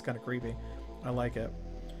rock, too. That's kind of creepy. I like it.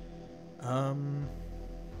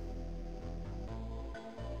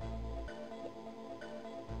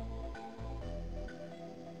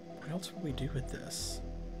 What else would we do with this?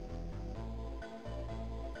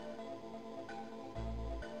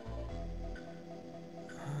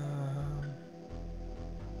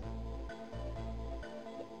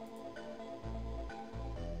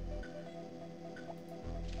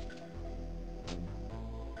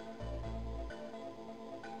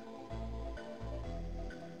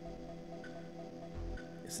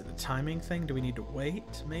 Is it a timing thing? Do we need to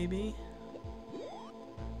wait, maybe?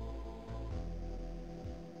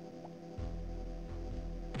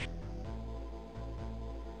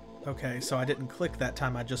 Okay, so I didn't click that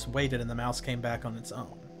time, I just waited and the mouse came back on its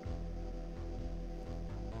own.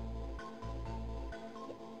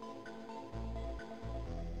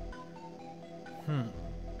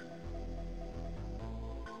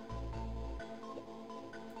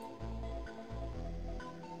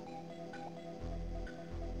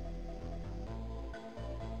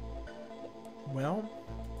 Well,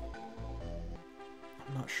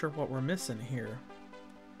 I'm not sure what we're missing here.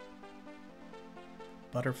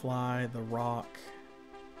 Butterfly, the rock.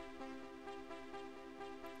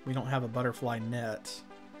 We don't have a butterfly net.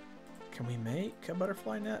 Can we make a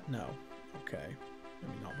butterfly net? No. Okay.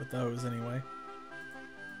 Maybe not with those anyway.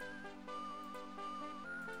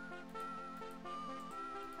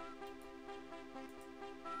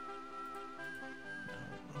 No.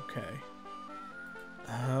 Okay.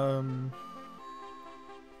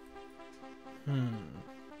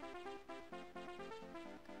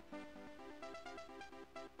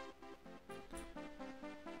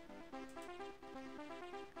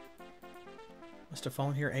 Must have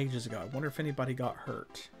fallen here ages ago. I wonder if anybody got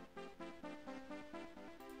hurt.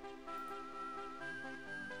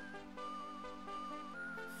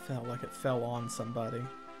 Felt like it fell on somebody.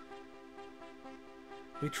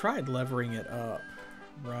 We tried levering it up,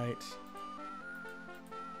 right?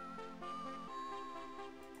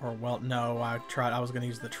 Or, well, no, I was going to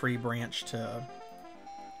use the tree branch to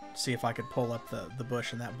see if I could pull up the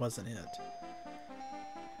bush, and that wasn't it.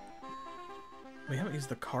 We haven't used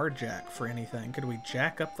the car jack for anything. Could we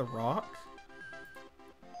jack up the rock?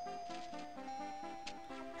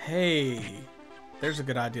 Hey, there's a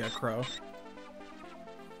good idea, Crow.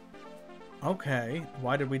 Okay,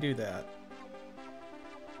 why did we do that?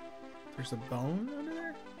 There's a bone under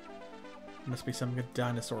there? Must be some good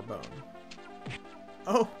dinosaur bone.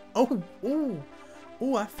 Oh,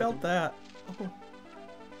 ooh, I felt that. Oh.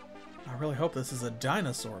 I really hope this is a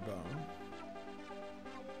dinosaur bone.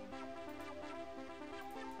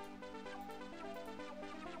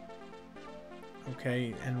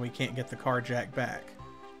 Okay, and we can't get the car jack back.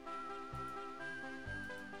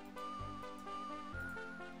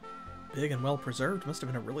 Big and well preserved. Must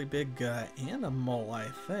have been a really big animal, I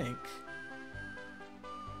think.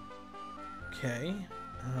 Okay.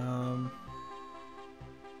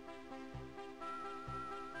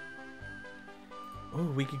 Oh,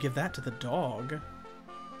 we could give that to the dog.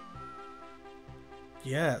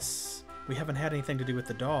 Yes. We haven't had anything to do with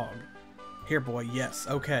the dog. Here, boy. Yes.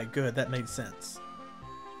 Okay, good. That made sense.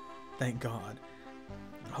 Thank God.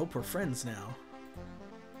 I hope we're friends now.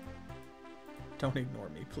 Don't ignore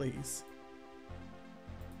me, please.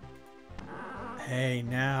 Hey,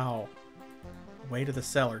 now. Way to the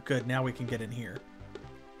cellar. Good, now we can get in here.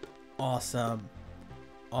 Awesome.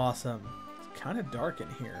 Awesome. It's kind of dark in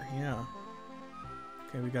here, yeah.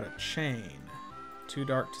 Okay, we got a chain. Too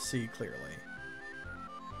dark to see clearly.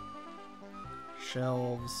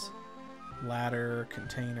 Shelves, ladder,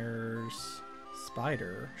 containers,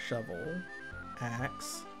 spider, shovel,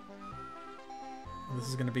 axe. This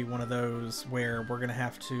is going to be one of those where we're going to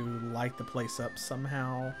have to light the place up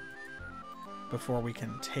somehow before we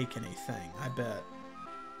can take anything, I bet.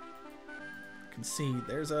 You can see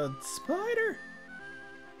there's a spider.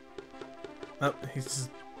 Oh, he's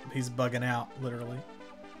bugging out, literally.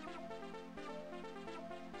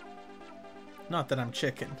 Not that I'm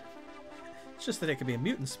chicken. It's just that it could be a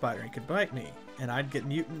mutant spider. It could bite me, and I'd get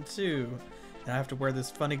mutant too. And I have to wear this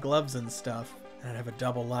funny gloves and stuff, and I'd have a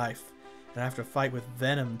double life. And I have to fight with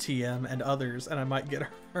Venom, TM, and others, and I might get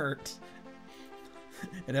hurt.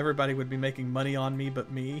 And everybody would be making money on me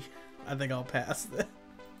but me. I think I'll pass this.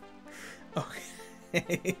 Okay.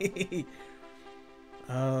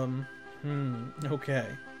 Okay.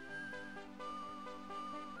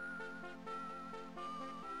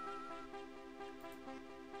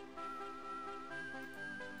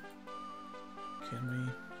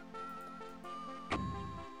 Can we?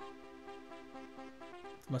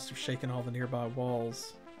 Must have shaken all the nearby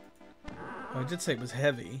walls. Oh, I did say it was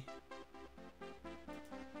heavy.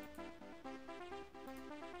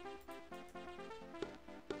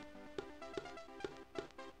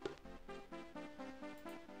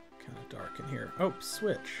 Kind of dark in here. Oh,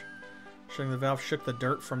 switch. Showing the valve shook the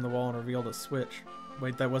dirt from the wall and revealed a switch.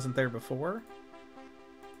 Wait, that wasn't there before?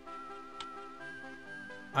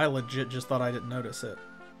 I legit just thought I didn't notice it.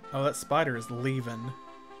 Oh, that spider is leaving.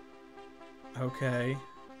 Okay.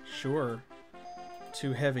 Sure.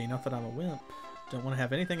 Too heavy. Not that I'm a wimp. Don't want to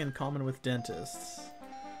have anything in common with dentists.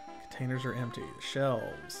 Containers are empty.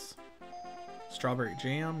 Shelves. Strawberry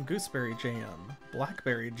jam. Gooseberry jam.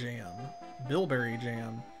 Blackberry jam. Bilberry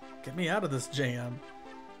jam. Get me out of this jam.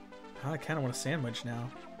 I kind of want a sandwich now.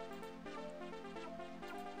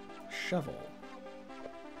 Shovel.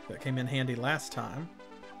 That came in handy last time.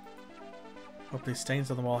 Hope these stains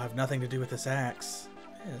on the wall have nothing to do with this axe.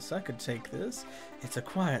 Yes, I could take this. It's a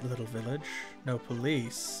quiet little village. No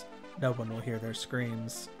police. No one will hear their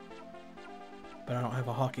screams. But I don't have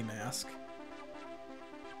a hockey mask.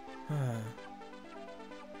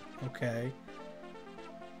 Okay.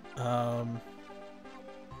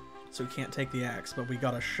 So we can't take the axe, but we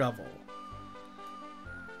got a shovel.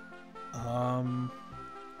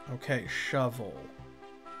 Okay, shovel.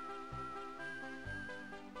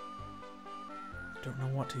 Don't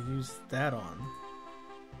know what to use that on.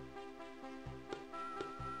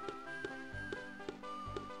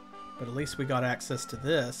 But at least we got access to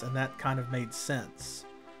this, and that kind of made sense.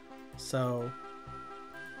 So,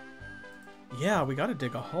 yeah, we gotta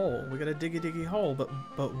dig a hole. We gotta diggy hole, but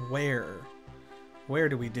where? Where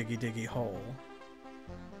do we diggy hole?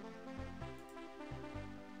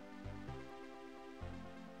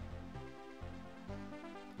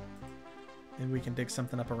 Maybe we can dig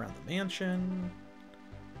something up around the mansion.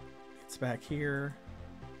 It's back here.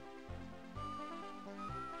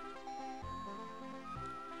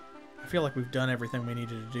 I feel like we've done everything we needed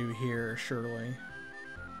to do here, surely.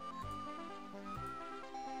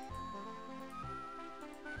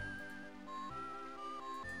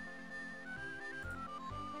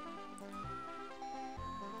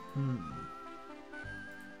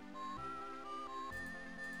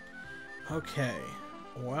 Okay,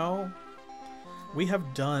 well, we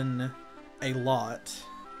have done a lot.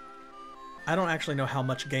 I don't actually know how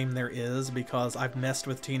much game there is because I've messed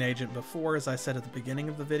with Teenagent before, as I said at the beginning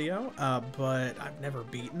of the video, but I've never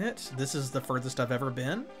beaten it. This is the furthest I've ever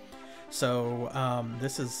been. So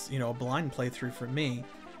this is, you know, a blind playthrough for me.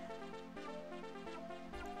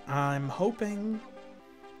 I'm hoping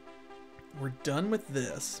we're done with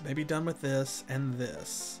this, maybe done with this and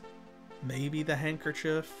this. Maybe the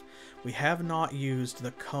handkerchief. We have not used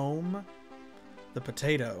the comb, the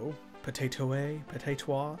potatoe,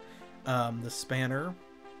 the spanner.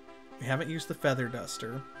 We haven't used the feather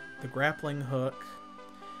duster, the grappling hook,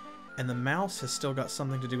 and the mouse has still got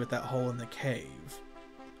something to do with that hole in the cave.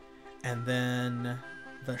 And then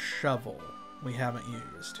the shovel we haven't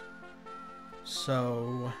used.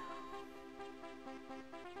 So,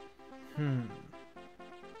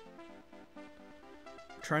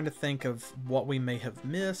 trying to think of what we may have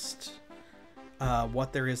missed,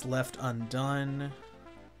 what there is left undone.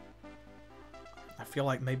 I feel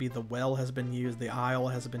like maybe the well has been used, the aisle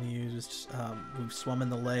has been used, we've swum in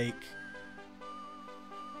the lake.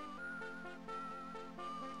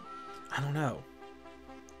 I don't know.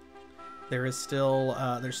 There is still,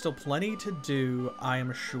 there's still plenty to do, I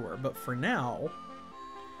am sure. But for now,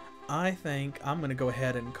 I think I'm going to go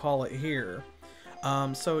ahead and call it here.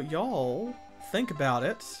 So y'all think about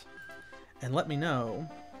it and let me know.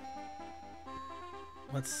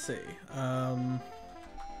 Let's see.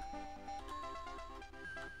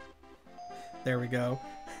 There we go.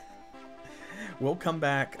 We'll come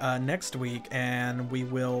back next week and we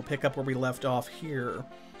will pick up where we left off here.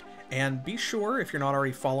 And be sure, if you're not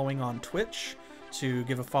already following on Twitch, to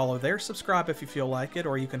give a follow there, subscribe if you feel like it,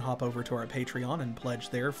 or you can hop over to our Patreon and pledge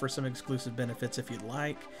there for some exclusive benefits if you'd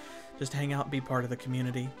like. Just hang out and be part of the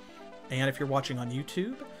community. And if you're watching on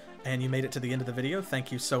YouTube and you made it to the end of the video,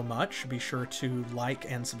 thank you so much. Be sure to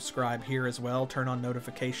like and subscribe here as well, turn on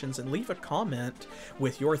notifications, and leave a comment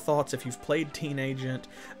with your thoughts if you've played Teenagent.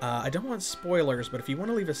 I don't want spoilers, but if you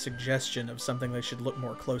want to leave a suggestion of something they should look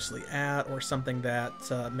more closely at, or something that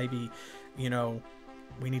maybe, you know,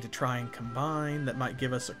 we need to try and combine that might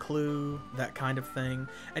give us a clue, that kind of thing.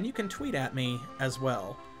 And you can tweet at me as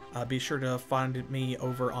well. Be sure to find me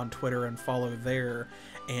over on Twitter and follow there,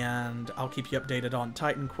 and I'll keep you updated on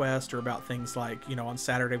Titan Quest, or about things like, you know, on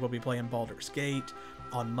Saturday we'll be playing Baldur's Gate,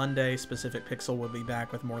 On Monday, Specific Pixel will be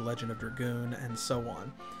back with more Legend of Dragoon, and so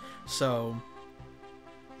on. So,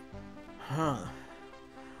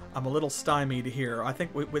 I'm a little stymied here. I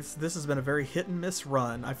think this has been a very hit and miss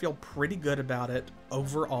run. I feel pretty good about it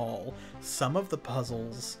overall. Some of the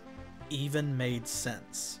puzzles even made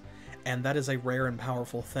sense, and that is a rare and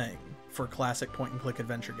powerful thing for classic point-and-click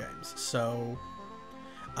adventure games. So,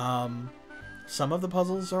 some of the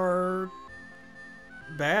puzzles are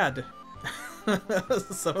bad.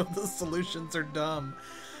 Some of the solutions are dumb,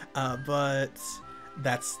 but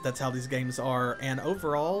that's how these games are. And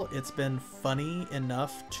overall, it's been funny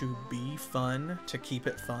enough to be fun, to keep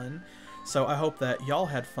it fun. So I hope that y'all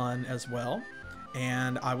had fun as well.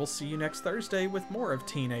 And I will see you next Thursday with more of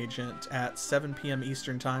Teenagent at 7 p.m.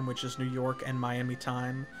 Eastern Time, which is New York and Miami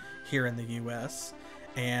time here in the US.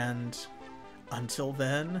 And until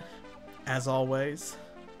then, as always,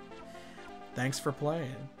 thanks for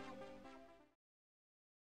playing.